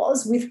I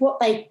was with what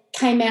they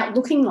came out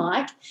looking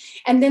like,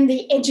 and then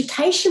the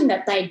education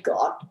that they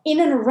got in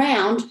and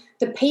around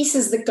the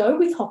pieces that go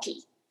with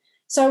hockey.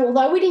 So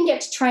although we didn't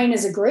get to train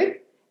as a group,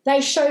 they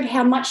showed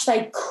how much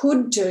they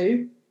could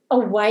do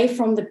away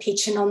from the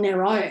pitch and on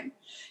their own.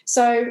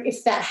 So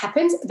if that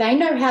happens, they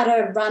know how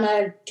to run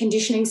a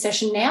conditioning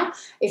session now.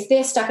 If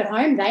they're stuck at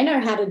home, they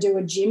know how to do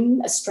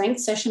a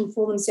strength session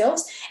for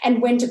themselves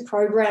and when to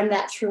program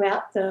that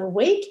throughout the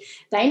week.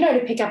 They know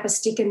to pick up a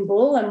stick and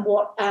ball and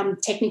what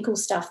technical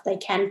stuff they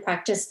can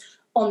practice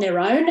on their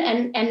own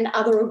and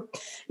other,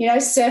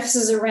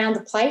 surfaces around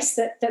the place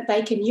that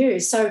they can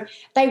use. So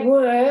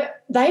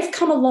they've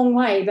come a long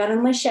way, but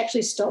unless you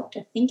actually stop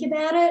to think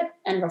about it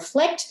and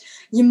reflect,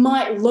 you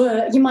might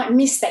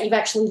miss that you've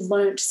actually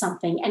learnt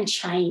something and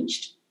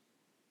changed.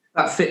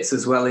 That fits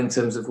as well in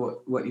terms of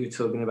what you were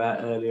talking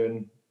about earlier,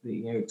 and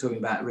talking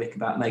about, Rick,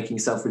 about making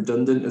yourself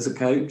redundant as a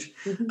coach.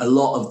 Mm-hmm. A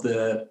lot of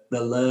the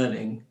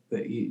learning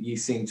that you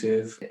seem to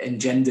have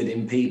engendered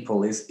in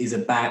people is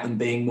about them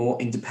being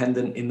more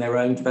independent in their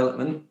own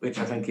development, which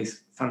I think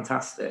is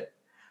fantastic.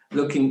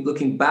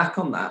 Looking back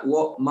on that,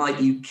 what might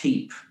you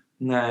keep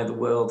now the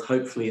world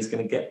hopefully is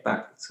going to get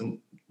back to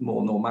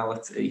more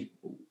normality?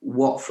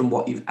 What from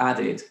what you've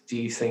added do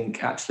you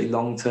think actually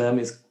long term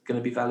is going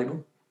to be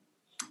valuable?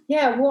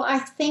 Yeah, well, I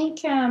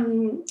think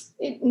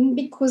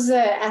because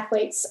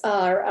athletes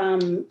are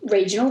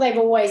regional, they've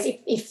always,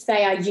 if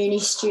they are uni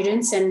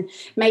students and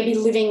maybe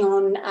living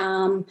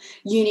on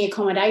uni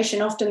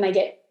accommodation, often they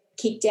get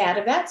kicked out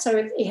of that.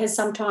 So it has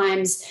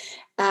sometimes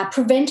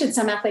prevented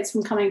some athletes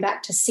from coming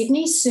back to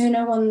Sydney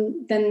sooner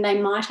than they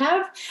might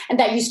have. And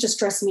that used to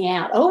stress me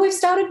out. Oh, we've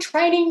started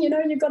training,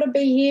 you've got to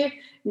be here.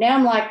 Now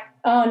I'm like,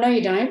 oh, no,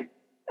 you don't.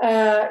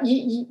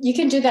 You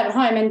can do that at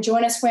home and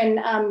join us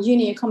when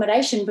uni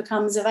accommodation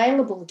becomes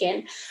available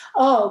again.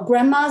 Oh,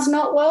 grandma's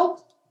not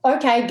well?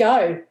 Okay,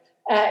 go.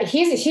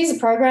 Here's a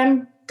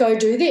program. Go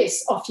do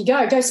this. Off you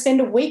go. Go spend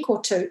a week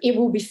or two. It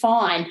will be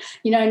fine.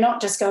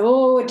 Not just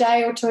go, a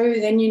day or two,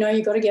 then,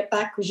 you've got to get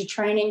back because you're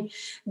training.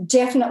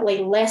 Definitely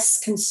less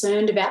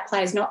concerned about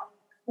players not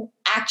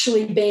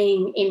actually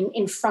being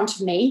in front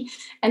of me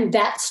and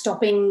that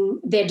stopping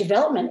their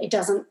development. It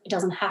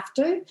doesn't have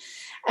to.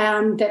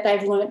 That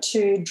they've learnt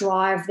to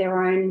drive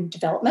their own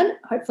development.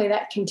 Hopefully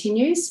that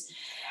continues.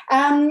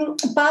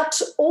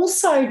 But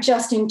also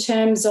just in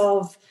terms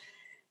of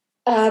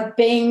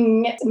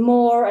being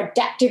more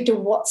adaptive to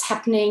what's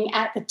happening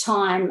at the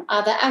time.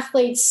 Are the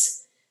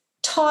athletes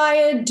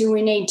tired? Do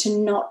we need to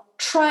not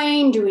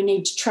train? Do we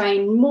need to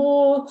train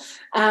more?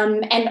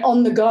 And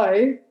on the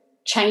go,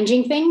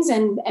 changing things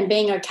and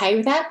being okay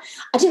with that.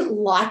 I didn't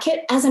like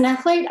it as an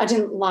athlete. I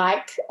didn't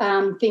like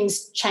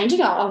things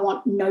changing. I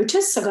want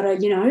notice. I've got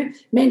to,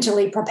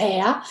 mentally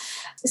prepare.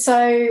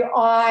 So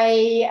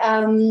I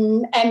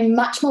am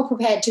much more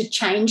prepared to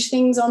change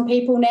things on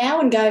people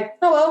now and go,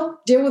 oh,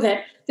 well, deal with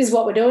it. This is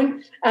what we're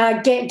doing.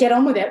 Get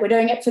on with it. We're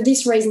doing it for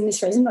this reason,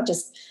 not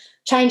just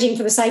changing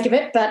for the sake of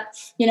it, but,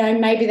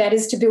 maybe that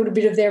is to build a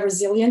bit of their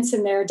resilience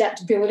and their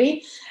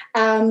adaptability.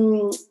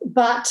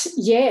 But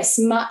yes,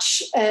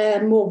 much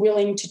more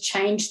willing to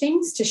change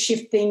things, to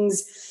shift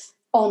things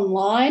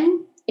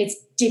online. It's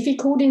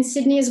difficult in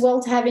Sydney as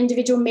well to have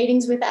individual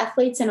meetings with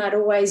athletes, and I'd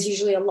always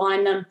usually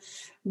align them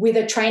with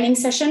a training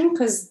session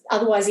because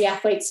otherwise the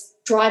athletes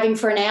driving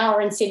for an hour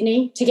in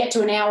Sydney to get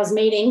to an hour's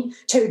meeting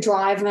to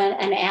drive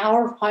an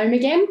hour home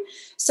again.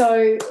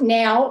 So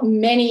now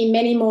many,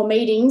 many more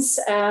meetings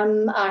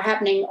are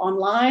happening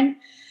online.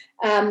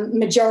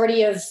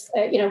 Majority of,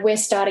 we're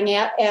starting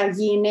out our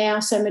year now,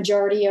 so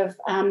majority of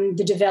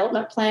the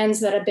development plans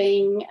that are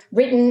being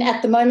written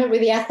at the moment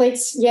with the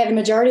athletes, the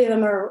majority of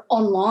them are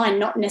online,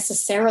 not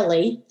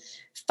necessarily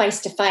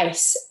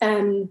face-to-face.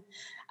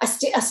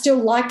 I still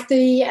like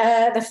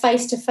the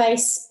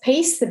face-to-face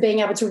piece, the being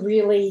able to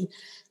really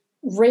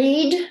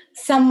read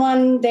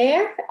someone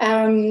there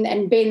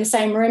and be in the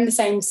same room, the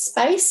same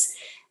space,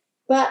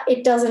 but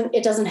it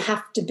doesn't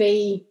have to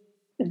be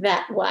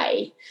that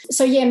way.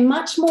 So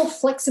much more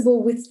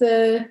flexible with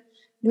the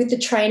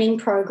training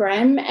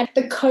program, and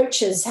the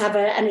coaches have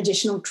an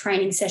additional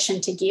training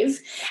session to give,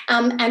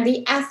 and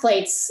the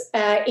athletes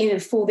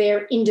for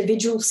their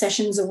individual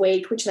sessions a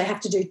week, which they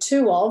have to do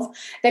 2 of,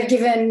 I've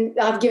given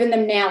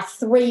them now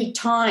 3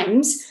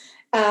 times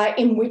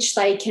in which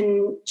they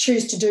can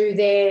choose to do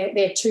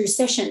their 2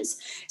 sessions.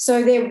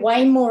 So they're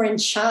way more in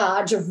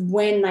charge of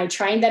when they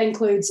train. That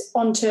includes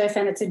on turf,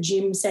 and it's a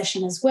gym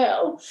session as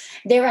well.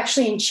 They're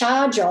actually in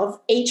charge of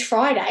each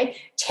Friday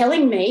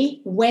telling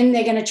me when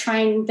they're going to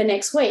train the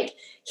next week.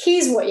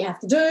 Here's what you have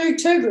to do: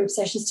 2 group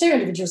sessions, 2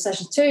 individual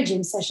sessions, 2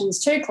 gym sessions,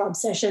 2 club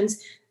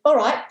sessions. All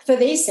right, for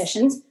these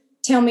sessions,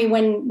 tell me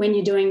when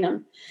you're doing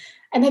them.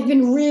 And they've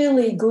been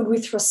really good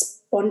with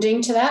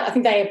responding to that. I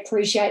think they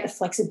appreciate the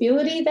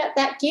flexibility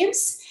that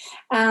gives.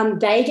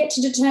 They get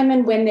to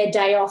determine when their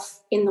day off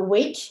in the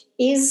week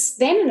is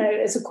then, and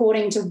it's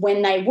according to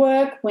when they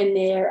work, when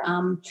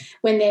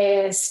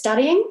they're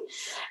studying.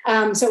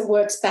 So it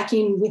works back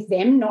in with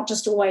them, not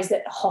just always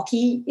that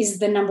hockey is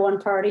the number one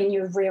priority and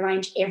you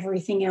rearrange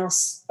everything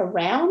else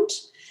around.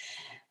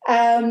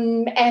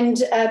 And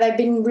they've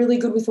been really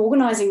good with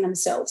organising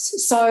themselves.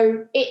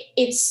 So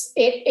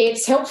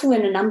it's helpful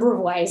in a number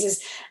of ways.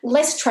 There's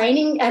less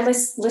training,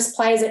 less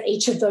players at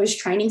each of those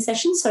training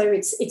sessions. So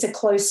it's a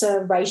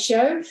closer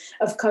ratio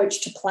of coach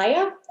to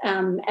player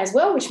as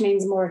well, which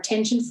means more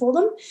attention for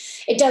them.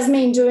 It does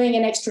mean doing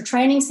an extra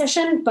training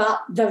session, but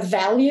the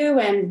value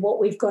and what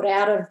we've got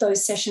out of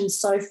those sessions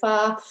so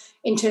far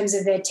in terms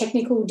of their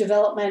technical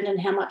development and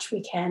how much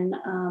we can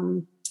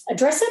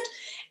address it,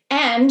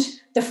 and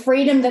the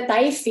freedom that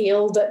they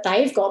feel that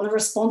they've got and the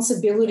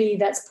responsibility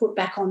that's put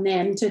back on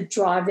them to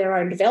drive their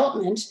own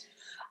development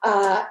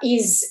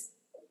is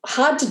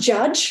hard to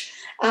judge,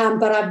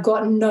 but I've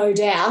got no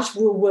doubt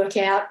will work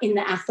out in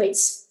the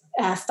athletes'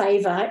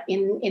 favour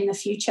in the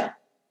future.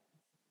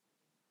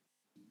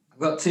 I've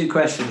got 2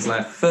 questions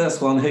left.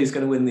 First one, who's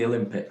going to win the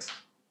Olympics?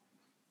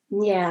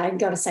 Yeah, I've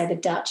got to say the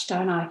Dutch,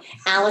 don't I?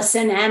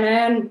 Alison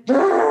Hannon.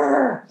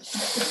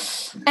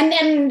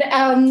 And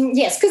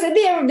yes, because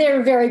they're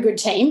a very good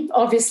team,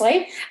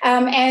 obviously,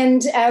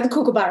 and the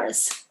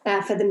Kookaburras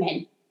for the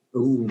men.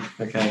 Ooh,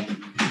 okay.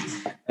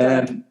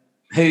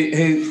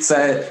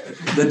 So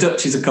the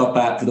Dutch is a cop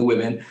out for the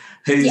women.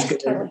 Who's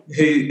going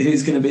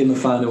to be in the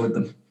final with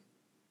them?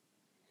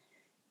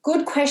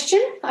 Good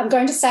question. I'm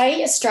going to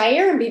say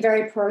Australia and be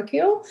very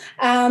parochial,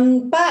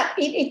 but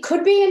it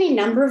could be any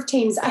number of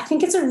teams. I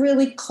think it's a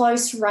really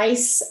close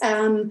race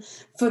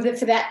for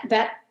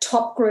that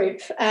top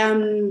group.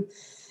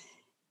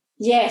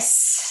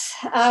 Yes,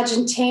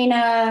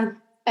 Argentina,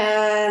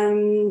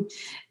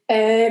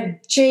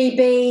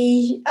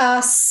 GB,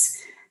 us.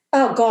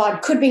 Oh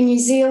God, could be New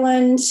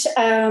Zealand.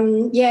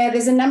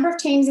 There's a number of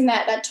teams in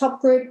that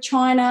top group.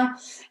 China,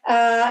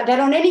 that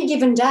on any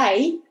given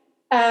day.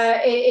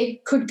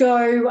 It could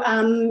go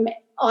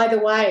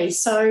either way.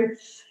 So,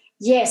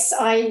 yes,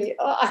 I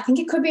think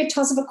it could be a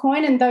toss of a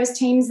coin, and those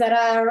teams that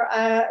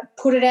are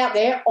put it out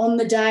there on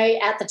the day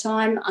at the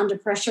time under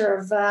pressure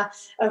of the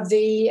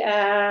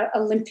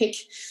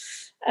Olympic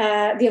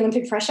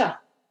pressure.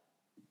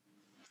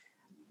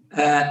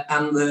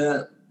 And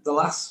the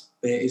last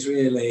bit is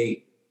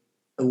really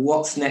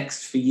what's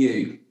next for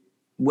you?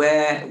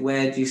 Where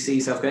do you see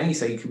yourself going? You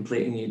say you're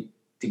completing your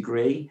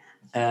degree.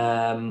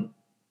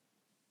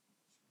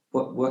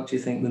 What do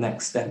you think the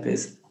next step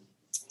is?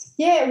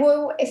 Yeah,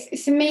 well,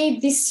 for me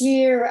this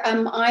year,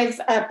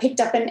 I've picked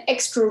up an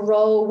extra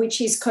role,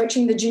 which is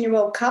coaching the Junior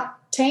World Cup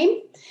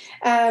team,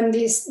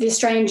 the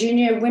Australian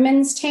Junior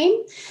Women's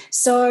team.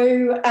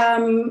 So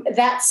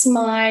that's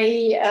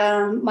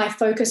my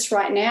focus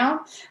right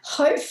now.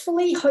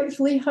 Hopefully,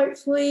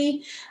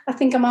 I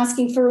think I'm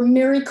asking for a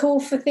miracle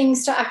for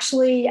things to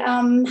actually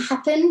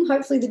happen.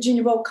 Hopefully the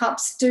Junior World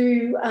Cups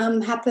do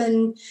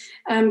happen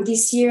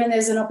this year, and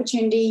there's an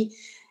opportunity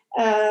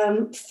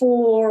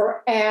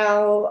for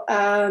our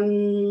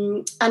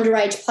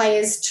underage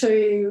players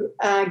to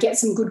get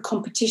some good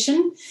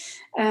competition.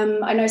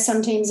 I know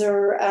some teams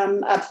are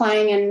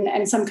playing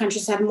and some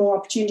countries have more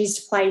opportunities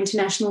to play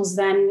internationals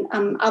than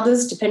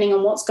others, depending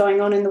on what's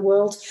going on in the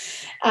world.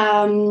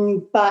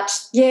 But,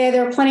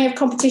 there are plenty of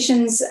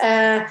competitions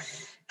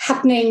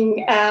happening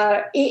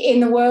in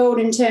the world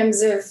in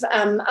terms of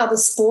other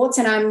sports,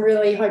 and I'm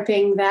really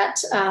hoping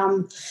that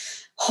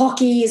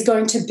hockey is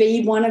going to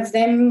be one of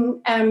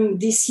them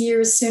this year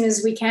as soon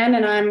as we can.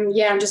 And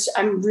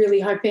I'm really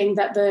hoping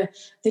that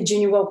the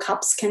Junior World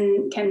Cups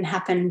can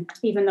happen,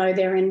 even though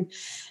they're in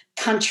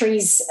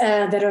countries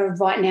that are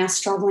right now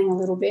struggling a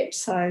little bit.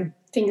 So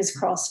fingers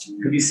crossed.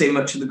 Have you seen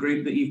much of the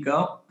group that you've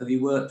got? Have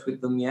you worked with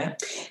them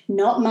yet?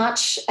 Not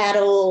much at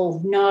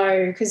all,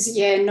 no, because,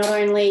 not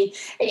only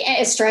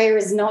Australia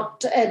is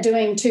not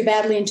doing too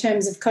badly in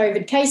terms of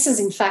COVID cases.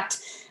 In fact,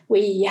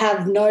 we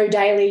have no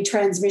daily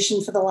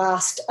transmission for the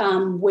last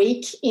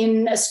week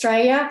in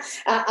Australia.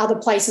 Other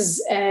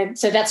places,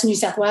 so that's New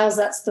South Wales,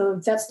 that's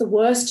the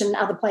worst, and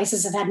other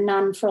places have had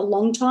none for a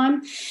long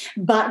time.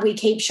 But we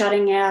keep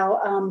shutting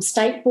our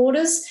state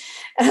borders,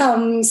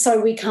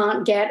 so we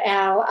can't get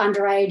our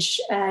underage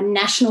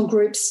national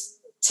groups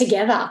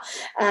together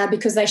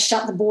because they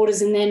shut the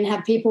borders and then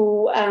have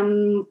people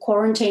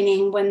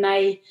quarantining when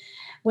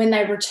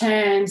they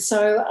return.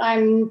 So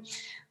I'm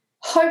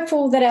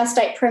hopeful that our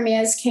state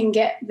premiers can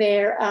get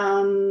their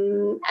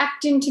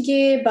act into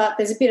gear, but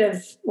there's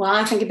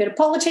I think a bit of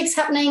politics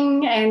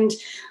happening, and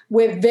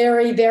we're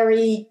very,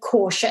 very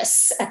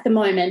cautious at the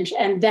moment,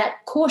 and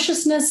that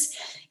cautiousness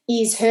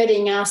is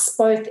hurting us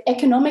both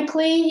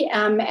economically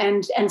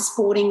and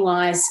sporting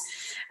wise.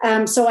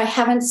 So I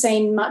haven't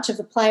seen much of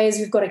the players.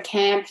 We've got a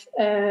camp,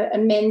 a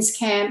men's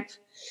camp,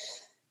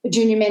 a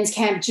junior men's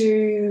camp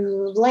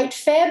due late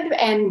Feb,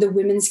 and the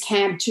women's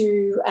camp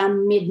due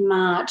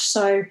mid-March.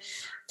 So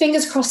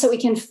fingers crossed that we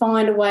can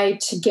find a way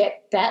to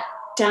get that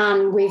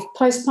done. We've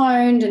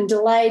postponed and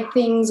delayed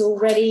things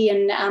already,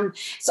 and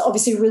it's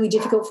obviously really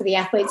difficult for the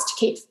athletes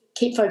to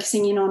keep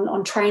focusing in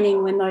on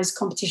training when those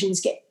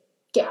competitions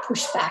get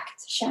pushed back.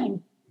 It's a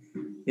shame.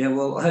 Yeah,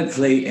 well,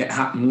 hopefully it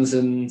happens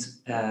and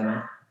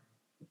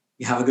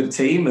you have a good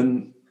team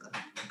and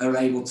are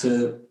able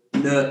to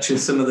nurture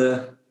some of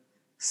the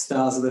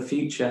stars of the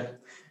future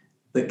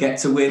that get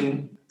to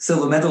win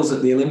silver medals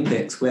at the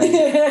Olympics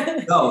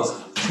when goals.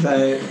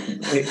 So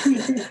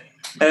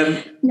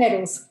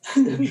medals.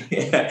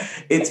 Yeah,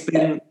 it's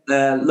been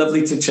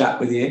lovely to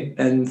chat with you,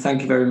 and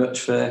thank you very much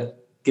for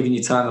giving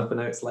your time up. I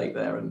know it's late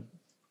there, and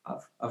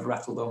I've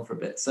rattled on for a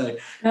bit. So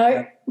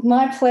no,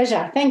 my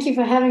pleasure. Thank you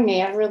for having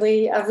me. I've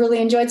really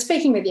enjoyed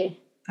speaking with you.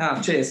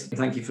 Cheers.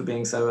 Thank you for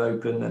being so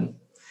open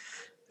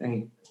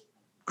and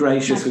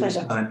gracious with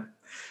your time.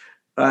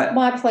 Right.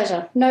 My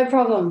pleasure. No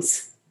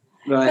problems.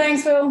 Right.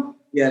 Thanks, Phil.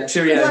 Yeah,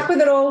 cheerio. Good luck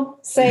with it all.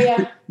 See ya.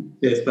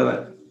 Cheers.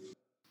 Bye-bye.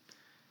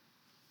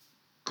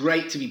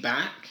 Great to be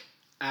back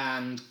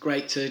and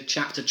great to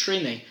chat to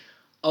Trini.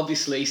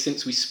 Obviously,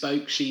 since we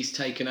spoke, she's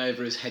taken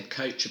over as head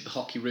coach of the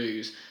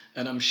Hockeyroos,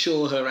 and I'm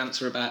sure her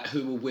answer about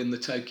who will win the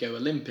Tokyo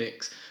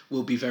Olympics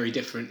will be very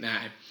different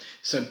now.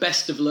 So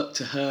best of luck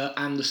to her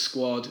and the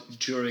squad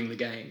during the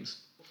games.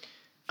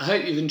 I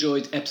hope you've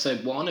enjoyed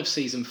episode 1 of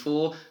season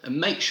 4, and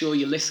make sure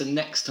you listen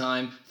next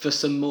time for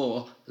some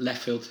more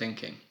left field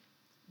thinking.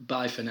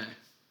 Bye for now.